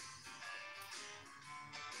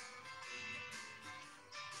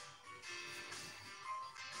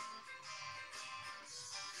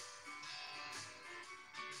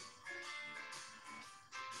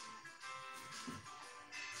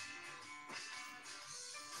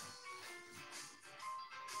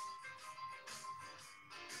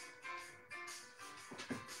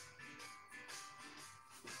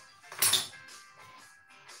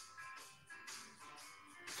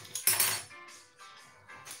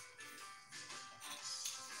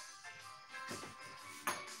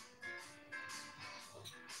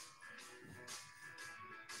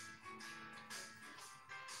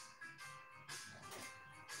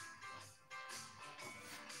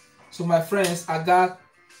 So my friends, I got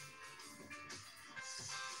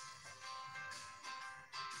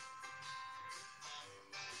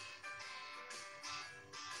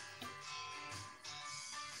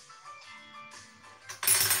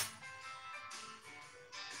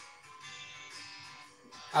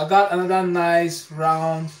another nice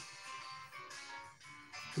round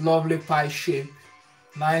lovely pie shape,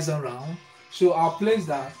 nice and round. So I'll place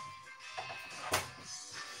that.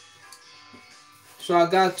 So I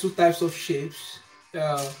got two types of shapes,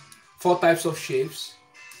 four types of shapes.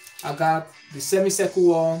 I got the semicircle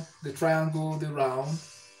one, the triangle, the round,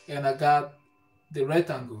 and I got the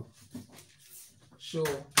rectangle. So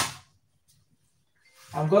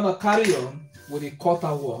I'm gonna carry on with the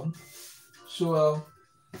quarter one. So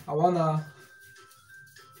I wanna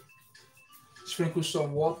sprinkle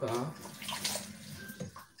some water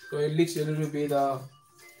so it looks a little bit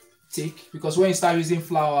thick, because when you start using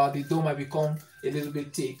flour, the dough might become a little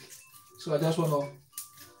bit thick. So I just want to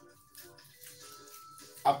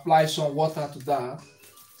apply some water to that,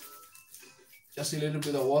 just a little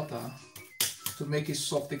bit of water to make it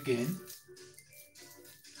soft again.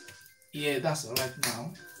 Yeah, that's all right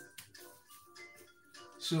now.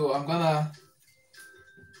 So I'm gonna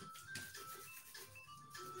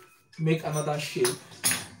make another shape.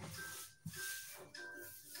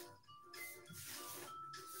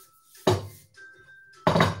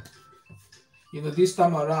 You know, this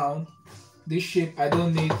time around, this shape I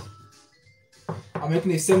don't need. I'm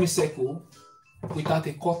making a semicircle without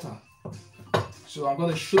a cutter. So I'm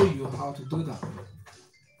going to show you how to do that.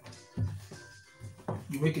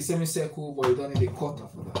 You make a semicircle, but you don't need a cutter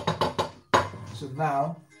for that. So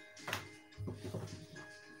now,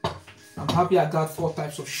 I'm happy I got 4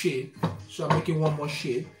 types of shape. So I'm making one more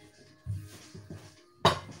shape.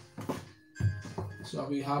 So I'll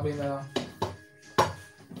be having a...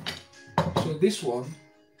 So this one,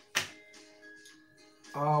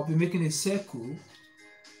 I'll be making a circle.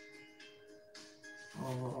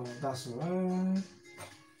 Oh, that's right.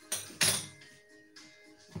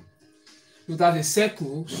 So that's a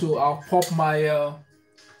circle. So I'll pop my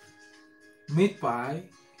meat pie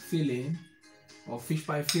filling or fish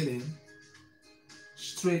pie filling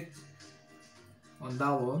straight on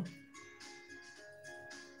that one.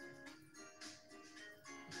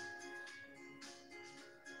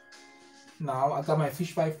 Now I got my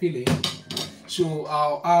fish pie filling, so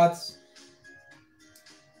I'll add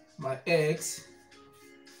my eggs.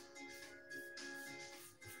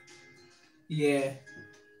 Yeah.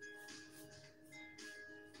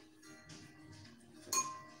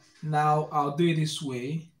 Now I'll do it this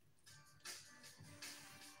way.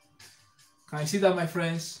 Can you see that, my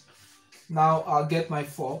friends? Now I'll get my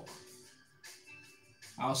fork.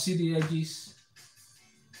 I'll see the edges.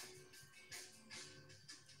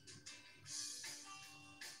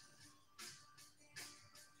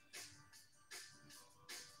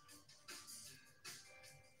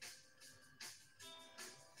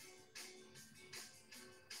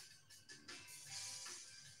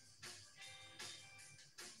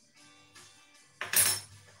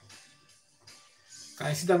 Can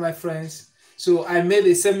you see that, my friends? So I made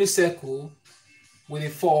a semicircle with a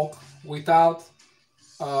fork without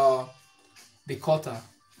the cutter.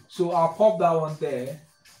 So I'll pop that one there.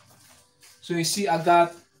 So you see I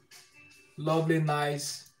got lovely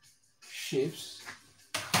nice shapes.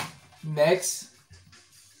 Next,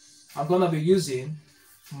 I'm gonna be using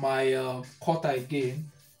my cutter again.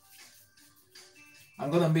 I'm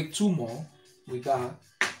gonna make 2 more with that,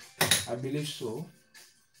 I believe so.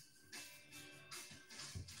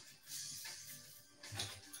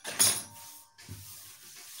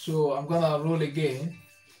 So I'm gonna roll again.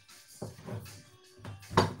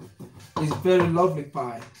 It's very lovely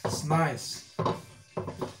pie. It's nice.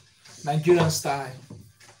 Nigerian style.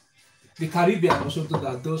 The Caribbean also do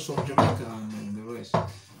that. Those from Jamaica and the rest,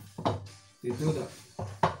 they do that.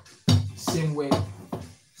 Same way,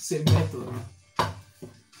 same method.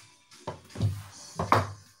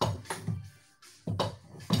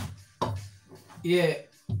 Yeah.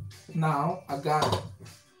 Now I got.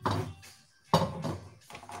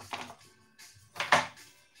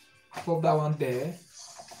 Pop that one there.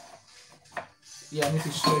 Yeah, I need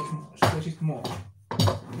to stretch it more.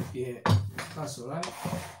 Yeah, that's alright.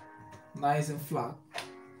 Nice and flat.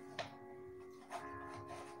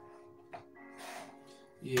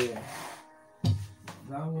 Yeah.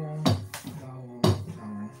 That one, that one, that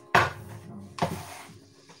one, that one.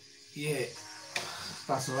 Yeah,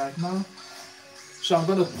 that's alright now. So I'm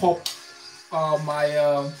gonna pop my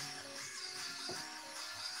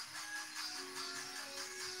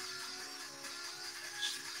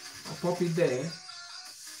I'll pop it there.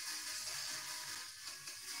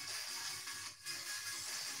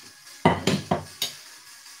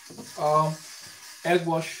 Egg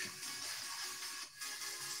wash.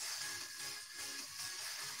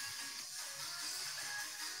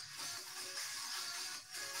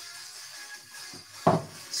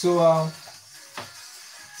 So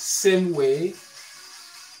same way.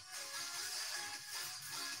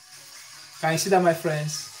 Can you see that, my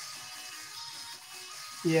friends?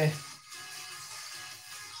 Yeah.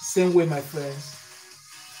 Same way, my friends.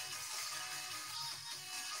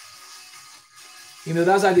 You know,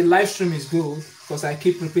 that's why the live stream is good, because I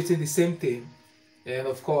keep repeating the same thing. And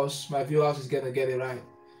of course, my viewers is gonna get it right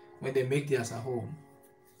when they make theirs at home.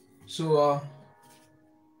 So,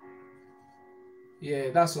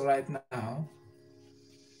 yeah, that's all right now.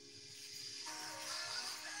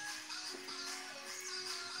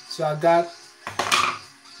 So I got,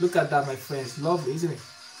 look at that, my friends, lovely, isn't it?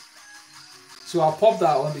 So I'll pop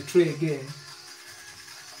that on the tray again.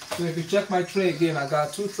 So if you check my tray again, I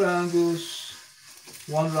got 2 triangles,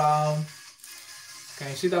 1 round. Can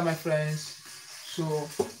you see that, my friends? So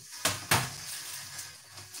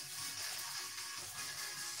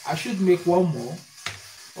I should make 1 more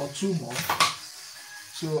or 2 more.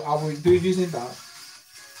 So I will do it using that.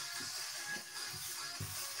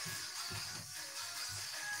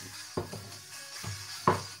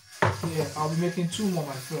 Yeah, I'll be making 2 more,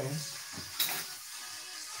 my friends.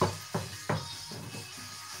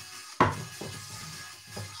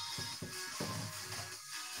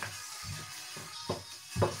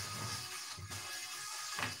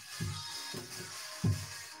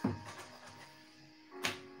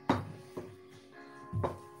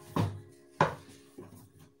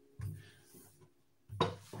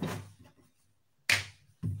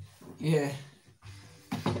 Yeah.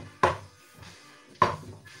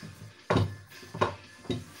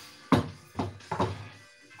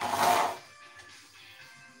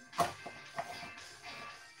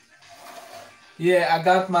 Yeah, I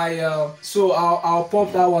got my, so I'll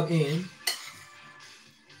pop that one in.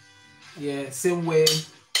 Yeah, same way.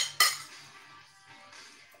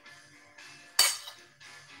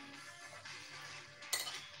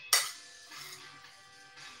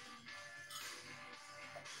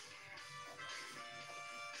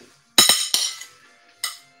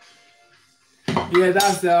 Yeah,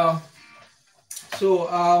 that's the,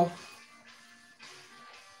 so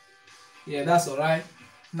yeah, that's all right.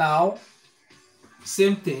 Now,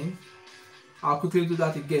 same thing. I'll quickly do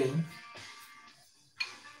that again.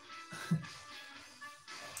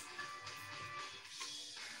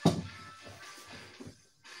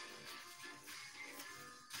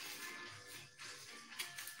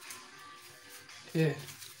 Yeah.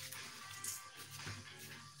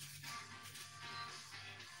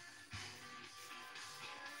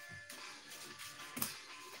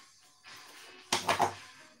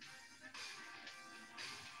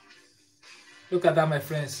 Look at that, my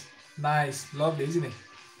friends. Nice, lovely, isn't it?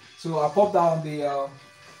 So I'll pop down the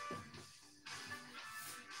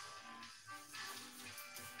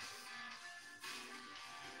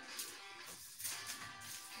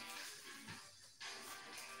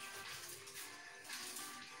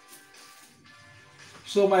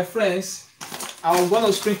so my friends, I'm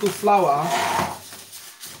gonna sprinkle flour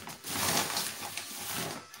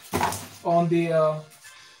on the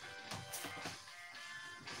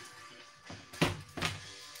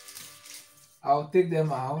I'll take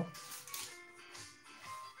them out.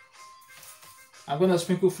 I'm gonna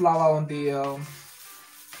sprinkle flour on the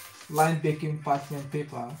line baking parchment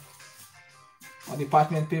paper. On the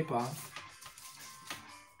parchment paper,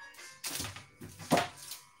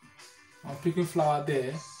 I'm sprinkling flour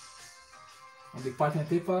there on the parchment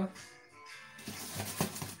paper.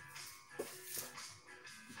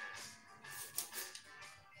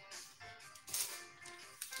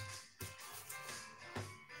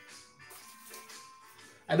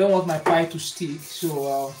 I don't want my pie to stick,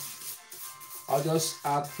 so I'll just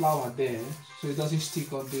add flour there so it doesn't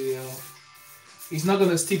stick on the. It's not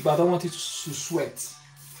gonna stick, but I don't want it to sweat. It's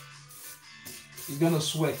gonna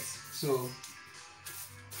sweat, so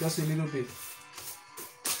just a little bit.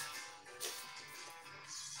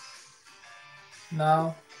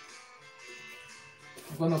 Now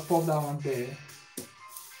I'm gonna pop that one there,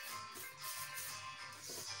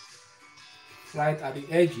 right at the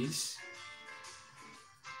edges.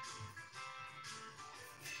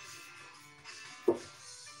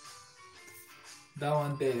 That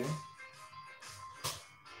one there.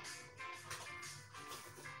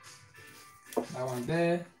 That one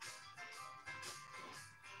there.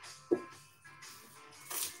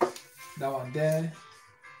 That one there.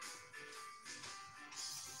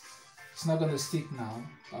 It's not gonna stick now.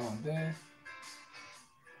 That one there.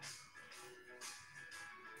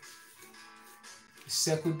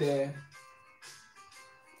 Circle there.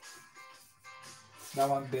 That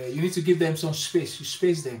one there. You need to give them some space. You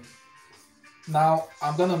space them. Now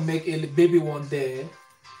I'm gonna make a baby one there.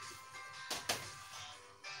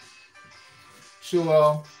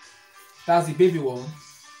 So that's the baby one.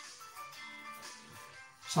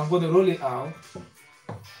 So I'm gonna roll it out.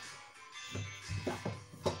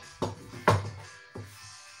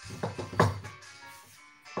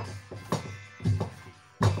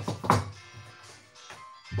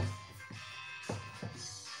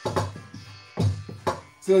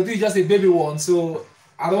 So this is just a baby one, so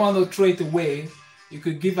I don't want to throw it away. You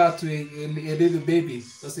could give that to a little baby,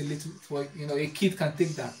 just a little, for, you know, a kid can take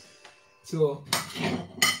that. So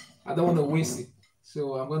I don't want to waste it.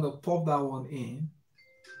 So I'm going to pop that one in.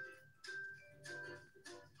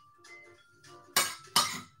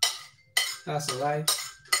 That's alright.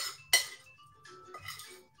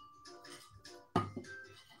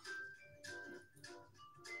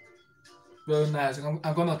 Very nice.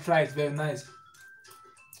 I'm gonna try it. Very nice.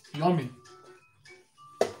 Yummy.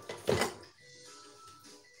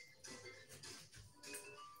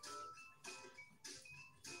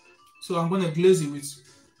 So I'm gonna glaze it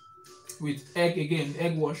with egg again,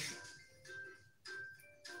 egg wash.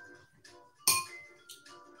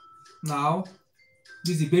 Now,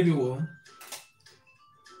 this is the baby one.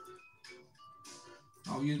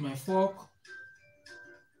 I'll use my fork.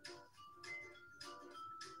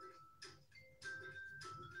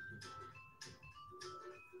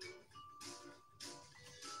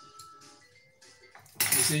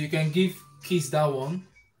 So you can give kids that one,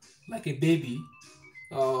 like a baby,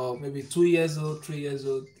 maybe 2 years old, 3 years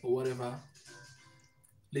old, or whatever.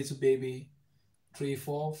 Little baby, 3,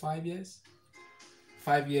 4, 5 years.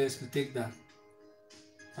 5 years to take that.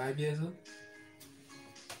 5 years old.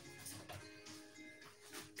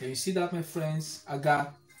 Can you see that, my friends? I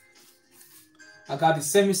got the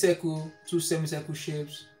semicircle, 2 semicircle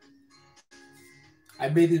shapes. I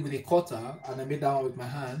made it with a cutter, and I made that one with my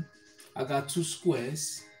hand. I got 2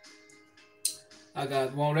 squares. I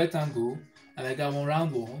got 1 rectangle, and I got 1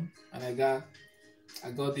 round one, and I got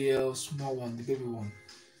the small one, the baby one.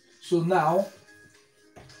 So now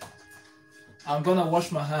I'm gonna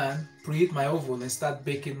wash my hand, preheat my oven, and start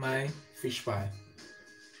baking my fish pie.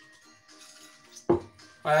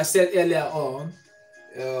 Like I said earlier on,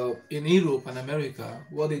 in Europe and America,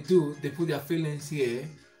 what they do, they put their fillings here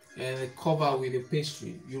and they cover with a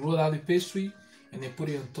pastry. You roll out the pastry and they put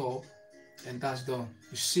it on top, and that's done.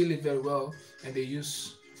 You seal it very well, and they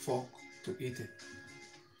use fork to eat it.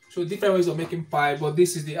 So different ways of making pie, but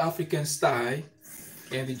this is the African style,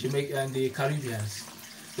 and the Jamaican and the Caribbeans.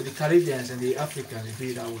 So the Caribbeans and the Africans, they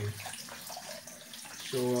do it that way.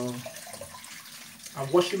 So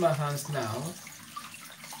I'm washing my hands now,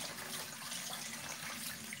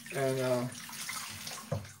 and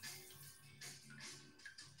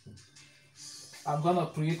I'm gonna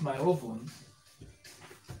preheat my oven.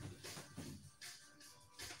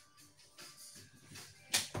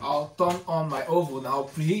 I'll turn on my oven. I'll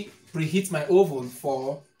preheat my oven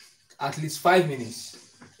for at least 5 minutes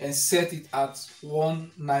and set it at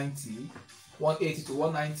 180 to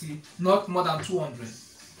 190, not more than 200.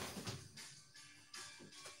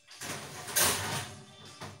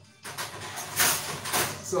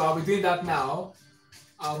 So I'll be doing that now.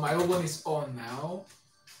 My oven is on now.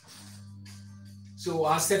 So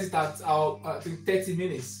I'll set it at I think 30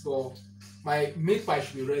 minutes. So my meat pie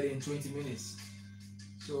should be ready in 20 minutes.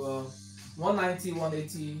 So 190,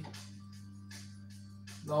 180,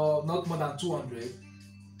 no, not more than 200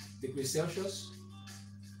 degrees Celsius.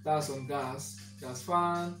 That's on gas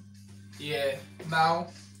fan. Yeah, now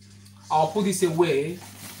I'll put this away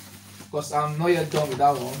because I'm not yet done with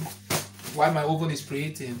that one. While my oven is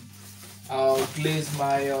preheating, I'll glaze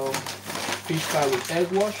my fish pie with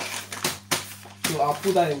egg wash. So I'll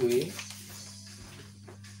put that away.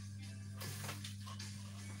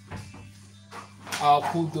 I'll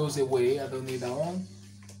put those away. I don't need that one.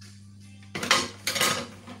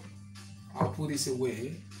 I'll put this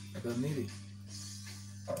away. I don't need it.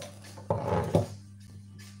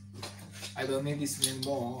 I don't need this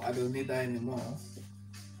anymore. I don't need that anymore.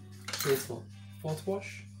 Wait for pot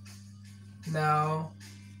wash. Now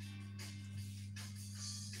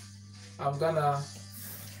I'm gonna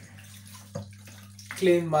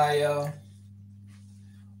clean my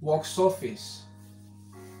work surface.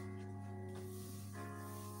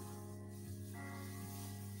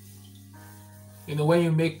 You know, when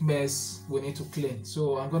you make mess, we need to clean.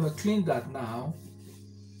 So I'm gonna clean that now.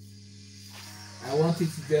 I want it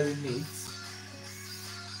very neat.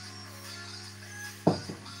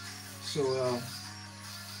 So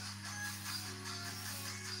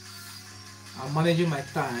I'm managing my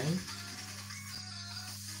time.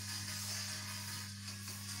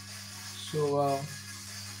 So I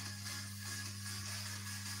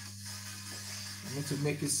need to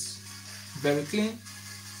make this very clean.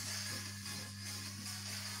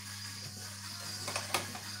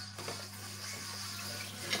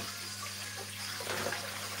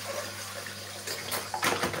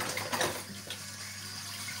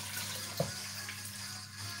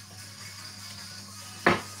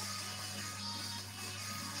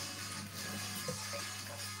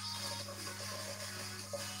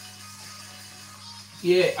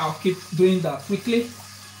 Yeah, I'll keep doing that quickly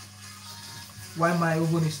while my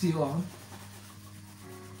oven is still on.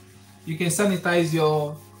 You can sanitize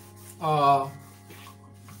your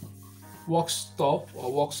worktop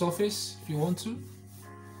or work surface if you want to.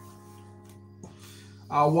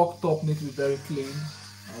 our wok top needs to be very clean.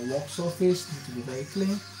 Our wok surface needs to be very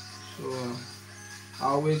clean. So I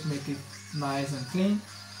always make it nice and clean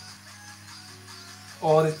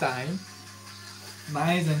all the time.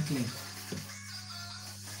 Nice and clean.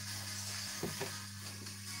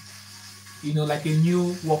 You know, like a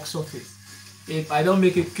new wok surface. If I don't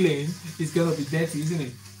make it clean, it's gonna be dirty, isn't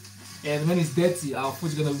it? And when it's dirty, our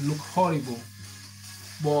food is gonna look horrible.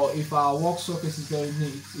 But if our wok surface is very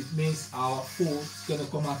neat, it means our food is gonna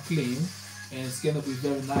come out clean and it's gonna be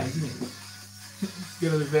very nice, isn't it? It's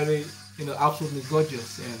gonna be very, you know, absolutely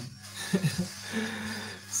gorgeous and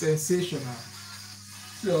sensational.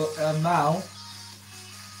 So now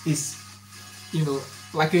it's, you know,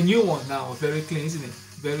 like a new one now, very clean, isn't it?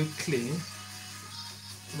 Very clean.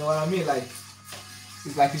 You know what I mean? Like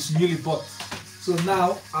it's like it's newly bought. So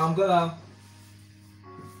now I'm gonna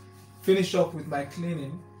finish up with my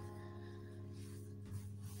cleaning.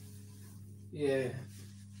 Yeah.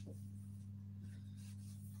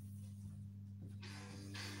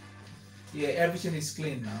 Yeah, everything is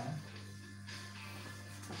clean now.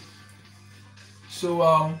 So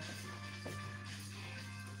I'm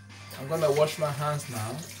gonna wash my hands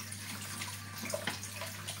now.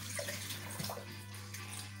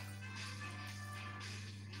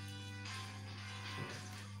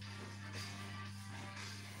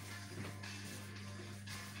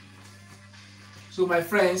 So my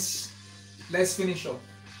friends, let's finish up.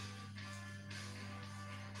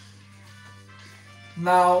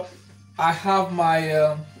 Now I have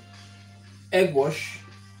my egg wash.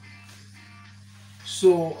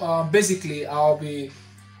 So basically I'll be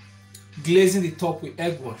glazing the top with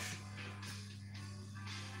egg wash.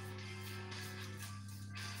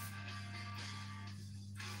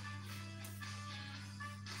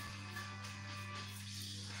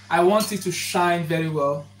 I want it to shine very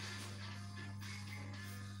well.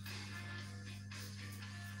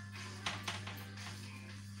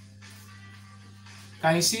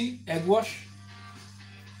 Can you see egg wash?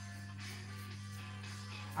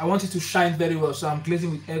 I want it to shine very well, so I'm glazing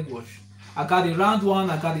with egg wash. I got the round one,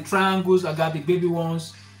 I got the triangles, I got the baby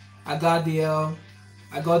ones, I got the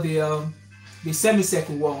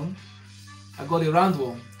semicircle one, I got the round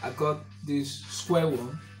one, I got this square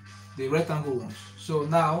one, the rectangle ones. So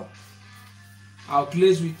now I'll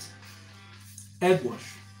glaze with egg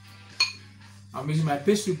wash. I'm using my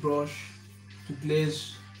pastry brush to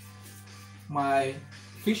glaze my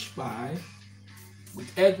fish pie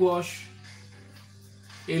with egg wash.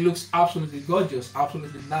 It looks absolutely gorgeous,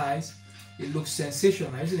 absolutely nice. It looks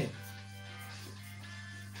sensational, isn't it?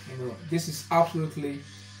 You know, this is absolutely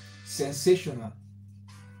sensational.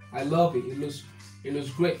 I love it. It looks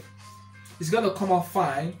great. It's gonna come out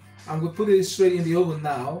fine. I'm gonna put it straight in the oven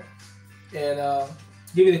now and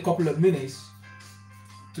give it a couple of minutes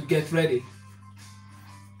to get ready.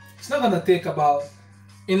 It's not gonna take about,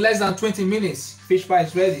 in less than 20 minutes, fish pie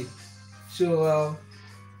is ready. So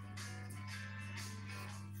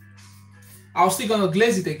I'm still gonna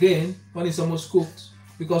glaze it again when it's almost cooked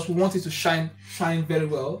because we want it to shine very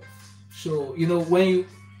well. So you know, when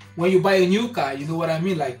you buy a new car, you know what I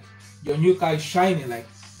mean, like your new car is shining, like,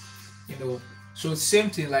 you know. So same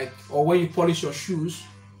thing, like, or when you polish your shoes,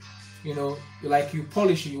 you know, like you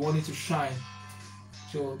polish it, you want it to shine.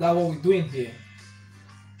 So that's what we're doing here.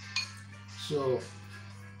 So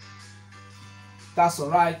that's all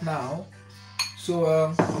right now.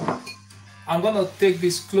 So I'm gonna take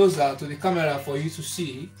this closer to the camera for you to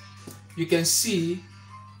see. You can see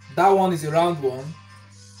that one is a round one,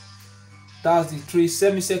 that's the 3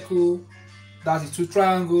 semicircle, that's the 2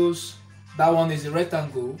 triangles, that one is a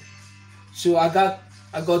rectangle. So I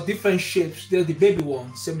got different shapes. There's the baby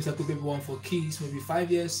one, semicircle baby one for kids, maybe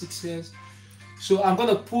 5 years, 6 years. So I'm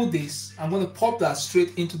gonna put this, I'm gonna pop that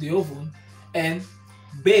straight into the oven and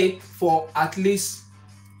bake for at least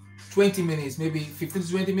 20 minutes, maybe 15 to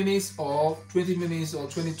 20 minutes or 20 minutes or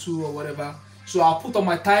 22 or whatever. So I'll put on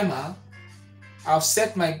my timer. I'll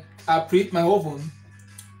preheat my oven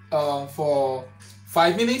for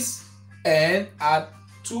 5 minutes and at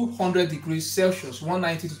 200 degrees Celsius,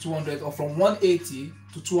 190 to 200, or from 180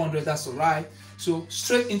 to 200, that's all right. So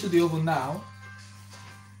straight into the oven now.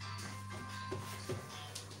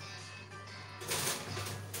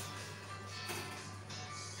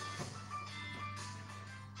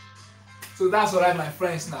 So that's all right, my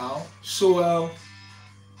friends, now. So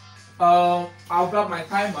I'll grab my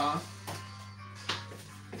timer.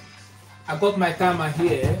 I got my timer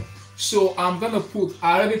here. So I'm gonna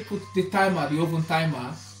I already put the timer, the oven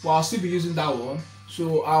timer, but I'll still be using that one.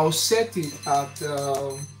 So I'll set it at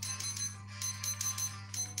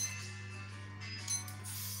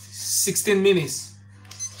 16 minutes.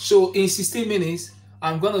 So in 16 minutes,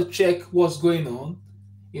 I'm gonna check what's going on,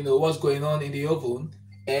 what's going on in the oven,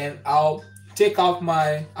 and I'll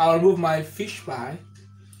I'll remove my fish pie,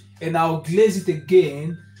 and I'll glaze it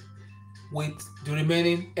again with the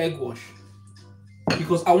remaining egg wash,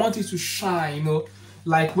 because I want it to shine,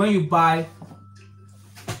 like when you buy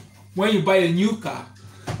a new car.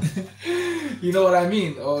 You know what I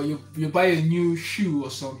mean? Or you buy a new shoe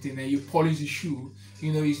or something and you polish the shoe,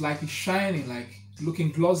 it's like it's shining, like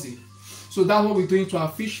looking glossy. So that's what we're doing to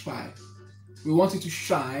our fish pie. We want it to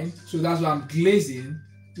shine, so that's why I'm glazing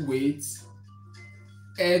with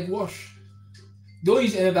egg wash. Don't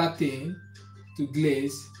use any other thing to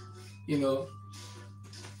glaze.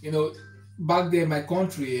 Back there in my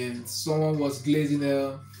country, and someone was glazing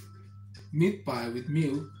a meat pie with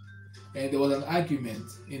milk, and there was an argument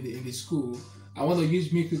in the school. I want to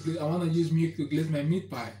use milk to glaze my meat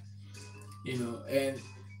pie, and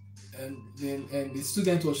the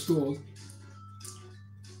student was told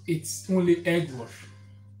it's only egg wash,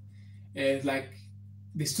 and like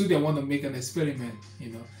the student want to make an experiment,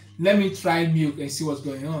 let me try milk and see what's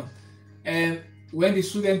going on. And when the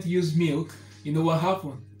student used milk, you know what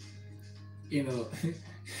happened?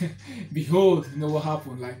 Behold, you know what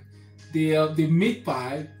happened? Like the meat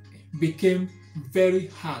pie became very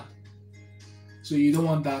hard. So you don't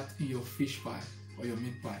want that in your fish pie or your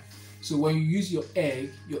meat pie. So when you use your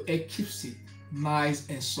egg keeps it nice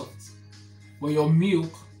and soft. But your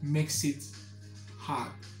milk makes it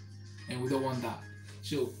hard, and we don't want that.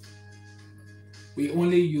 So we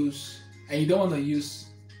only use, and you don't want to use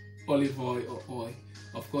olive oil or oil.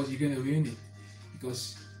 Of course, you're going to ruin it,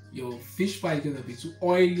 because your fish pie is going to be too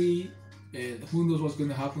oily, and who knows what's going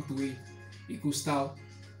to happen to it. It could start,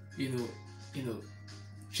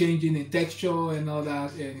 changing in texture and all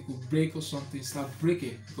that, and it could break or something, start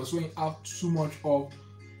breaking. Because when you have too much of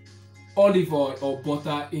olive oil or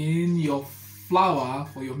butter in your flour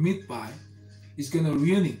for your meat pie, it's going to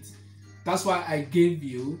ruin it. That's why I gave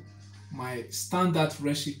you my standard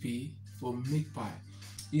recipe for meat pie.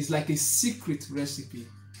 It's like a secret recipe.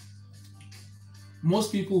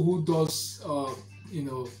 Most people who does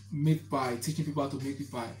meat pie, teaching people how to make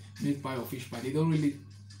meat pie or fish pie, they don't really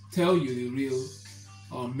tell you the real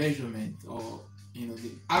measurement, or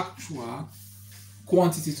the actual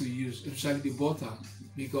quantity to use, especially the butter,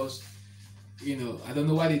 because I don't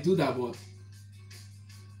know why they do that, but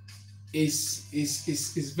it's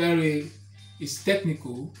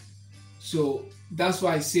technical. So that's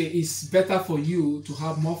why I say it's better for you to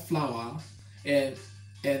have more flour and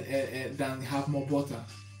than have more butter.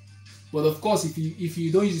 But of course, if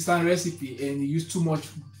you don't use the standard recipe and you use too much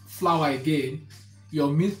flour again, your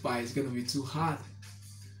meat pie is going to be too hard.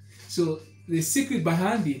 So the secret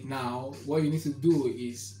behind it now, what you need to do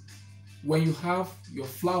is, when you have your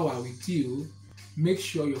flour with you, make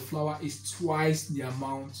sure your flour is twice the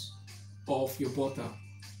amount of your butter.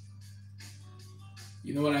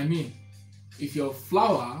 You know what I mean? If your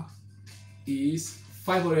flour is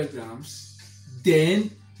 500 grams,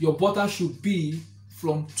 then your butter should be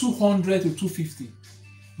from 200 to 250.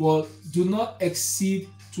 But do not exceed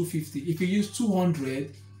 250. If you use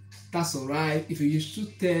 200, that's alright. If you use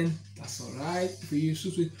 210, that's alright. If you use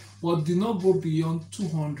 220, but do not go beyond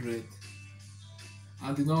 200,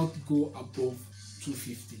 and do not go above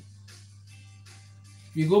 250.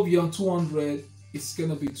 If you go beyond 200, it's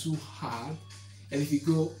gonna be too hard, and if you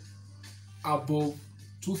go above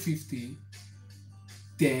 250,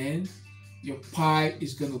 then your pie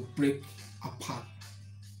is gonna break apart,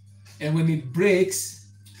 and when it breaks,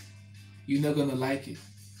 you're not gonna like it.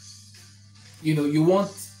 You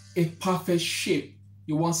want a perfect shape.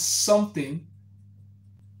 You want something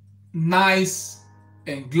nice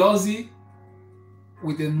and glossy,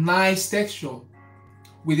 with a nice texture,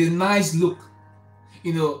 with a nice look.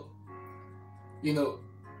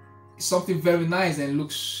 Something very nice and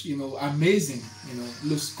looks, amazing.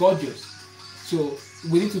 Looks gorgeous. So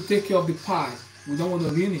we need to take care of the pie. We don't want to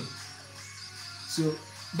ruin it. So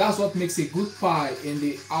that's what makes a good pie in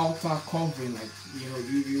the outer covering. Like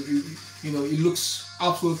it looks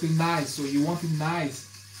absolutely nice. So you want it nice.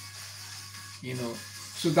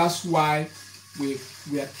 So that's why we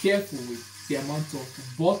are careful with the amount of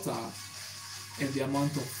butter and the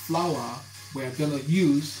amount of flour we are gonna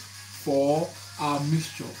use for our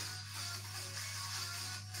mixture.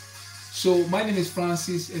 So my name is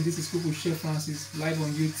Francis, and this is Cooking Chef Francis, live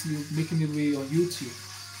on YouTube, making it way on YouTube,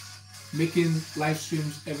 making live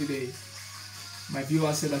streams every day. My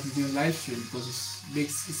viewers said that we're doing live stream because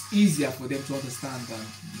it's easier for them to understand than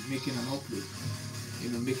making an upload,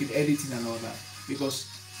 making editing and all that, because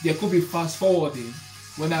there could be fast forwarding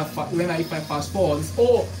if I fast forward, it's,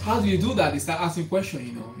 oh, how do you do that? They start asking questions,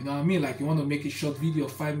 you know what I mean? Like you want to make a short video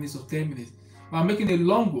of 5 minutes or 10 minutes. But I'm making a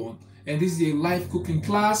long one, and this is a live cooking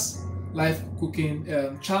class, live cooking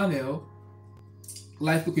channel,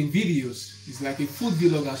 live cooking videos. It's like a food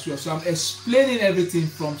vlog as well. So I'm explaining everything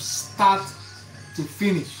from start to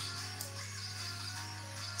finish.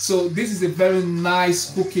 So this is a very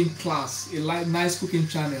nice cooking class, a nice cooking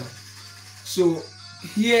channel. So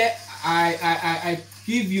here I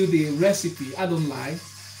give you the recipe. I don't lie,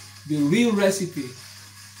 the real recipe,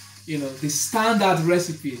 you know, the standard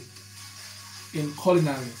recipe in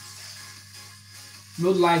culinary. No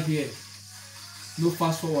lie here, no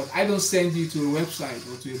fast forward. I don't send you to a website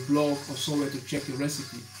or to a blog or somewhere to check your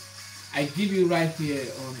recipe. I give you right here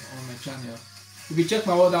on my channel. If you check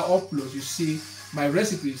my other uploads, you see my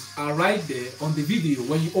recipes are right there on the video.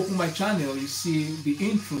 When you open my channel, you see the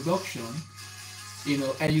introduction, you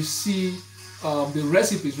know, and you see the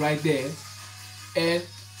recipes right there. And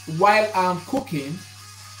while I'm cooking,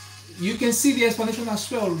 you can see the explanation as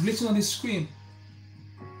well written on the screen.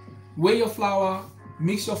 Weigh your flour,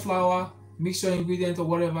 mix your ingredient or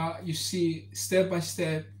whatever. You see step by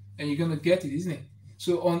step, and you're gonna get it, isn't it?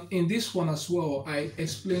 So in this one as well, I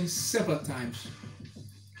explained several times,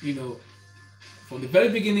 you know, from the very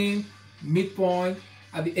beginning, midpoint,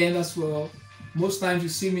 at the end as well. Most times you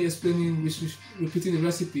see me explaining, repeating the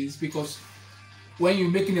recipes, because when you're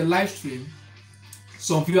making a live stream,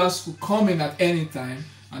 some viewers could come in at any time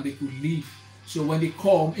and they could leave. So when they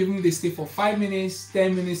come, even if they stay for 5 minutes,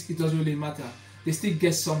 10 minutes, it doesn't really matter. They still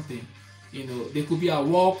get something. You know, they could be at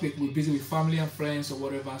work, they could be busy with family and friends or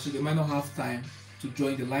whatever, so they might not have time to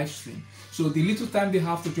join the live stream. So the little time they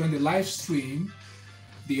have to join the live stream,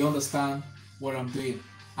 they understand what I'm doing.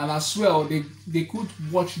 And as well, they could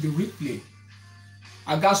watch the replay.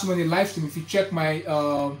 I got so many live stream. If you check my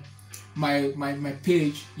my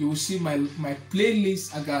page, you will see my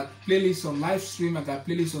playlist. I got playlists on live stream, I got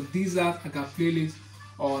playlists on dessert, I got playlists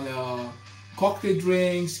on cocktail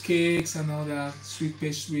drinks, cakes and all that, sweet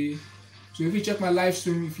pastry. So if you check my live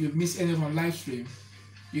stream, if you miss any of my live stream,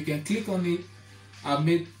 you can click on it.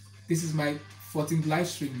 This is my 14th live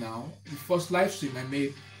stream now. The first live stream I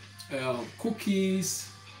made cookies.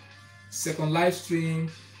 Second live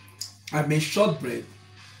stream I made shortbread.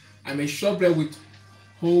 I made shortbread with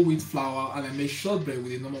whole wheat flour, and I made shortbread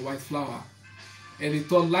with a normal white flour. And the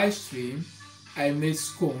third live stream I made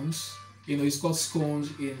scones. You know, it's called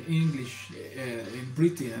scones in English in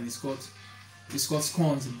Britain, and it's called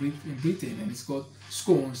scones in Britain, and it's called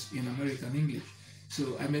scones in American English.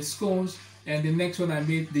 So I made scones, and the next one I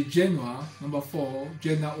made the Genoa, number 4,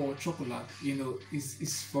 Genoa or chocolate. You know,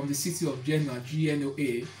 it's from the city of Genoa,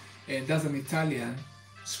 Genoa, and that's an Italian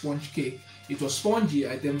sponge cake. It was spongy.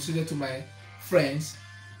 I demonstrated to my friends.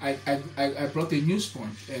 I brought a new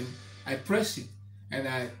sponge and I pressed it, and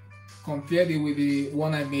I compared it with the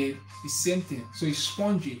one I made. The same thing. So it's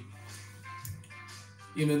spongy.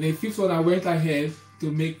 You know, the fifth one I went ahead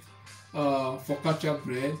to make focaccia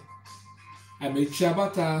bread. I made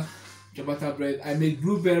ciabatta bread. I made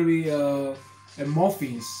blueberry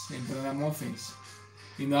muffins and banana muffins.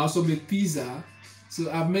 You know, I also made pizza. So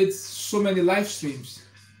I've made so many live streams.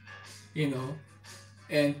 You know,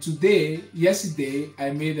 and yesterday I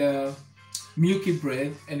made a milky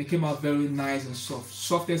bread, and it came out very nice and soft,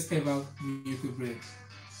 softest ever milky bread,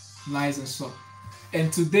 nice and soft.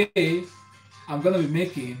 And today I'm gonna be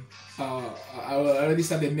making I already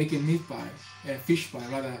started making meat pie, fish pie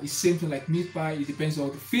rather. It's same thing like meat pie. It depends on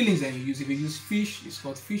the fillings that you use. If you use fish, it's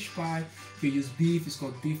called fish pie. If you use beef, it's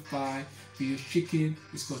called beef pie. If you use chicken,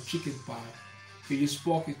 it's called chicken pie. If you use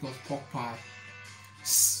pork, it's called pork pie.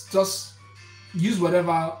 Just use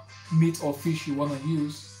whatever meat or fish you want to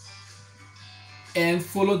use and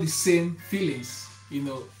follow the same fillings. You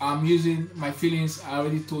know, I'm using my fillings. I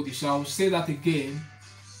already told you, so I'll say that again.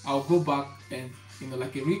 I'll go back and, you know,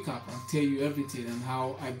 like a recap, and tell you everything and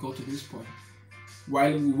how I got to this point.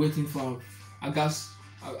 While we're waiting for, I got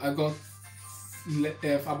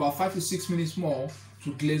about 5 to 6 minutes more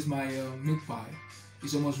to glaze my meat pie.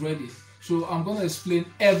 It's almost ready. So I'm gonna explain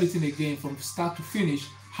everything again from start to finish,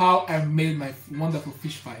 how I made my wonderful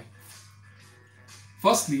fish pie.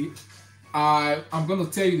 Firstly, I'm gonna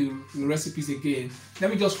tell you the recipes again.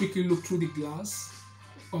 Let me just quickly look through the glass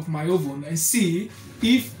of my oven and see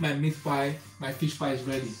if my meat pie, my fish pie is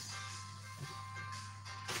ready.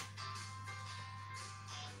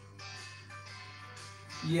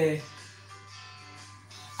 Yeah,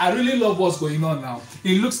 I really love what's going on now.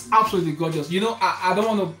 It looks absolutely gorgeous. You know, I don't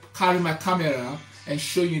want to carry my camera and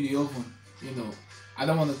show you the oven. You know, I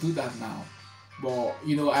don't want to do that now. But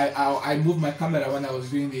you know, I moved my camera when I was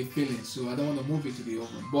doing the filling, so I don't want to move it to the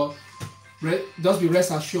oven. But just be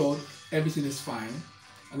rest assured, everything is fine.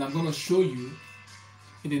 And I'm gonna show you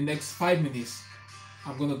in the next 5 minutes.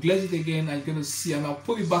 I'm gonna glaze it again. I'm gonna see, and I'll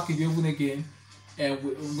put it back in the oven again, and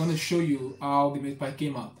we're gonna show you how the meat pie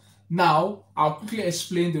came out. Now I'll quickly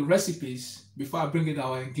explain the recipes before I bring it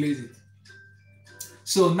out and glaze it.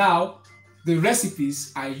 So now the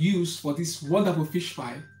recipes I use for this wonderful fish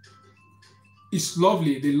pie is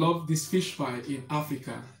lovely. They love this fish pie in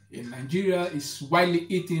Africa. In Nigeria, it's widely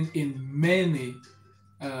eaten in many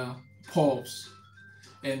pubs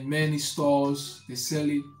and many stores. They sell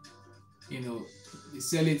it, you know, they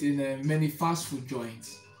sell it in many fast food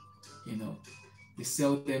joints. You know, they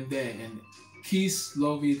sell them there, and kids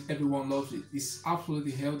love it. Everyone loves it. It's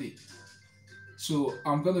absolutely healthy. So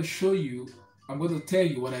I'm gonna show you. I'm gonna tell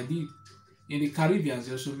you what I did. In the Caribbean,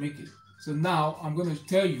 they also make it. So now I'm gonna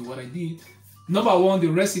tell you what I did. Number one, the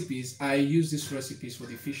recipes. I use these recipes for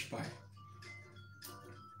the fish pie.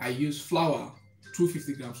 I use flour,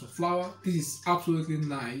 250 grams of flour. This is absolutely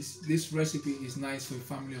nice. This recipe is nice for a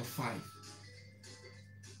family of 5.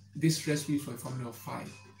 This recipe for a family of 5.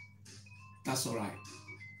 That's all right.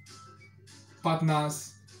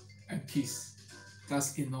 Partners and kids,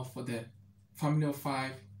 that's enough for them. Family of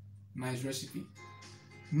 5, nice recipe.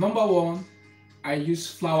 Number one, I use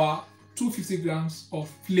flour, 250 grams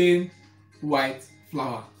of plain white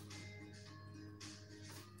flour.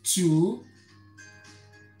 2,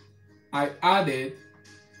 I added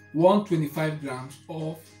 125 grams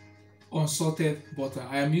of unsalted butter.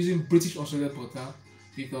 I am using British unsalted butter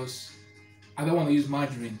because I don't want to use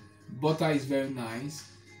margarine. Butter is very nice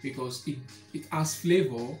because it has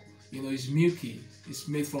flavor. You know, it's milky. It's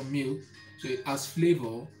made from milk, so it adds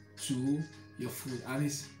flavor to your food, and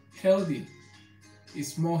it's healthy.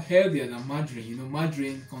 It's more healthier than margarine. You know,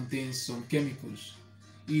 margarine contains some chemicals,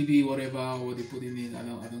 ED, whatever, what they put in it. I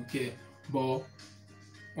don't care. But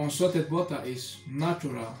unsalted butter is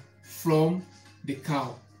natural from the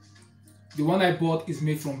cow. The one I bought is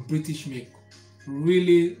made from British milk,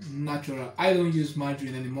 really natural. I don't use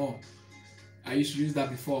margarine anymore. I used to use that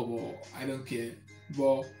before, but I don't care.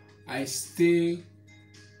 But I stay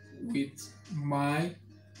with my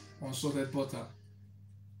unsalted butter.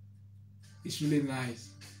 It's really nice.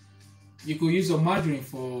 You could use your margarine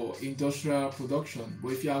for industrial production,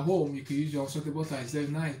 but if you're at home, you can use your unsalted butter. It's very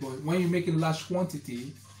nice. But when you make a large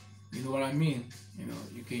quantity, you know what I mean. You know,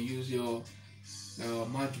 you can use your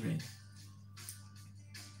margarine.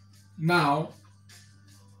 Now,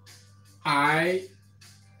 I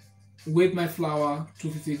weighed my flour,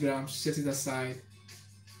 250 grams, set it aside.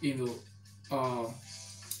 You know,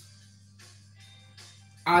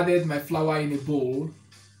 added my flour in a bowl,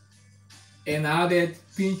 and added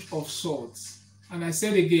pinch of salt. And I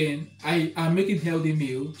said again, I'm making healthy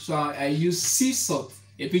meal, so I use sea salt,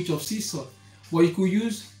 a pinch of sea salt. But you could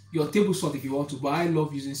use your table salt if you want to, but I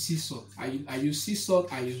love using sea salt. I use sea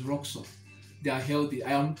salt, I use rock salt. They are healthy.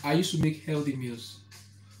 I used to make healthy meals.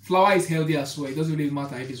 Flour is healthy as well. It doesn't really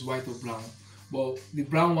matter if it's white or brown, but the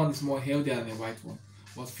brown one is more healthier than the white one.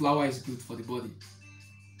 But flour is good for the body.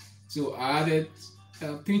 So I added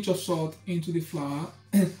a pinch of salt into the flour.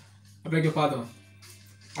 I beg your pardon.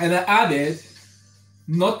 And I added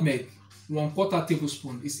nutmeg, 1/4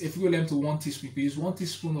 tablespoon. It's equivalent to 1 teaspoon. You can use 1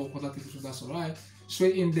 teaspoon or 1/4 tablespoon, that's alright.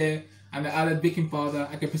 Straight in there, and I added baking powder.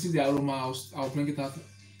 I can perceive the aroma. I'll bring it out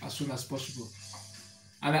as soon as possible.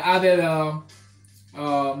 And I added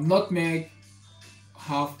nutmeg,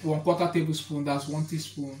 1/4 tablespoon, that's 1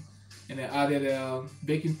 teaspoon. And I added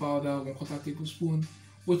baking powder, 1/4 tablespoon,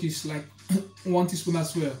 which is like 1 teaspoon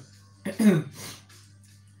as well.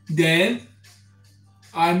 Then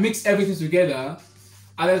I mixed everything together,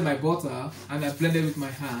 added my butter, and I blended with my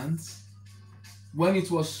hands. When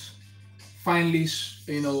it was finely,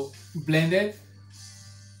 you know, blended,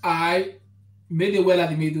 I made a well at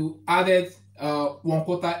the middle, added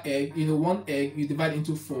 1/4 egg. You know, 1 egg you divide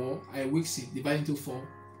into 4. I whisk it, divide into 4.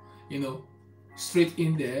 You know, straight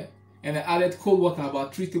in there. And I added cold water,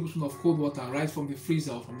 about 3 tablespoons of cold water, right from the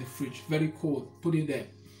freezer or from the fridge, very cold. Put it there.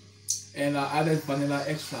 And I added vanilla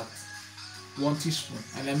extract, 1 teaspoon,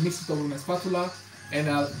 and I mixed it up with my spatula, and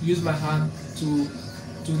I used my hand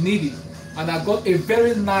to knead it, and I got a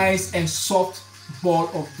very nice and soft ball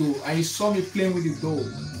of dough. And you saw me playing with the dough,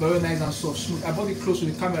 very nice and soft, smooth. I brought it close to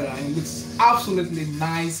the camera, and it looks absolutely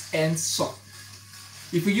nice and soft.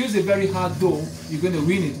 If you use a very hard dough, you're going to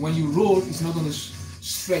ruin it. When you roll, it's not going to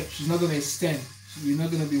stretch, it's not going to extend, you're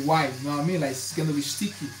not going to be wide. You know what I mean? Like, it's going to be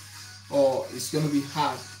sticky, or it's going to be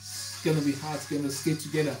hard. It's going to be hard, it's going to stay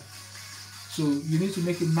together. So you need to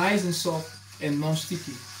make it nice and soft and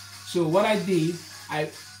non-sticky. So what I did,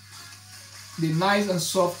 the nice and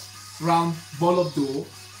soft round ball of dough,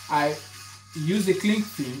 I use the cling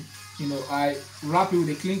film, I wrap it with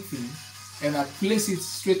a cling film and I place it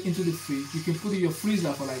straight into the fridge. You can put it in your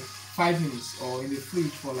freezer for like 5 minutes or in the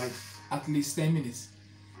fridge for like at least 10 minutes.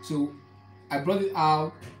 So I brought it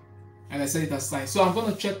out and I set it aside. So I'm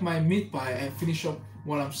gonna check my meat pie and finish up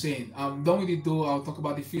what I'm saying. I'm done with the dough. I'll talk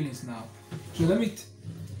about the fillings now. So let me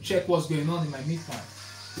check what's going on in my meat pie.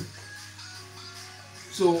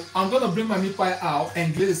 So I'm gonna bring my meat pie out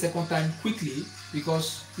and glaze the second time quickly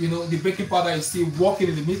because the baking powder is still working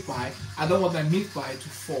in the meat pie. I don't want my meat pie to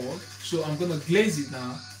fall, so I'm gonna glaze it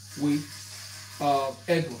now with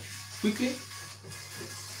egg wash quickly.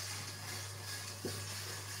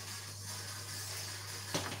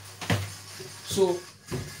 So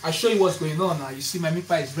I'll show you what's going on now. You see my meat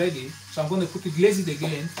pie is ready, so I'm going to quickly glaze it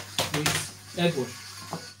again with egg wash.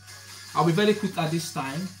 I'll be very quick at this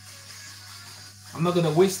time. I'm not going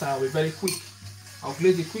to waste time. I'll be very quick. I'll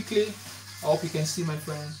glaze it quickly. I hope you can see, my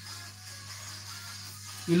friends.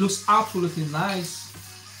 It looks absolutely nice.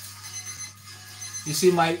 You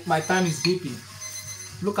see my time is beeping.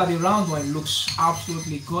 Look at the round one. It looks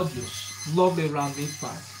absolutely gorgeous. Lovely round meat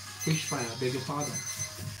pie. Fish pie, I beg your pardon.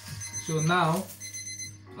 So now,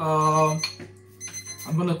 I'm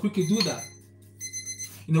gonna quickly do that.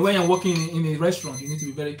 When you're working in a restaurant, you need to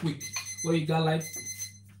be very quick. Where you got like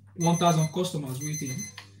 1,000 customers waiting,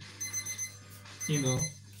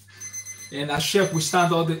 and as chef, we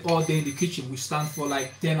stand all day in the kitchen. We stand for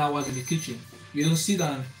like 10 hours in the kitchen. You don't sit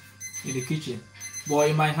down in the kitchen. But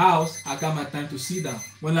in my house, I got my time to sit down.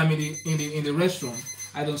 When I'm in the restaurant,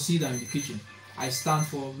 I don't sit down in the kitchen. I stand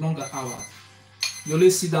for longer hours. You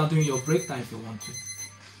only sit down during your break time if you want to.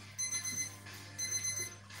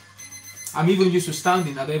 I'm even used to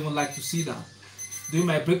standing. I don't even like to sit down. During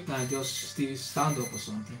my break time, just still stand up or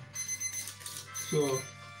something. So,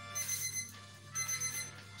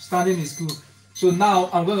 standing is good. So now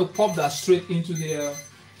I'm going to pop that straight into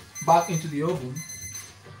back into the oven.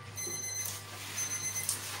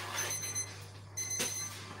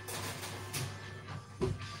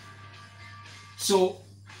 So,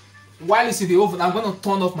 while it's in the oven, I'm going to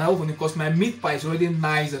turn off my oven because my meat pie is already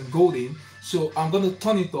nice and golden. So I'm going to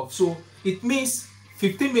turn it off. So it means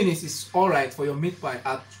 15 minutes is alright for your meat pie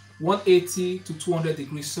at 180 to 200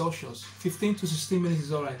 degrees Celsius. 15 to 16 minutes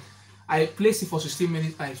is alright. I placed it for 16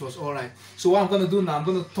 minutes and it was alright. So what I'm going to do now, I'm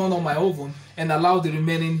going to turn on my oven and allow the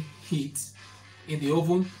remaining heat in the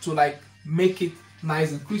oven to like make it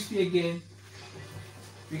nice and crispy again.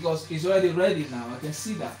 Because it's already ready now. I can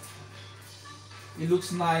see that. It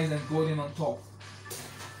looks nice and golden on top.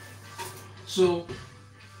 So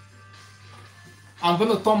I'm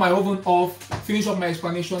going to turn my oven off, finish up my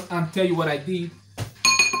explanation and tell you what I did.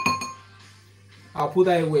 I'll put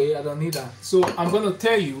that away, I don't need that. So I'm going to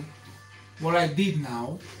tell you what I did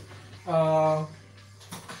now.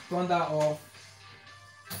 Turn that off.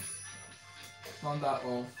 Turn that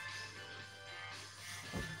off.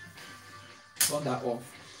 Turn that off.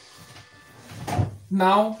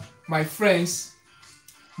 Now, my friends,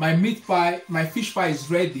 my meat pie, my fish pie is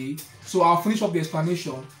ready. So I'll finish up the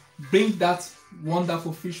explanation. Bring that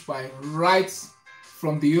wonderful fish pie right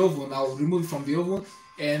from the oven. I'll remove it from the oven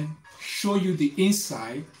and show you the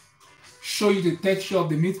inside, show you the texture of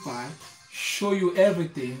the meat pie, show you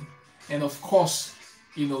everything. And of course,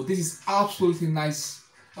 this is absolutely nice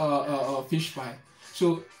fish pie.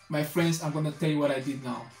 So my friends, I'm going to tell you what I did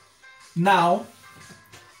now. Now,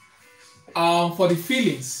 for the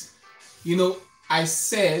fillings, I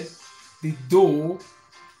said the dough,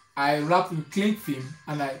 I wrap with cling film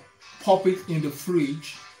and I pop it in the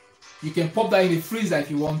fridge. You can pop that in the freezer if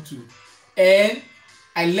you want to. And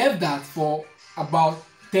I left that for about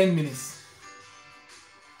 10 minutes.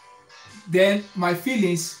 Then my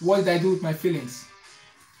fillings, what did I do with my fillings?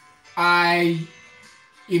 I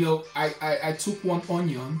took one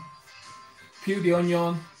onion, peel the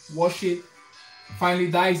onion, wash it,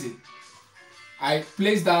 finally dice it. I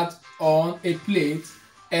placed that on a plate,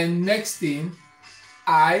 and next thing,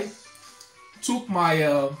 I took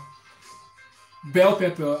my bell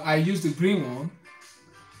pepper. I used the green one,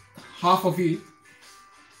 half of it.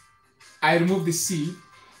 I removed the seed,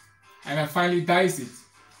 and I finally diced it.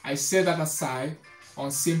 I set that aside on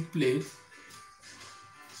same plate.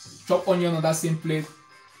 Chop onion on that same plate.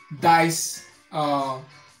 Dice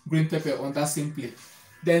green pepper on that same plate.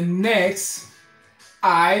 Then next,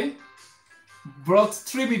 I brought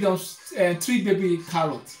 3 baby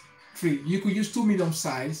carrots. 3. You could use 2 medium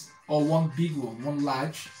size or 1 big one, 1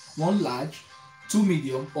 large, 2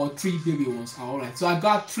 medium or 3 baby ones are alright. So I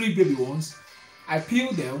got 3 baby ones. I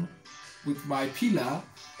peeled them with my peeler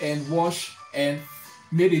and wash and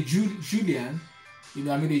made a julienne. You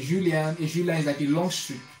know, I made a julienne. A julienne is like a long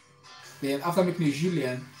strip. Then after making a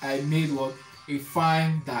julienne, I made what? A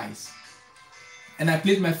fine dice. And I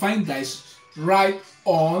placed my fine dice right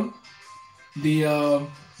on the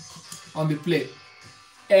plate.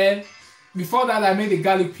 And before that, I made a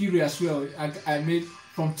garlic puree as well. I made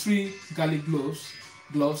from 3 garlic gloves.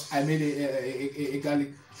 I made a garlic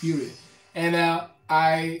puree, and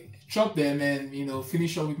I chopped them and, you know,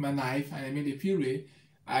 finished up with my knife, and I made a puree.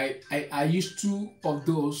 I used 2 of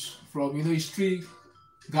those from, you know, it's 3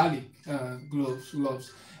 garlic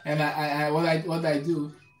gloves, and what I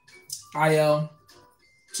do, I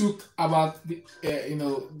took about the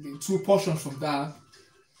 2 portions from that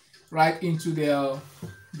right into the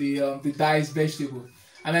diced vegetable,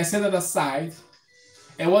 and I set it aside.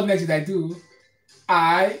 And what next did I do?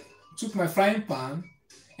 I took my frying pan,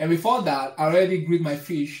 and before that, I already grilled my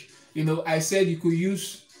fish. You know, I said you could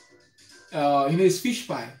use, it's fish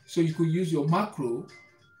pie, so you could use your mackerel.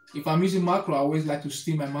 If I'm using mackerel, I always like to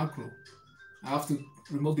steam my mackerel. I have to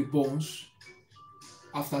remove the bones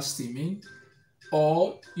after steaming.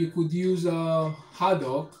 Or you could use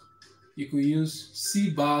haddock. You could use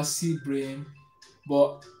sea bass, sea bream,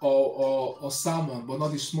 but or salmon, but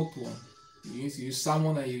not the smoked one. You need to use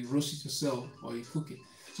salmon and you roast it yourself or you cook it.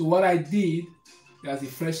 So what I did, that's the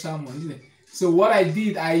fresh salmon, isn't it? So what I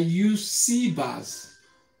did, I used sea bass.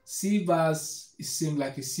 Sea bass is same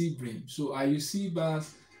like a sea bream. So I use sea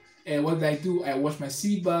bass, and what did I do? I wash my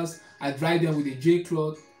sea bass, I dry them with a J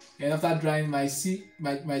cloth, and after drying my sea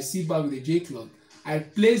bass with a J cloth, I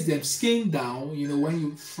place them skin down. You know, when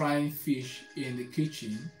you frying fish in the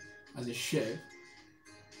kitchen as a chef,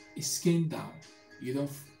 it's skin down. You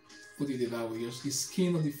don't put it that way. The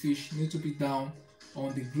skin of the fish needs to be down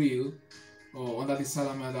on the grill or under the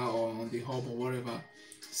salamander or on the hob or whatever.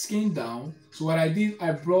 Skin down. So what I did,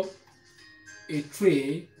 I brought a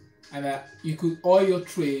tray, and you could oil your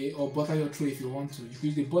tray or butter your tray if you want to. You could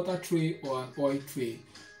use a butter tray or an oil tray.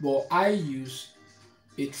 But I use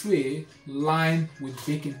a tray lined with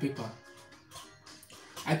baking paper.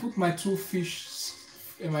 I put my 2 fish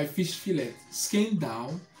and my fish fillet skin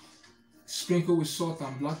down, sprinkle with salt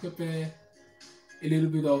and black pepper, a little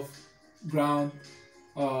bit of ground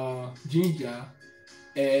ginger,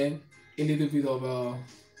 and a little bit of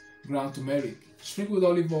ground turmeric. Sprinkle with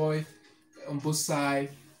olive oil on both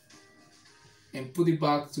sides and put it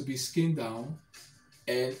back to be skinned down,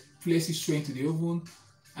 and place it straight into the oven.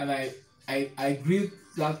 And I grilled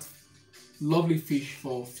that lovely fish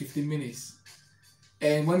for 15 minutes.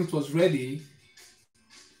 And when it was ready,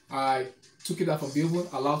 I took it out from the oven,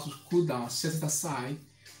 allowed it to cool down, set it aside.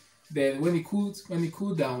 Then when it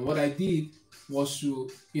cooled down, what I did was to,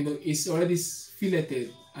 it's already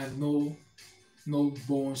filleted and no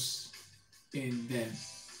bones in them.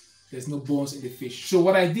 There's no bones in the fish. So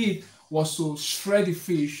what I did was to shred the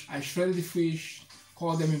fish. I shredded the fish,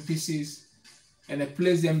 cut them in pieces, and I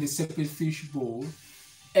placed them in the separate fish bowl.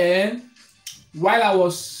 And while I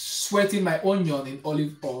was sweating my onion in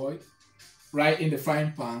olive oil, right in the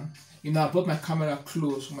frying pan, I brought my camera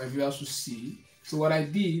close for my viewers to see. So what I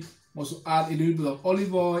did was to add a little bit of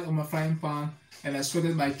olive oil on my frying pan, and I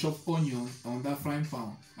sweated my chopped onion on that frying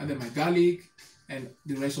pan, and then my garlic and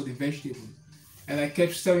the rest of the vegetable. And I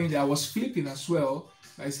kept stirring there. I was flipping as well.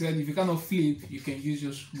 I said, if you cannot flip, you can use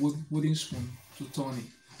just wooden spoon to turn it.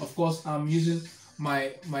 Of course, I'm using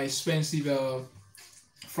my expensive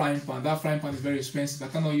frying pan. That frying pan is very expensive.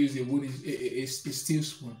 I cannot use a steel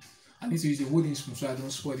spoon. I need to use a wooden spoon so I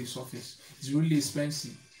don't spoil the surface. It's really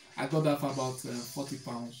expensive. I got that for about 40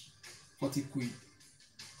 pounds, 40 quid.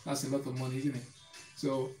 That's a lot of money, isn't it?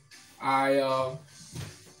 So I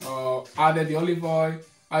added the olive oil,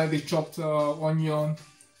 added the chopped onion,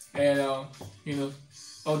 and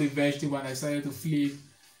all the vegetable, and I started to flip,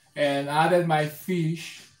 and I added my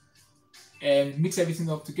fish and mix everything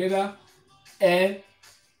up together. And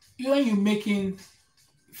when you're making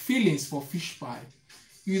fillings for fish pie,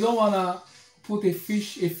 you don't want to put a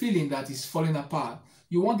filling that is falling apart.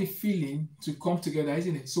 You want the filling to come together,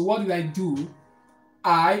 isn't it? So what did I do?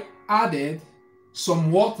 I added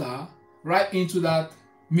some water right into that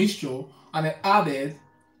mixture, and I added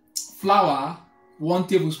flour, 1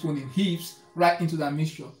 tablespoon in heaps, right into that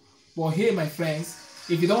mixture. But here, my friends,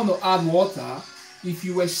 if you don't want to add water, if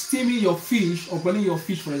you were steaming your fish or boiling your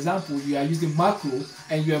fish, for example, you are using mackerel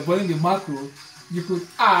and you are boiling the mackerel, you could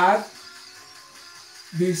add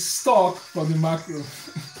the stock from the mackerel.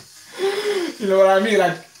 You know what I mean?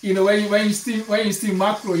 Like, when you steam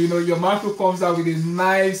mackerel, your mackerel comes out with a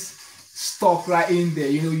nice stock right in there.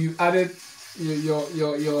 You added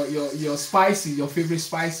your spices, your favorite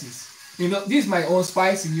spices. You know, this is my own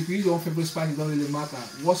spices. You can use your own favorite spice, it doesn't really matter.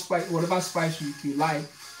 What spice, whatever spice you like,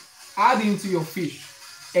 add into your fish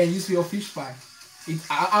and use your fish pie.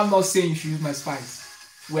 I'm not saying you should use my spice.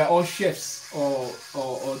 We're all chefs or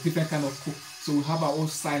different kind of cook. So we have our own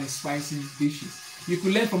style in spicing dishes. You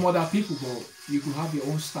could learn from other people, but you could have your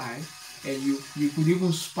own style and you could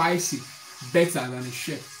even spice it better than a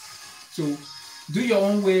chef. So do your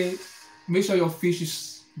own way. Make sure your fish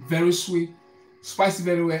is very sweet, spice it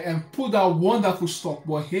very well, and put that wonderful stock.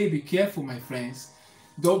 But hey, be careful, my friends.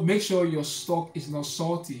 Don't make sure your stock is not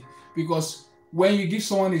salty, because when you give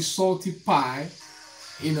someone a salty pie,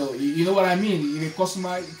 you know what I mean. The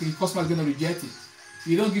customer is gonna reject it.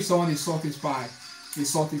 You don't give someone a salty pie.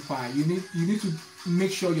 You need to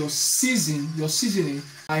make sure your seasoning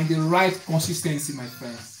are in the right consistency, my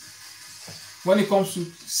friends. When it comes to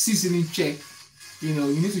seasoning check, you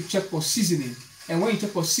need to check for seasoning. And when you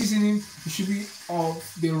check for seasoning, it should be of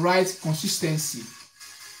the right consistency.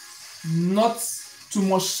 Not too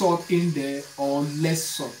much salt in there or less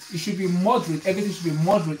salt. It should be moderate. Everything should be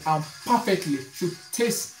moderate and should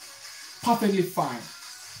taste perfectly fine.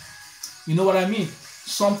 You know what I mean?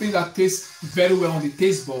 Something that tastes very well on the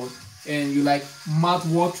taste bud and you like mouth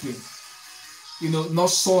watering. Not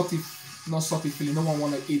salty feeling. No one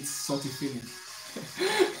want to eat salty feeling.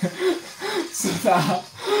 So that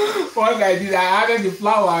what I did, I added the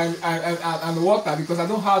flour and the water because I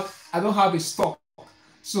don't have a stock.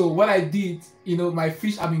 So what I did, my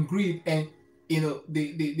fish have been grilled and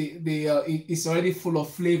it's already full of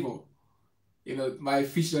flavor. My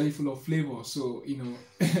fish is already full of flavor. So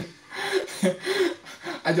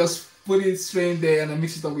I just put it straight in there and I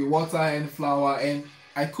mix it up with water and flour and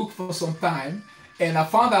I cooked for some time and I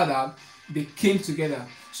found out that they came together.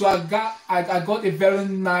 So I got a very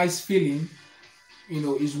nice feeling.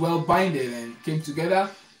 It's well binded and came together.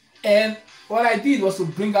 And what I did was to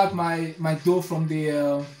bring out my dough from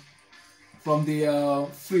the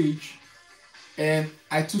fridge, and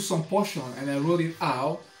I took some portion and I rolled it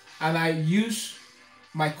out, and I used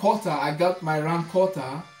my cutter. I got my round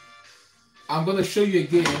cutter. I'm gonna show you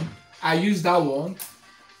again. I used that one.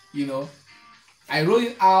 I roll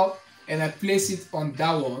it out and I place it on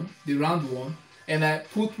that one, the round one, and I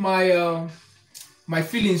put my my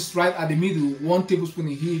fillings right at the middle, 1 tablespoon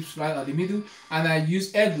in heaps right at the middle, and I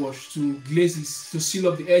use egg wash to glaze this, to seal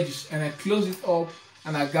up the edges, and I close it up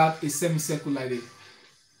and I got a semicircle like this.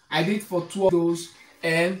 I did for 2 of those,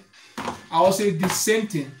 and I also did the same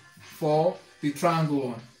thing for the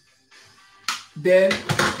triangle one. Then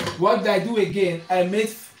what did I do again? I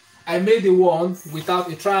made the one without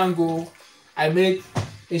a triangle. I made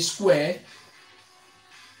a square.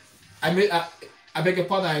 I beg your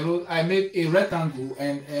pardon, I made a rectangle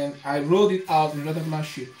and I rolled it out in rectangular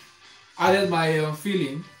shape. Added my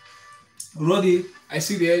filling, rolled it. I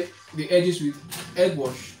see the edges with egg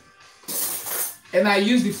wash, and I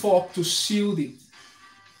use the fork to seal it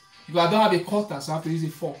because I don't have a cutter, so I have to use the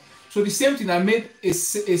fork. So the same thing, I made a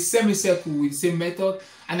semicircle with the same method,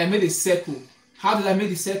 and I made a circle. How did I make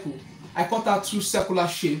the circle? I cut out 2 circular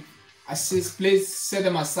shapes. I set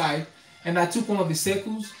them aside, and I took one of the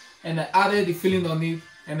circles and I added the filling on it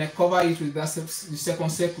and I cover it with the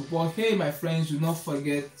second circle. But hey, my friends, don't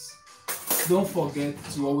forget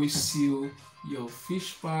to always seal your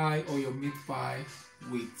fish pie or your meat pie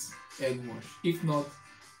with egg wash. If not,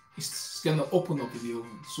 it's gonna open up in the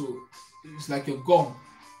oven. So it's like your gum.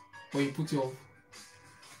 When you put your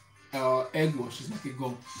egg wash, it's like a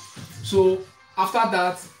gum. So after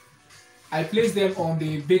that, I place them on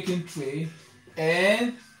the baking tray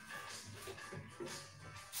and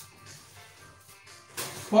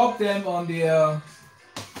pop them on the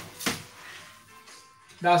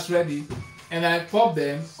that's ready, and I pop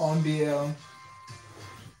them on the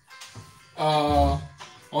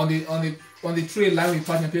tray lined with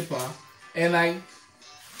parchment paper, and I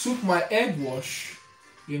took my egg wash,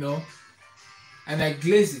 and I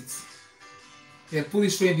glazed it. Then put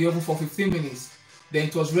it straight in the oven for 15 minutes. Then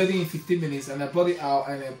it was ready in 15 minutes, and I brought it out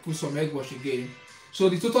and I put some egg wash again. So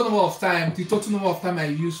the total number of time I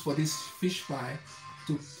used for this fish pie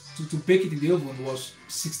to bake it in the oven was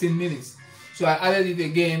 16 minutes. So I added it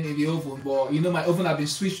again in the oven, but my oven had been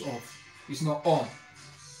switched off. It's not on.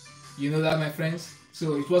 You know that, my friends?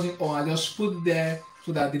 So it wasn't on. I just put it there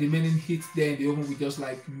so that the remaining heat there in the oven would just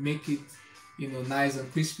like make it, nice and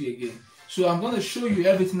crispy again. So I'm going to show you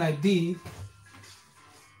everything I did.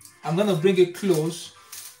 I'm going to bring it close.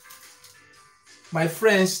 My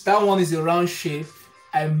friends, that one is a round shape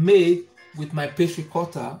I made with my pastry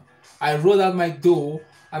cutter. I rolled out my dough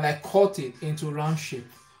and I cut it into a round shape.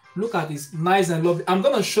 Look at this, nice and lovely. I'm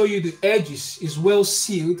going to show you the edges is well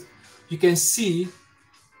sealed. You can see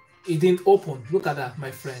it didn't open. Look at that,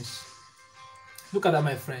 my friends. Look at that,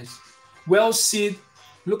 my friends. Well sealed.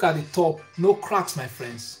 Look at the top. No cracks, my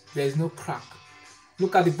friends. There is no crack.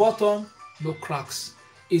 Look at the bottom. No cracks.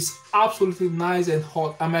 It's absolutely nice and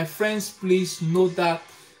hot. And my friends, please note that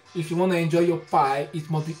if you want to enjoy your pie, it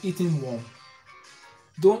must be eaten warm.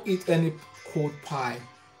 Don't eat any cold pie.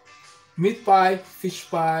 Meat pie, fish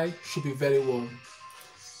pie should be very warm.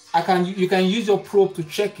 You can use your probe to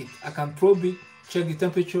check it. I can probe it, check the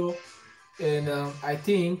temperature, and I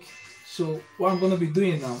think so. What I'm gonna be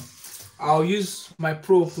doing now, I'll use my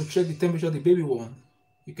probe to check the temperature of the baby one.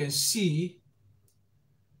 You can see,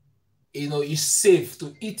 it's safe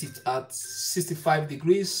to eat it at 65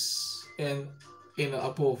 degrees and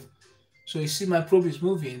above. So you see my probe is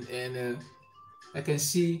moving, and I can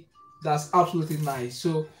see that's absolutely nice.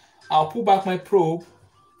 So I'll pull back my probe,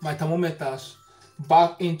 my thermometers,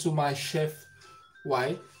 back into my chef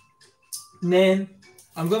white. Then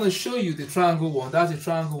I'm going to show you the triangle one. That's the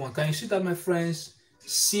triangle one. Can you see that, my friends?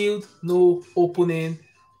 Sealed, no opening,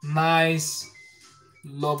 nice,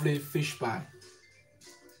 lovely fish pie.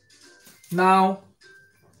 Now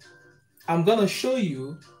I'm going to show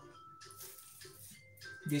you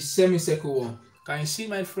the semicircle one. Can you see,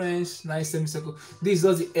 my friends? Nice semicircle. This is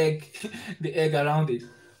just the egg, the egg around it.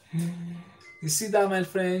 You see that, my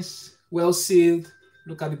friends? Well sealed.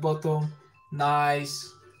 Look at the bottom.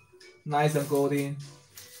 Nice and golden.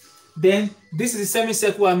 Then this is the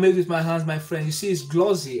semicircle I made with my hands, my friend. You see it's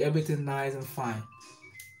glossy, everything nice and fine.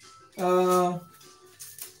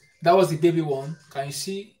 That was the baby one. Can you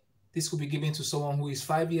see? This could be given to someone who is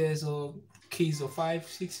 5 years or kids, or 5,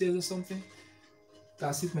 6 years or something.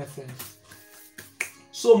 That's it, my friends.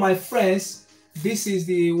 So, my friends, this is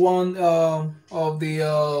the one of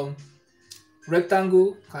the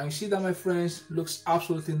rectangle. Can you see that, my friends? Looks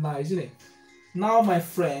absolutely nice, isn't it? Now, my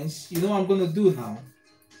friends, you know what I'm gonna do now?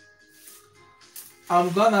 I'm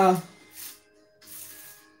gonna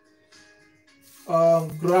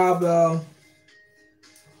grab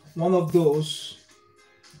one of those.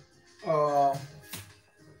 I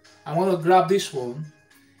want to grab this one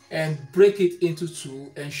and break it into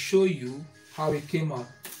two and show you how it came out.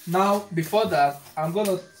 Now, before that, I'm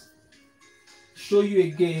gonna show you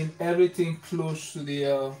again everything close to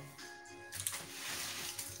the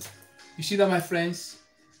you see that, my friends?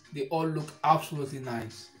 They all look absolutely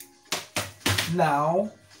nice.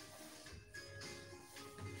 Now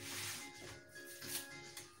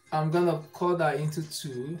I'm gonna cut that into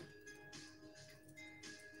two.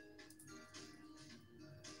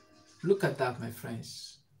 Look at that, my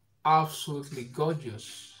friends. Absolutely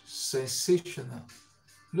gorgeous, sensational.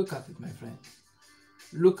 Look at it, my friend.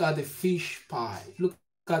 Look at the fish pie. Look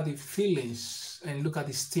at the fillings, and look at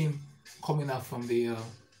the steam coming out from the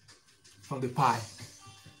pie.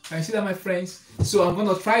 Can you see that, my friends? So I'm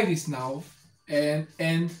gonna try this now and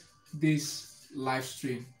end this live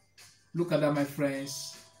stream. Look at that, my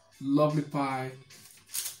friends. Lovely pie.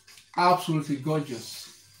 Absolutely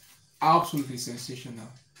gorgeous. Absolutely sensational.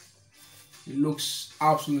 It looks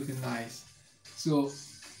absolutely nice. So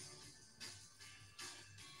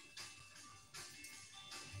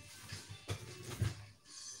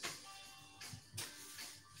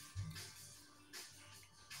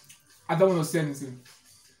I don't want to say anything.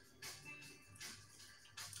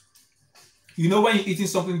 You know, when you're eating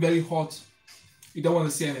something very hot, you don't want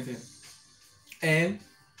to say anything. And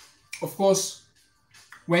of course,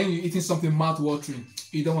 when you're eating something mouth-watering,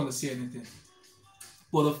 you don't want to say anything.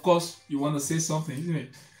 But of course, you want to say something, isn't it?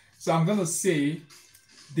 So I'm going to say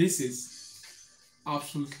this is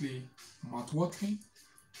absolutely mouth-watering,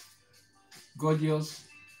 gorgeous,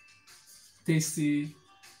 tasty,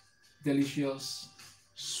 delicious,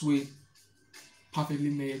 sweet, perfectly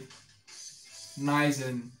made, nice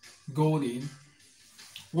and golden,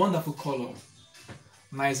 wonderful color,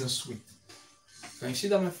 nice and sweet. Can you see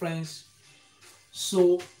that, my friends?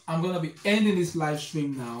 So I'm going to be ending this live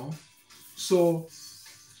stream now. So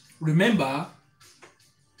remember,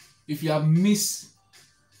 if you have missed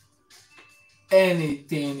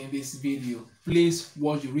anything in this video, please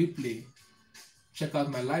watch the replay. Check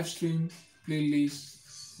out my live stream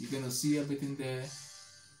playlist. You're going to see everything there.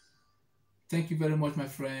 Thank you very much, my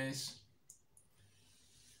friends.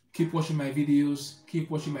 Keep watching my videos,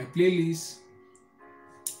 keep watching my playlist,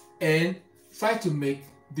 and try to make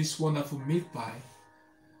this wonderful meat pie,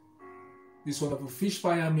 this wonderful fish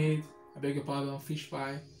pie I made. I beg your pardon, fish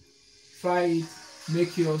pie. Try it,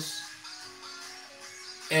 make yours,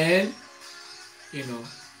 and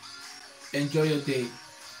enjoy your day.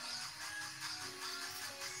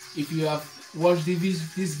 If you have watched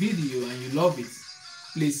this video and you love it,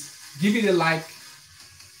 please give it a like,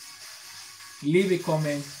 leave a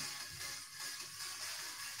comment,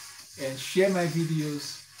 and share my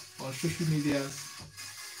videos on social media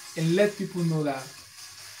and let people know that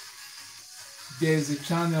there's a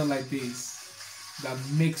channel like this that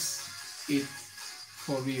makes it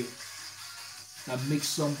for real, that makes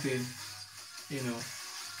something, you know,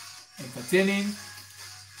 entertaining,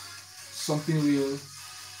 something real,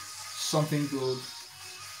 something good.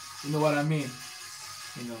 You know what I mean?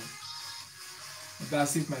 You know, and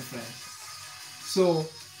that's it, my friend. So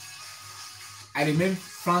I remain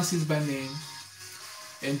Francis by name,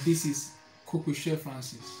 and this is Cook with Chef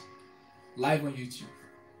Francis, live on YouTube.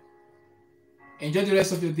 Enjoy the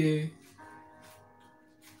rest of your day.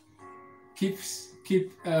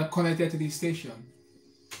 Keep connected to this station,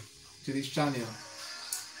 to this channel.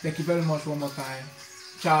 Thank you very much one more time.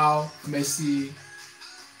 Ciao, merci,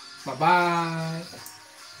 bye bye.